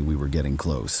finally we were getting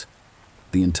close.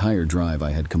 The entire drive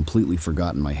I had completely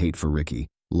forgotten my hate for Ricky,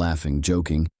 laughing,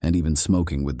 joking, and even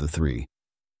smoking with the three.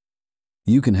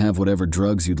 "You can have whatever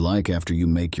drugs you'd like after you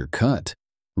make your cut,"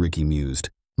 Ricky mused.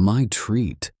 My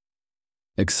treat.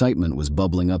 Excitement was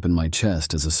bubbling up in my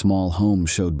chest as a small home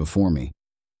showed before me.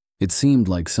 It seemed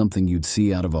like something you'd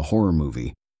see out of a horror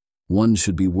movie. One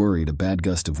should be worried a bad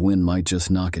gust of wind might just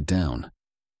knock it down.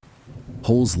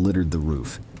 Holes littered the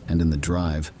roof, and in the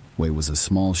driveway was a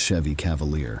small Chevy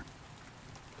Cavalier.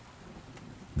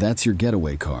 "That's your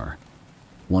getaway car,"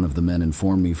 one of the men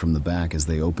informed me from the back as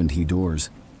they opened doors,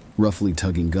 roughly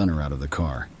tugging Gunner out of the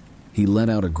car. He let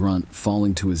out a grunt,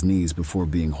 falling to his knees before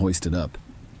being hoisted up.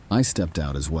 I stepped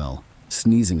out as well,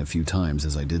 sneezing a few times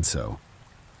as I did so.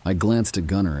 I glanced at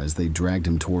Gunner as they dragged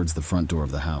him towards the front door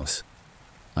of the house.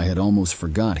 I had almost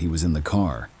forgot he was in the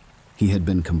car. He had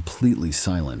been completely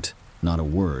silent, not a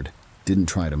word, didn't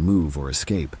try to move or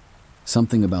escape.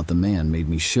 Something about the man made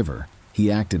me shiver.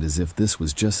 He acted as if this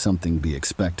was just something to be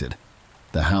expected.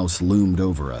 The house loomed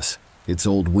over us, its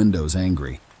old windows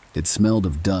angry. It smelled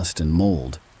of dust and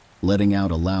mold, letting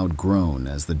out a loud groan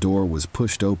as the door was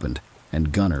pushed open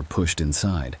and Gunner pushed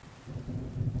inside.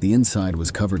 The inside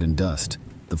was covered in dust.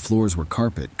 The floors were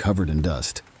carpet covered in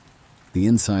dust. The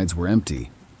insides were empty,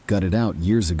 gutted out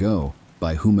years ago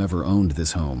by whomever owned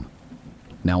this home.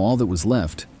 Now all that was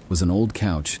left was an old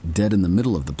couch dead in the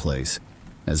middle of the place,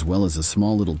 as well as a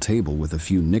small little table with a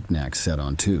few knickknacks set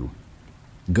on too.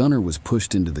 Gunner was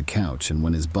pushed into the couch, and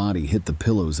when his body hit the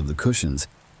pillows of the cushions,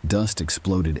 dust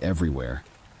exploded everywhere.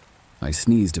 I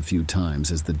sneezed a few times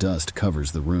as the dust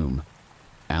covers the room.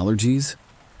 "Allergies?"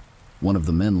 One of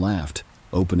the men laughed,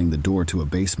 opening the door to a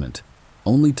basement.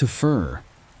 "Only to fur."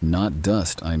 "Not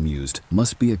dust," I mused.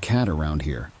 "Must be a cat around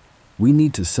here. We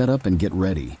need to set up and get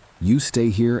ready. You stay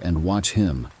here and watch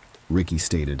him," Ricky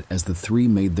stated as the three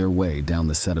made their way down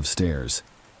the set of stairs,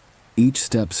 each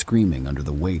step screaming under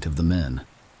the weight of the men.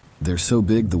 "They're so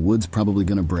big the wood's probably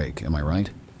gonna break, am I right?"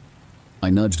 I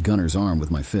nudged Gunner's arm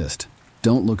with my fist.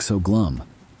 "Don't look so glum."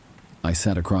 I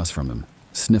sat across from him,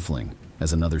 sniffling,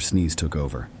 as another sneeze took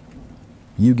over.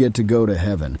 "You get to go to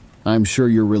heaven. I'm sure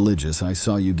you're religious. I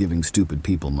saw you giving stupid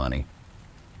people money."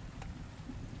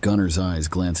 Gunner's eyes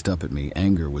glanced up at me.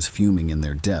 Anger was fuming in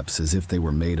their depths as if they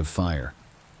were made of fire.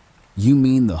 "You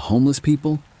mean the homeless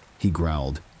people?" he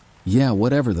growled. "Yeah,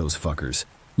 whatever those fuckers.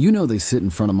 You know they sit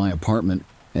in front of my apartment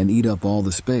and eat up all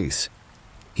the space."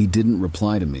 He didn't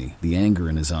reply to me. The anger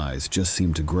in his eyes just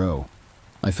seemed to grow.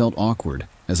 I felt awkward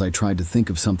as I tried to think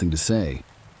of something to say.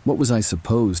 What was I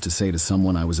supposed to say to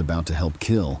someone I was about to help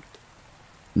kill?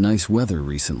 "Nice weather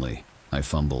recently," I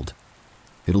fumbled.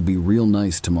 "It'll be real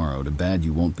nice tomorrow. Too bad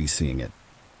you won't be seeing it."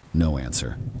 No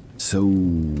answer. "So,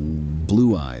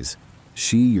 blue eyes.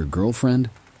 She your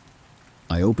girlfriend?"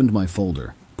 I opened my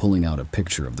folder, pulling out a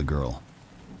picture of the girl.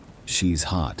 "She's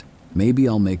hot. Maybe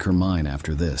I'll make her mine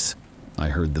after this." I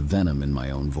heard the venom in my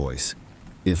own voice.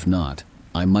 "If not,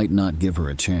 I might not give her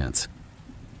a chance."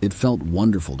 It felt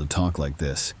wonderful to talk like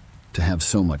this, to have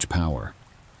so much power.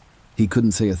 He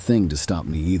couldn't say a thing to stop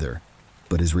me either,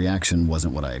 but his reaction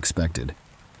wasn't what I expected.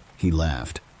 He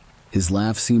laughed. His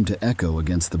laugh seemed to echo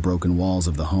against the broken walls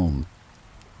of the home.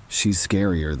 "She's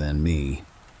scarier than me,"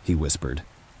 he whispered.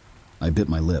 I bit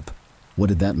my lip. What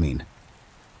did that mean?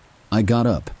 I got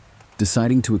up,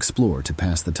 deciding to explore to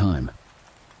pass the time.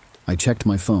 I checked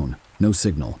my phone, no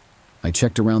signal. I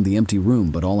checked around the empty room,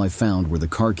 but all I found were the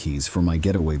car keys for my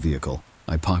getaway vehicle.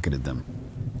 I pocketed them.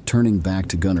 Turning back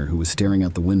to Gunnar, who was staring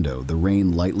out the window, the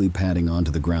rain lightly patting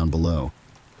onto the ground below.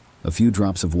 A few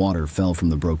drops of water fell from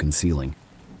the broken ceiling.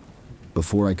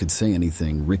 Before I could say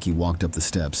anything, Ricky walked up the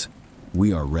steps.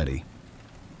 "We are ready."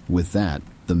 With that,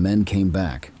 the men came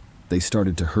back. They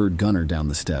started to herd Gunnar down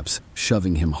the steps,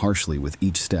 shoving him harshly with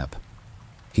each step.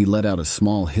 He let out a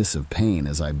small hiss of pain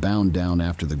as I bound down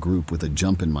after the group with a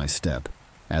jump in my step.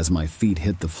 As my feet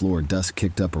hit the floor, dust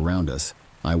kicked up around us.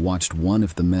 I watched one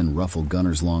of the men ruffle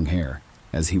Gunnar's long hair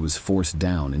as he was forced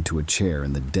down into a chair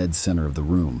in the dead center of the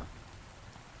room.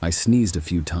 I sneezed a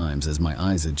few times as my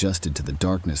eyes adjusted to the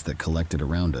darkness that collected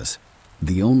around us.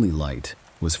 The only light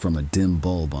was from a dim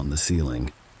bulb on the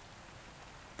ceiling.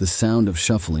 The sound of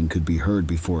shuffling could be heard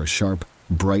before a sharp,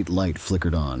 bright light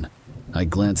flickered on. I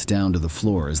glanced down to the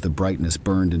floor as the brightness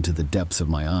burned into the depths of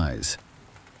my eyes.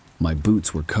 My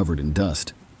boots were covered in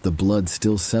dust. The blood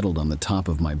still settled on the top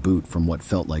of my boot from what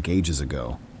felt like ages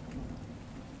ago.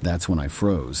 That's when I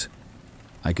froze.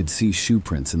 I could see shoe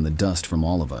prints in the dust from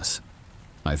all of us.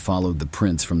 I followed the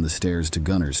prints from the stairs to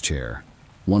Gunnar's chair.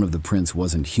 One of the prints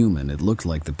wasn't human, it looked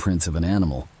like the prints of an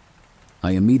animal.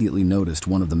 I immediately noticed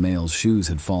one of the male's shoes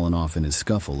had fallen off in his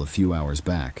scuffle a few hours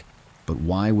back. But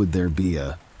why would there be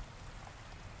a...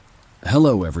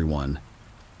 "Hello, everyone."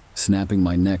 Snapping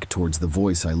my neck towards the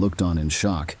voice, I looked on in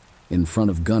shock. In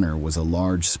front of Gunnar was a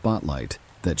large spotlight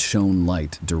that shone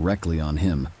light directly on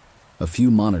him, a few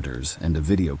monitors, and a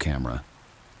video camera.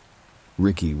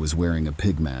 Ricky was wearing a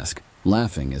pig mask,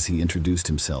 laughing as he introduced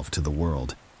himself to the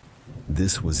world.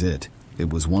 This was it. It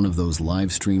was one of those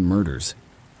live stream murders.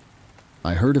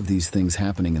 I heard of these things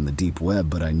happening in the deep web,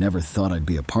 but I never thought I'd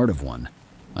be a part of one.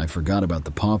 I forgot about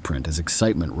the paw print as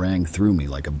excitement rang through me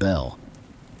like a bell.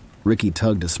 Ricky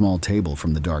tugged a small table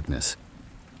from the darkness.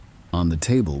 On the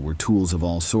table were tools of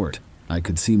all sort. I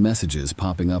could see messages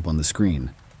popping up on the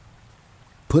screen.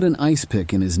 "Put an ice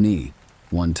pick in his knee,"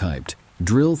 one typed.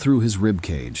 "Drill through his rib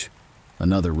cage."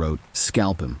 Another wrote,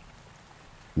 "Scalp him."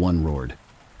 One roared,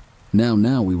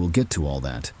 Now we will get to all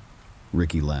that."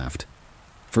 Ricky laughed.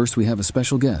 "First we have a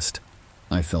special guest."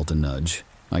 I felt a nudge.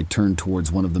 I turned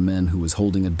towards one of the men who was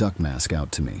holding a duck mask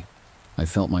out to me. I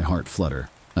felt my heart flutter.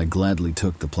 I gladly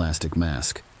took the plastic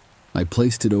mask. I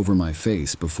placed it over my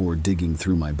face before digging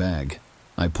through my bag.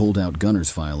 I pulled out Gunnar's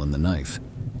file and the knife,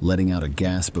 letting out a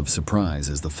gasp of surprise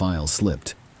as the file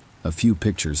slipped. A few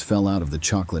pictures fell out of the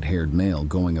chocolate-haired male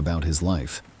going about his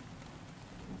life.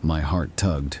 My heart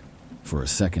tugged. For a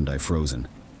second I frozen,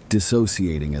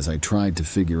 dissociating as I tried to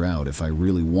figure out if I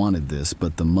really wanted this,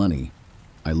 but the money.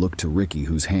 I looked to Ricky,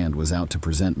 whose hand was out to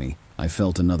present me. I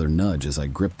felt another nudge as I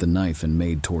gripped the knife and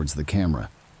made towards the camera.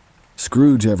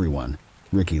 "Scrooge, everyone,"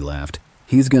 Ricky laughed.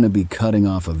 "He's gonna be cutting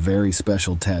off a very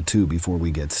special tattoo before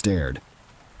we get stared."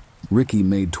 Ricky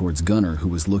made towards Gunnar, who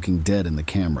was looking dead in the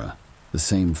camera, the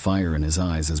same fire in his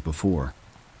eyes as before.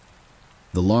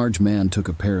 The large man took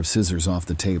a pair of scissors off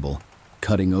the table,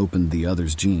 cutting open the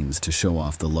other's jeans to show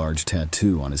off the large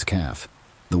tattoo on his calf.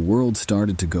 The world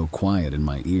started to go quiet in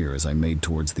my ear as I made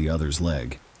towards the other's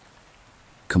leg.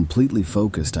 Completely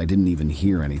focused, I didn't even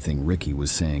hear anything Ricky was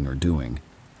saying or doing.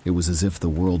 It was as if the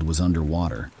world was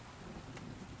underwater.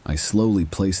 I slowly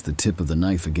placed the tip of the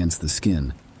knife against the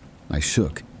skin. I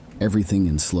shook, everything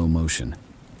in slow motion.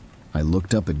 I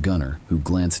looked up at Gunnar, who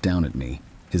glanced down at me.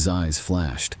 His eyes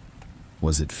flashed.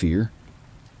 Was it fear?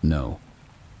 No.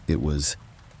 It was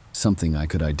something I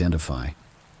could identify.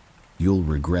 "You'll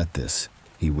regret this,"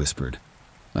 he whispered.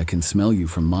 "I can smell you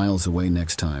from miles away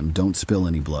next time. Don't spill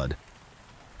any blood."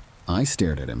 I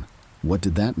stared at him. What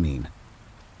did that mean?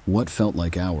 What felt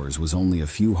like hours was only a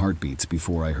few heartbeats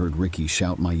before I heard Ricky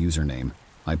shout my username.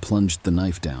 I plunged the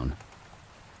knife down.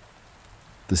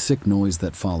 The sick noise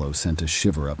that followed sent a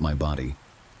shiver up my body.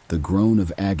 The groan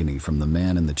of agony from the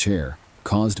man in the chair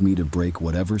caused me to break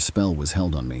whatever spell was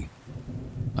held on me.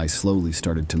 I slowly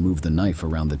started to move the knife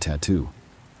around the tattoo.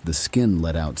 The skin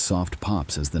let out soft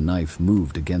pops as the knife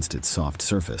moved against its soft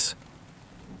surface.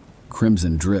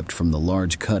 Crimson dripped from the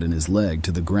large cut in his leg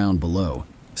to the ground below,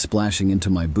 splashing into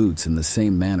my boots in the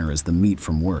same manner as the meat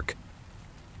from work.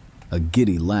 A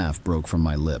giddy laugh broke from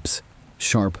my lips,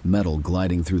 sharp metal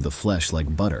gliding through the flesh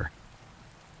like butter.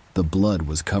 The blood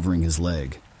was covering his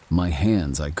leg. My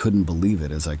hands, I couldn't believe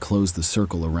it as I closed the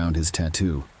circle around his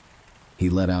tattoo. He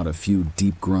let out a few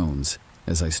deep groans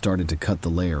as I started to cut the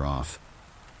layer off.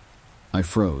 I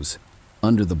froze.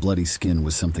 Under the bloody skin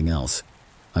was something else.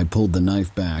 I pulled the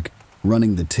knife back,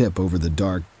 running the tip over the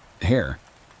dark hair.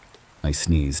 I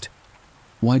sneezed.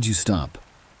 "Why'd you stop?"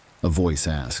 a voice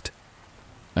asked.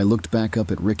 I looked back up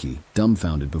at Ricky,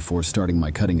 dumbfounded before starting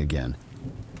my cutting again.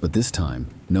 But this time,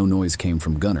 no noise came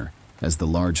from Gunnar, as the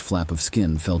large flap of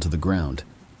skin fell to the ground.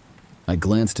 I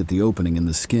glanced at the opening in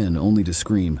the skin only to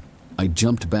scream. I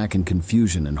jumped back in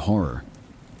confusion and horror.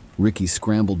 Ricky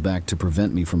scrambled back to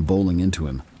prevent me from bowling into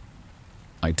him.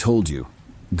 "I told you,"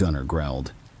 Gunnar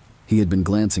growled. He had been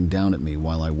glancing down at me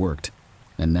while I worked,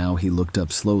 and now he looked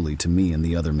up slowly to me and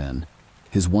the other men.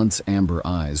 His once amber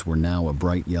eyes were now a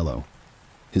bright yellow.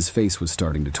 His face was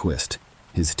starting to twist.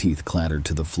 His teeth clattered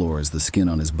to the floor as the skin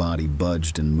on his body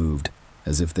budged and moved,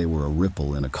 as if they were a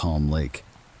ripple in a calm lake.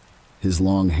 His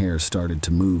long hair started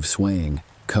to move, swaying,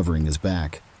 covering his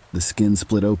back. The skin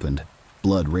split open,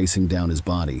 blood racing down his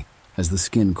body as the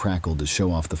skin crackled to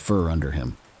show off the fur under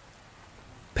him.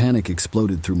 Panic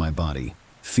exploded through my body,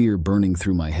 fear burning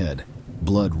through my head,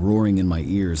 blood roaring in my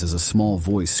ears as a small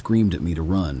voice screamed at me to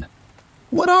run.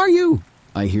 "What are you?"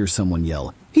 I hear someone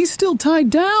yell. "He's still tied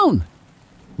down!"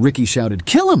 Ricky shouted,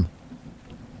 "Kill him!"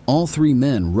 All three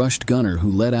men rushed Gunnar, who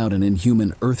let out an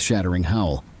inhuman, earth-shattering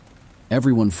howl.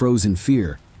 Everyone froze in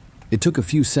fear. It took a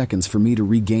few seconds for me to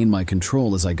regain my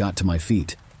control as I got to my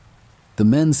feet. The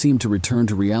men seemed to return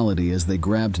to reality as they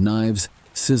grabbed knives,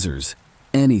 scissors,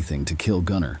 anything to kill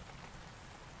Gunnar.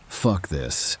 "Fuck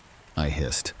this," I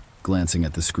hissed, glancing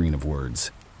at the screen of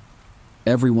words.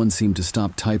 Everyone seemed to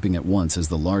stop typing at once as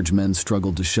the large men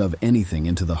struggled to shove anything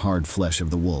into the hard flesh of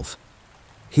the wolf.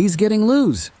 "He's getting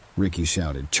loose," Ricky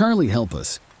shouted. "Charlie, help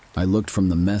us." I looked from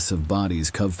the mess of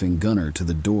bodies covering Gunnar to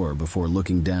the door before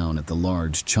looking down at the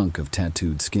large chunk of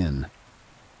tattooed skin.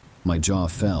 My jaw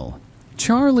fell.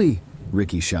 "Charlie!"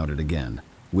 Ricky shouted again.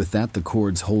 With that, the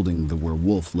cords holding the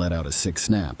werewolf let out a sick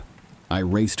snap. I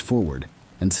raced forward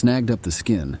and snagged up the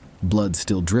skin, blood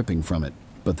still dripping from it,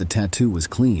 but the tattoo was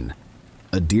clean.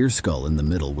 A deer skull in the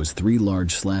middle was 3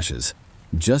 large slashes.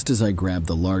 Just as I grabbed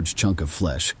the large chunk of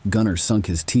flesh, Gunnar sunk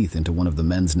his teeth into one of the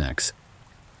men's necks.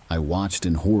 I watched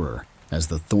in horror as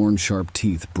the thorn-sharp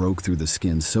teeth broke through the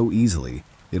skin so easily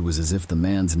it was as if the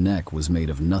man's neck was made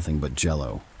of nothing but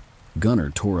jello. Gunnar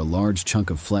tore a large chunk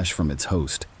of flesh from its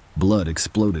host. Blood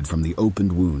exploded from the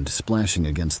opened wound, splashing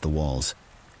against the walls.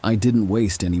 I didn't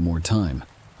waste any more time.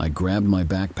 I grabbed my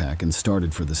backpack and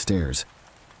started for the stairs.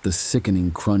 The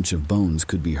sickening crunch of bones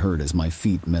could be heard as my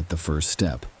feet met the first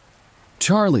step.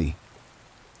 "Charlie!"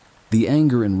 The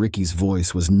anger in Ricky's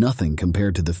voice was nothing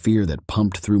compared to the fear that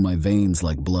pumped through my veins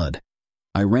like blood.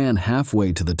 I ran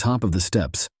halfway to the top of the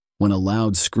steps when a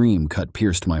loud scream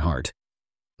pierced my heart.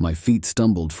 My feet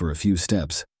stumbled for a few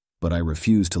steps, but I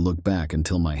refused to look back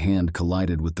until my hand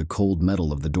collided with the cold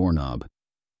metal of the doorknob.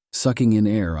 Sucking in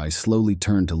air, I slowly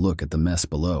turned to look at the mess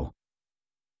below.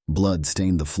 Blood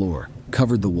stained the floor,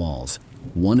 covered the walls.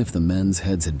 One of the men's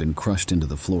heads had been crushed into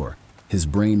the floor. His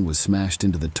brain was smashed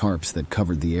into the tarps that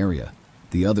covered the area.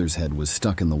 The other's head was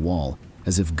stuck in the wall,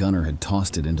 as if Gunnar had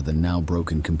tossed it into the now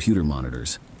broken computer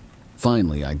monitors.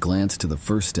 Finally, I glanced to the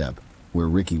first step, where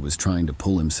Ricky was trying to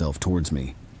pull himself towards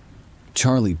me.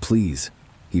 "Charlie, please,"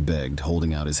 he begged,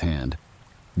 holding out his hand.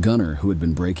 Gunnar, who had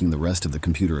been breaking the rest of the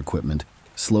computer equipment,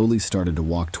 slowly started to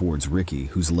walk towards Ricky,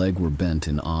 whose legs were bent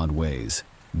in odd ways,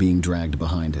 being dragged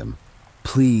behind him.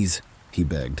 "Please," he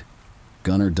begged.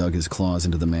 Gunnar dug his claws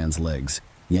into the man's legs,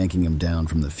 yanking him down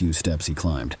from the few steps he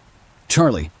climbed.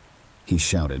 "Charlie!" he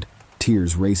shouted,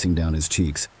 tears racing down his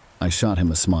cheeks. I shot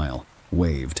him a smile,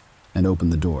 waved, and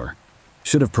opened the door.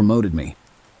 "Should have promoted me."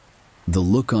 The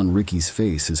look on Ricky's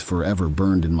face is forever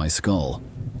burned in my skull.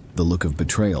 The look of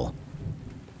betrayal.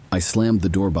 I slammed the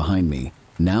door behind me.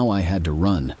 Now I had to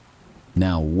run.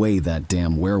 Now way that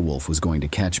damn werewolf was going to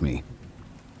catch me.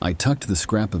 I tucked the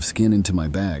scrap of skin into my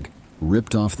bag,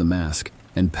 ripped off the mask,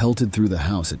 and pelted through the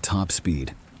house at top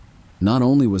speed. Not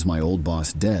only was my old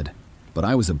boss dead, but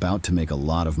I was about to make a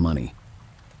lot of money.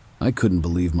 I couldn't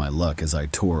believe my luck as I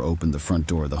tore open the front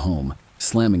door of the home,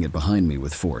 slamming it behind me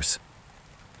with force.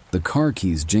 The car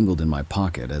keys jingled in my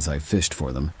pocket as I fished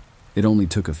for them. It only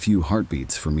took a few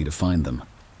heartbeats for me to find them.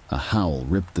 A howl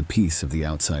ripped the piece of the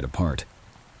outside apart.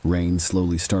 Rain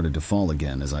slowly started to fall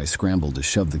again as I scrambled to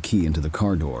shove the key into the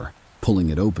car door, pulling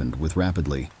it open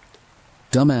rapidly.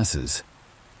 "Dumbasses!"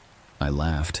 I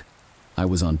laughed. I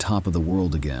was on top of the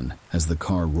world again as the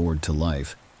car roared to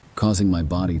life, causing my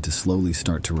body to slowly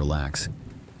start to relax.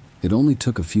 It only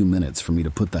took a few minutes for me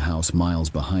to put the house miles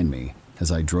behind me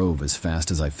as I drove as fast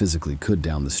as I physically could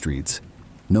down the streets.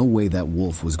 No way that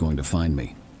wolf was going to find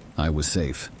me. I was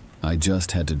safe. I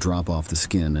just had to drop off the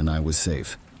skin and I was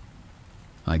safe.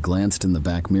 I glanced in the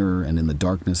back mirror and in the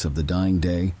darkness of the dying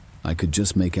day, I could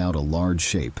just make out a large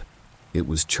shape. It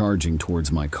was charging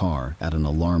towards my car at an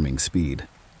alarming speed.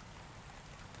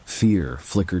 Fear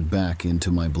flickered back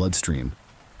into my bloodstream.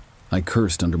 I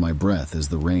cursed under my breath as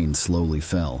the rain slowly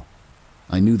fell.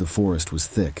 I knew the forest was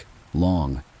thick,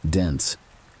 long, dense.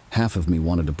 Half of me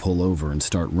wanted to pull over and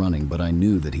start running, but I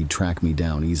knew that he'd track me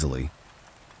down easily.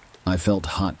 I felt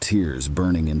hot tears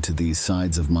burning into these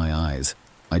sides of my eyes.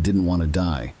 I didn't want to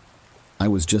die. I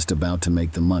was just about to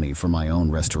make the money for my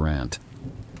own restaurant.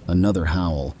 Another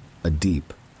howl, a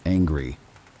deep, angry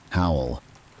howl.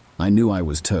 I knew I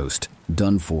was toast,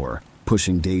 done for,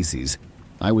 pushing daisies.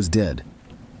 I was dead.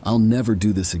 I'll never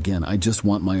do this again. I just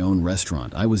want my own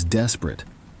restaurant. I was desperate.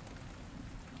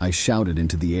 I shouted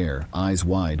into the air, eyes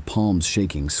wide, palms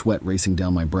shaking, sweat racing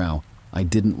down my brow. I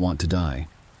didn't want to die.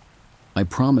 I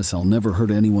promise I'll never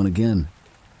hurt anyone again.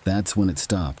 That's when it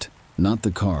stopped. Not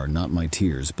the car, not my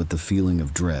tears, but the feeling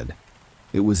of dread.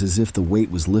 It was as if the weight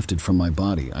was lifted from my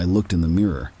body. I looked in the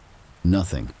mirror.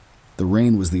 Nothing. The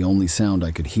rain was the only sound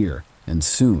I could hear, and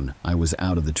soon I was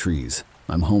out of the trees.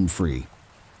 I'm home free.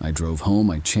 I drove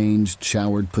home, I changed,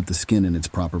 showered, put the skin in its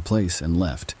proper place, and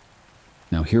left.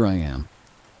 Now here I am.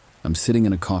 I'm sitting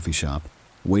in a coffee shop,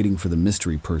 waiting for the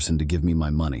mystery person to give me my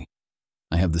money.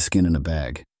 I have the skin in a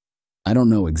bag. I don't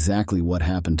know exactly what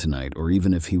happened tonight, or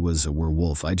even if he was a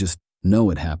werewolf. I just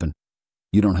know it happened.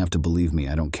 You don't have to believe me,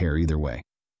 I don't care either way.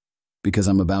 Because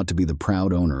I'm about to be the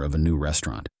proud owner of a new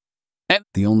restaurant.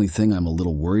 The only thing I'm a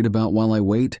little worried about while I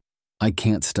wait, I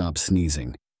can't stop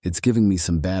sneezing. It's giving me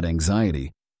some bad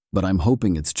anxiety, but I'm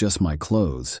hoping it's just my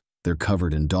clothes. They're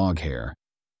covered in dog hair.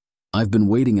 I've been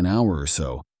waiting an hour or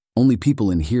so. Only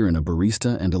people in here and a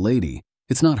barista and a lady.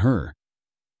 It's not her.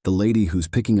 The lady who's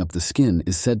picking up the skin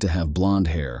is said to have blonde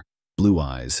hair, blue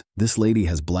eyes. This lady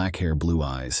has black hair, blue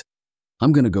eyes.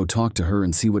 I'm gonna go talk to her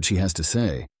and see what she has to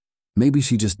say. Maybe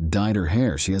she just dyed her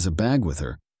hair. She has a bag with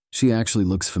her. She actually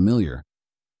looks familiar.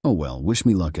 Oh well, wish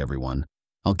me luck, everyone.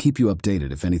 I'll keep you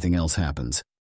updated if anything else happens.